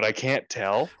 But I can't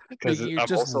tell because Making you I'm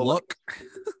just also look.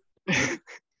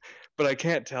 but I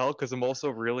can't tell because I'm also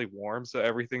really warm, so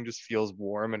everything just feels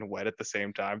warm and wet at the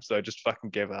same time. So I just fucking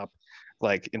give up,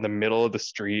 like in the middle of the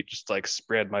street, just like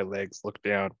spread my legs, look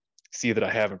down, see that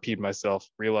I haven't peed myself,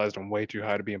 realized I'm way too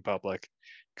high to be in public,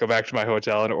 go back to my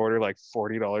hotel and order like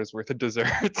 $40 worth of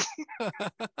desserts.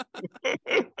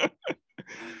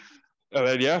 And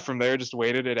then yeah, from there just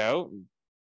waited it out and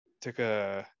took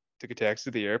a taxi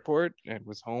to the airport and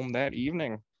was home that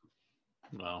evening.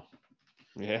 Wow.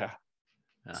 Yeah.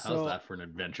 How's So- that for an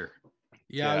adventure?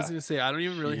 Yeah, I was Yeah. gonna say I don't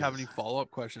even really have Jeez. any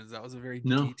follow-up questions. That was a very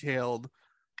No. detailed,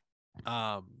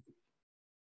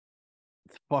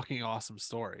 fucking awesome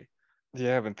story.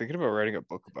 Yeah, I've been thinking about writing a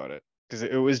book about it because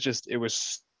it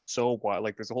was so wild.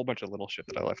 Like, there's a whole bunch of little shit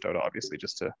that I left out, obviously,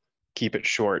 just to keep it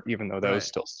short, even though that was Right.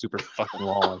 still super fucking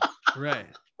long. Right.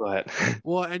 But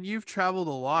Well, and you've traveled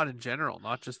a lot in general,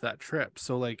 not just that trip.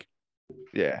 So like,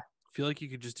 yeah, I feel like you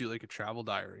could just do like a travel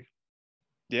diary.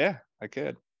 yeah, I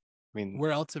could. I mean,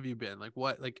 Where else have you been? Like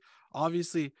what? Like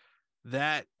obviously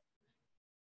that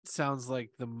sounds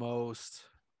like the most,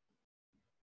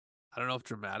 I don't know if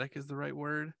dramatic is the right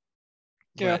word.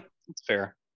 yeah, But it's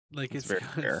fair. like It's it's very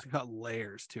got, fair. it's got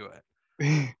layers to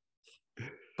it.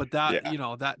 But that, Yeah. you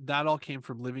know, that all came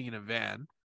from living in a van.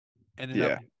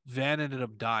 Yeah. Van ended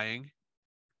up dying,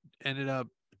 ended up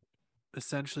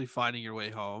essentially finding your way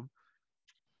home.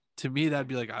 To me, that'd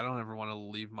be like, I don't ever want to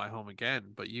leave my home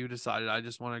again. But you decided I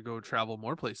just want to go travel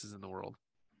more places in the world.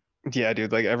 Yeah,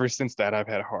 dude, like ever since that, I've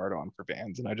had a hard on for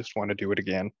bands and I just want to do it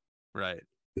again. Right.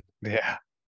 Yeah.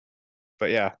 But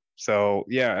yeah, so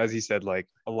yeah, as you said, like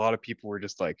a lot of people were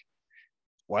just like,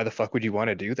 why the fuck would you want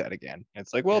to do that again? And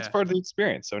it's like, well, it's Yeah. part of the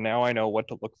experience. So now I know what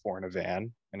to look for in a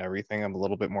van and everything. I'm a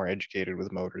little bit more educated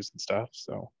with motors and stuff.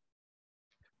 So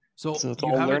So it's you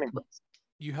all haven't learning.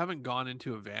 you haven't gone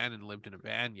into a van and lived in a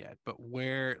van yet, but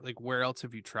where else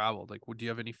have you traveled? Like, do you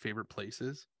have any favorite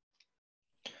places?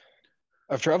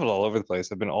 I've traveled all over the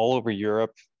place. I've been all over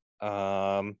Europe,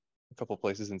 a couple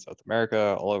places in South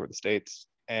America, all over the States.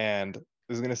 And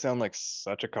this is gonna sound like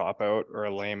such a cop out or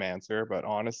a lame answer, but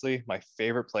honestly, my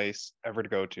favorite place ever to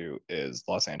go to is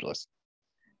Los Angeles.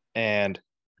 And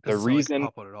the Doesn't sound like a reason,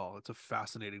 cop-out at all. It's a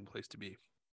fascinating place to be.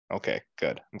 okay,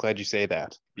 good. I'm glad you say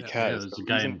that Yeah. Yeah, because there's the a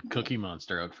guy reason, in Cookie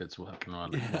Monster outfits walking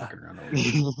around, Yeah. walking around over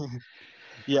there.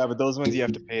 yeah, but those ones you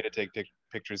have to pay to take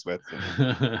pictures with,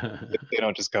 and they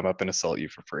don't just come up and assault you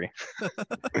for free.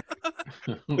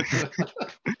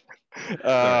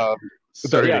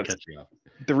 Sorry yeah, to cut you off.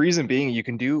 the reason being you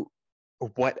can do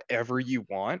whatever you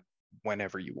want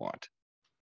whenever you want.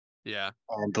 Yeah.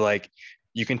 And like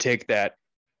you can take that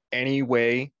any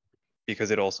way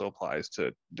because it also applies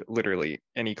to literally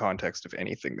any context of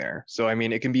anything there. So I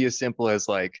mean it can be as simple as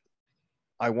like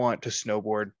I want to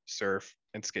snowboard, surf,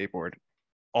 and skateboard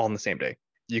all in the same day.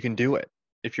 You can do it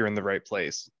if you're in the right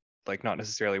place. Like not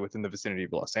necessarily within the vicinity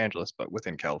of Los Angeles, but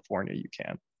within California you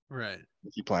can. Right.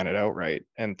 If you plan it out right.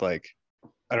 And like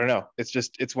I don't know.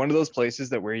 It's one of those places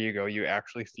that where you go, you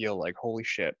actually feel like, holy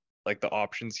shit, like the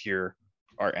options here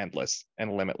are endless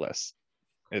and limitless.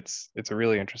 It's a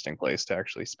really interesting place to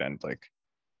actually spend like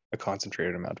a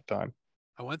concentrated amount of time.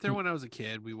 I went there when I was a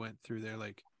kid. We went through there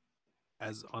like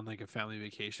as on like a family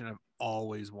vacation. I've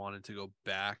always wanted to go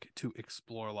back to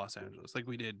explore Los Angeles. Like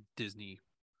we did Disney,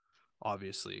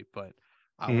 obviously, but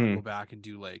I want to go back and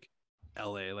do like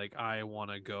LA. Like I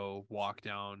want to go walk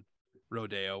down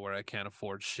Rodeo where I can't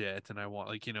afford shit, and I want,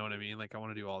 like, you know what I mean? Like I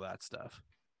want to do all that stuff.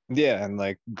 Yeah, and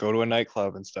like go to a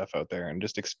nightclub and stuff out there and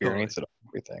just experience it all,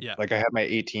 everything. Yeah. Like I had my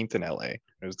 18th in LA. It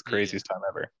was the Yeah, yeah. craziest time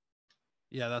ever.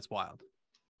 Yeah, that's wild.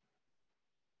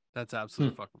 That's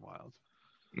absolutely fucking wild.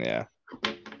 Yeah.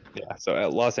 Yeah. So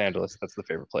at Los Angeles, that's the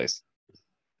favorite place.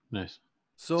 Nice.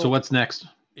 So So what's next?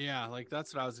 yeah, like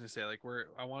that's what I was gonna say. Like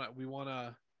we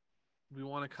wanna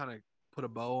kind of put a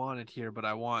bow on it here, but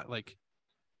I want like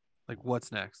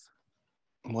what's next?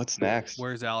 What's next?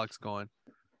 Where's Alex going?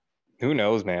 Who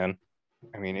knows, man?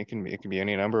 I mean, it can be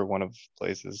any number of one of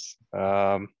places.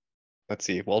 Let's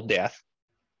see. Well, death.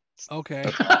 Okay.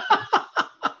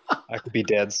 I could be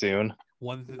dead soon.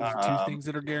 Two things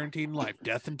that are guaranteed in life: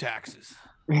 death and taxes.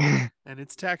 And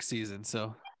it's tax season,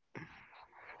 so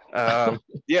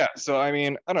Yeah. So I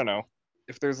mean, I don't know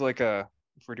if there's like if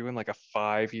we're doing like a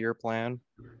 5-year plan,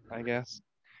 I guess.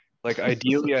 Like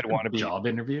ideally, I'd want to be job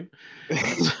interview.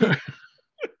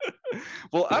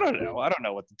 Well, I don't know. I don't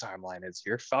know what the timeline is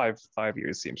here. 5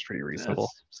 years seems pretty reasonable.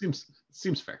 Yeah,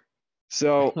 seems fair.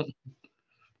 So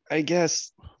I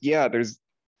guess, yeah,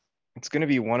 it's going to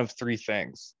be one of 3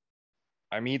 things.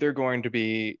 I'm either going to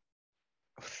be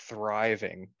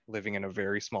thriving, living in a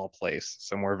very small place,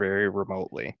 somewhere very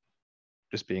remotely,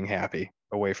 just being happy,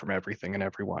 away from everything and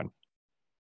everyone,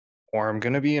 or I'm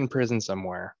going to be in prison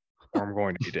somewhere, or I'm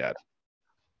going to be dead.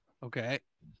 okay.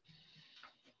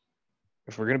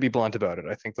 If we're going to be blunt about it,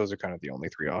 I think those are kind of the only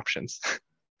 3 options.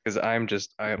 Because I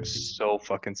am so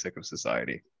fucking sick of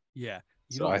society. Yeah.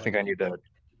 So I think I need to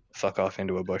fuck off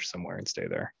into a bush somewhere and stay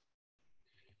there.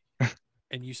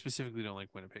 And you specifically don't like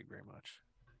Winnipeg very much.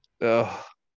 Ugh,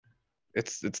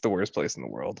 it's the worst place in the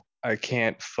world. I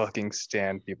can't fucking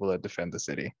stand people that defend the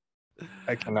city.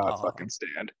 I cannot fucking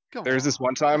stand. There was this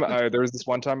one time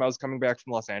I was coming back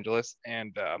from Los Angeles,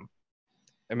 and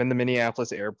I'm in the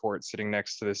Minneapolis airport sitting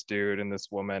next to this dude and this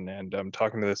woman, and I'm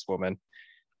talking to this woman,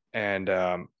 and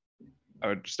I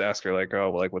would just ask her like,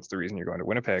 oh, well, like, what's the reason you're going to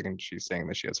Winnipeg? And she's saying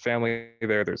that she has family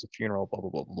there. There's a funeral, blah,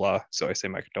 blah, blah, blah, blah. So I say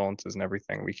my condolences and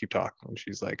everything. We keep talking. And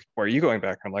she's like, why are you going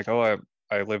back? I'm like, oh,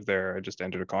 I live there. I just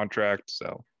ended a contract.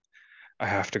 So I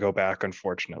have to go back,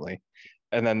 unfortunately.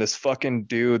 And then this fucking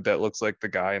dude that looks like the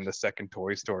guy in the second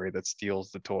Toy Story that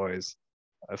steals the toys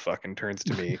fucking turns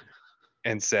to me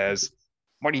and says,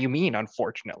 what do you mean,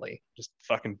 unfortunately? Just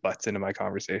fucking butts into my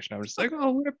conversation. I'm just like,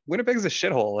 oh, Winnipeg's a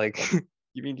shithole. Like,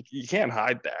 you mean you can't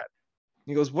hide that?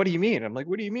 He goes, what do you mean? I'm like,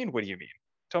 what do you mean? What do you mean?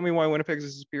 Tell me why Winnipeg's a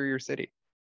superior city.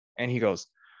 And he goes,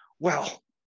 well,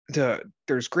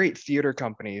 there's great theater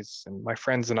companies, and my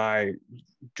friends and I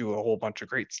do a whole bunch of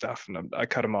great stuff. And I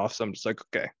cut him off. So I'm just like,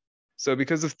 okay. So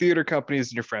because of theater companies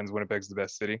and your friends, Winnipeg's the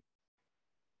best city.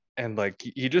 And like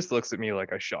he just looks at me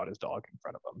like I shot his dog in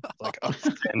front of him, like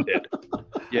offended,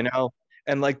 you know?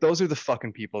 And like those are the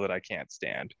fucking people that I can't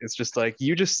stand. It's just like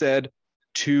you just said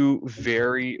 2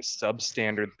 very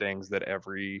substandard things that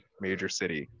every major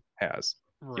city has.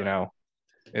 Right. You know,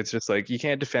 it's just like you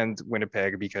can't defend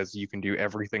Winnipeg because you can do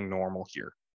everything normal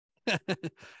here.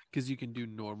 Because you can do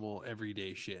normal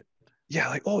everyday shit. Yeah,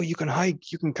 like, oh, you can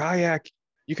hike, you can kayak,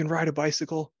 you can ride a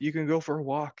bicycle, you can go for a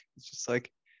walk. It's just like,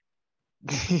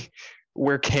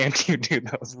 where can't you do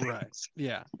those things? Right.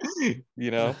 Yeah.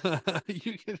 You know?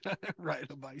 You can ride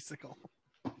a bicycle.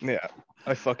 Yeah.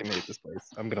 I fucking hate this place.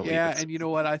 I'm gonna leave. Yeah, and you know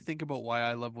what? I think about why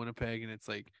I love Winnipeg, and it's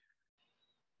like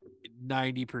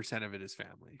 90% of it is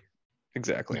family.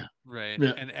 Exactly. Yeah. Right.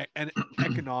 Yeah. And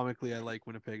economically I like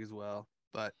Winnipeg as well,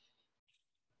 but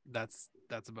that's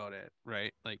about it,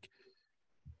 right? Like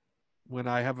when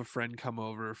I have a friend come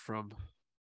over from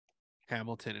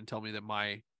Hamilton and tell me that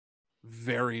my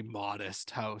very modest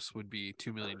house would be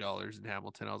 $2 million in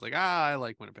Hamilton, I was like, I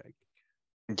like Winnipeg.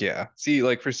 Yeah. See,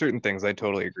 like for certain things, I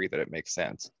totally agree that it makes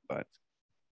sense, but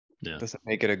it doesn't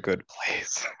make it a good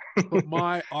place.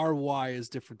 But our why is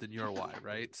different than your why,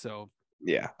 right? So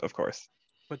yeah, of course.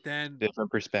 But then different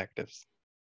perspectives.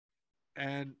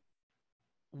 And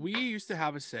we used to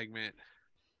have a segment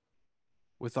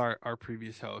with our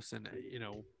previous host, and you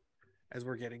know, as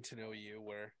we're getting to know you,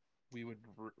 where we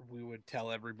would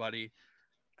tell everybody,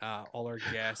 all our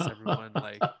guests, everyone,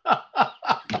 like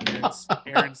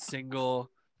Aaron's single,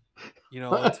 you know,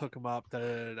 let's hook him up.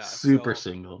 Super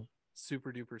single.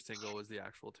 Super duper single was the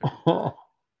actual term.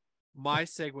 My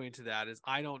segue into that is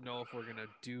I don't know if we're gonna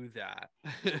do that.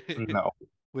 No.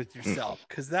 With yourself,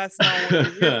 because that's not what you're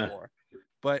here for.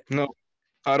 But no,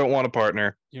 I don't want a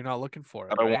partner. You're not looking for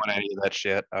it. I don't want any of that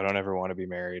shit. I don't ever want to be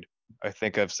married. I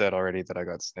think I've said already that I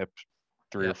got snipped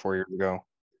 3 or 4 years ago.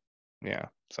 Yeah.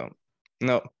 So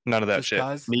no, none of that shit.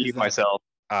 Me, myself,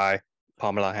 I,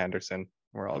 Pamela Henderson.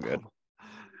 We're all good.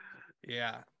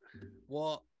 Yeah.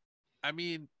 Well, I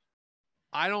mean,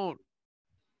 I don't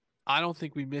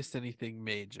think we missed anything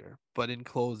major, but in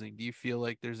closing, do you feel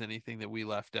like there's anything that we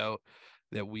left out,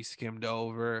 that we skimmed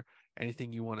over,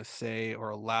 anything you want to say or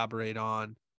elaborate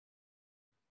on?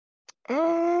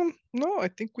 No, I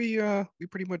think we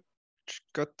pretty much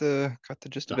got the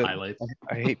gist of it. Highlights.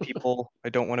 I hate people. I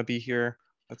don't want to be here.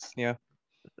 That's yeah.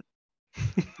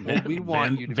 Well, we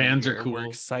want you to Vans be are here. cool. We're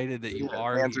excited that you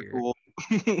are Vans here. Are cool.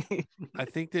 I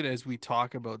think that as we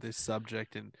talk about this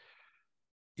subject, and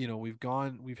you know,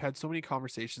 we've had so many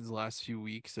conversations the last few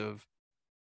weeks of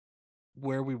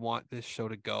where we want this show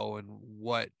to go and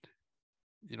what,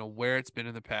 where it's been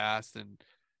in the past. And,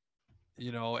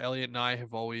 Elliot and I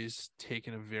have always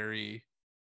taken a very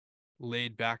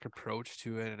laid back approach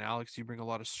to it. And Alex, you bring a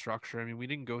lot of structure. I mean, we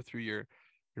didn't go through your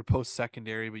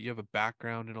post-secondary, but you have a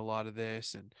background in a lot of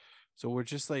this. And so we're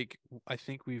just like, I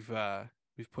think we've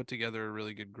put together a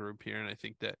really good group here. And I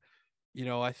think that,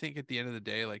 I think at the end of the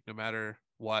day, like no matter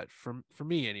what, for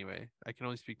me anyway, I can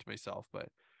only speak to myself, but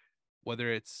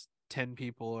whether it's 10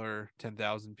 people or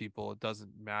 10,000 people, it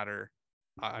doesn't matter.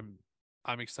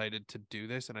 I'm excited to do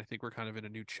this. And I think we're kind of in a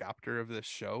new chapter of this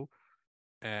show.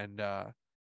 And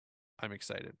I'm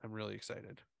excited. I'm really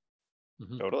excited.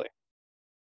 Mhm. Totally.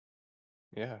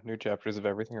 Yeah, new chapters of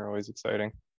everything are always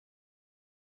exciting.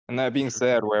 And that being Sure.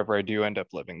 said, wherever I do end up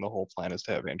living, the whole plan is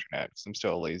to have internet, because I'm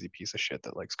still a lazy piece of shit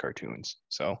that likes cartoons.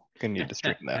 So gonna need to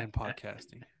stream that. And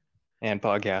podcasting. And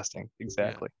podcasting.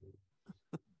 Exactly.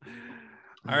 All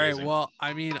right. Amazing. Well,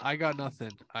 I mean, I got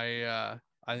nothing. I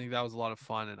think that was a lot of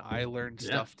fun, and I learned Yeah.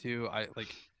 stuff too. I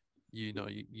like, you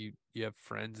have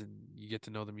friends and you get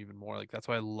to know them even more. Like that's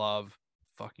why I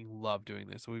fucking love doing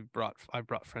this. I've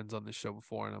brought friends on this show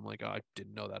before, and I'm like, oh, I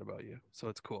didn't know that about you. So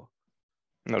it's cool.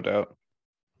 No doubt.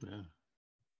 Yeah.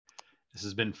 This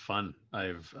has been fun.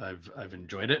 I've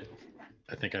enjoyed it.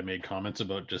 I think I made comments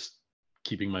about just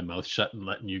keeping my mouth shut and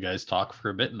letting you guys talk for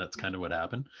a bit, and that's kind of what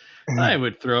happened. I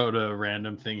would throw out a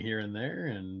random thing here and there,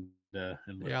 and Yeah,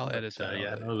 I'll edit that.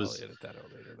 yeah, out. it was. I'll edit that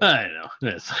out later. I know.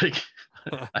 It's like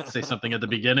I say something at the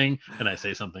beginning and I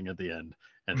say something at the end,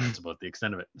 and that's about the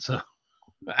extent of it. So,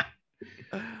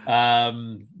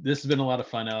 this has been a lot of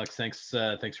fun, Alex. Thanks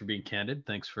for being candid.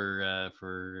 Thanks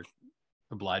for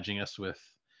obliging us with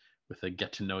a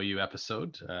get to know you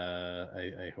episode.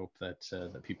 I hope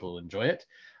that people enjoy it.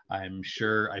 I'm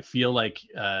sure. I feel like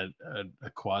a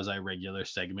quasi regular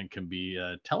segment can be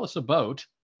tell us about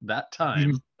that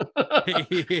time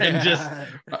and just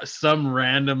some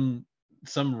random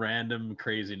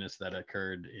craziness that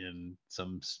occurred in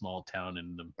some small town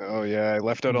in the Oh yeah, I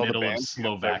left out all the middle of band camps I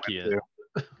went Slovakia.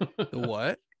 to. The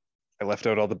what? I left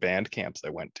out all the band camps I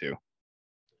went to.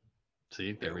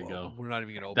 See, there we go. We're not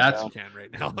even gonna open That's- that can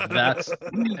right now.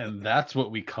 That's what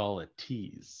we call a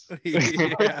tease.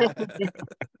 Yeah.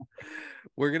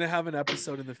 We're gonna have an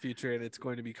episode in the future, and it's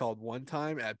going to be called "One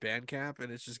Time at Band Camp,"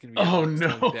 and it's just gonna be Oh, Alex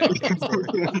telling no. band camp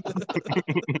stories.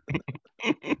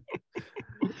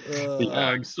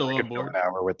 I'm so I on could fill board. an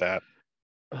hour with that.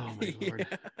 Oh my lord.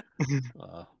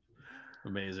 Yeah.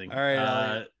 Amazing. All right,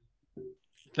 Elliot.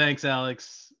 Thanks,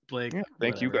 Alex, Blake. Yeah,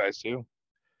 thank you whatever. guys too.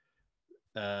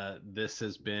 This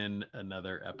has been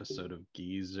another episode of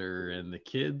Geezers and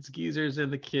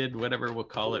the Kid, whatever we'll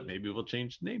call it. Maybe we'll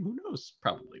change the name. Who knows?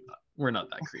 Probably not. We're not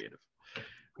that creative.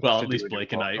 Well, to at do least a new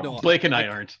Blake and I. logo. No, Blake and I I-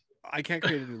 aren't. I can't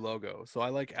create a new logo, so I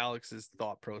like Alex's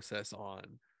thought process on.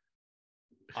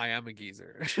 I am a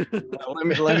geezer. Let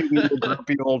me be the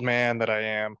grumpy old man that I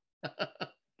am.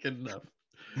 Good enough.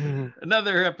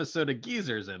 Another episode of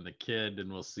Geezers and the Kid,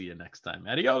 and we'll see you next time.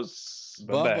 Adios.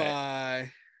 Bye-bye. Bye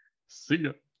bye. See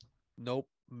ya. Nope,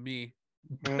 me.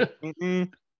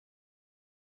 Mm-mm.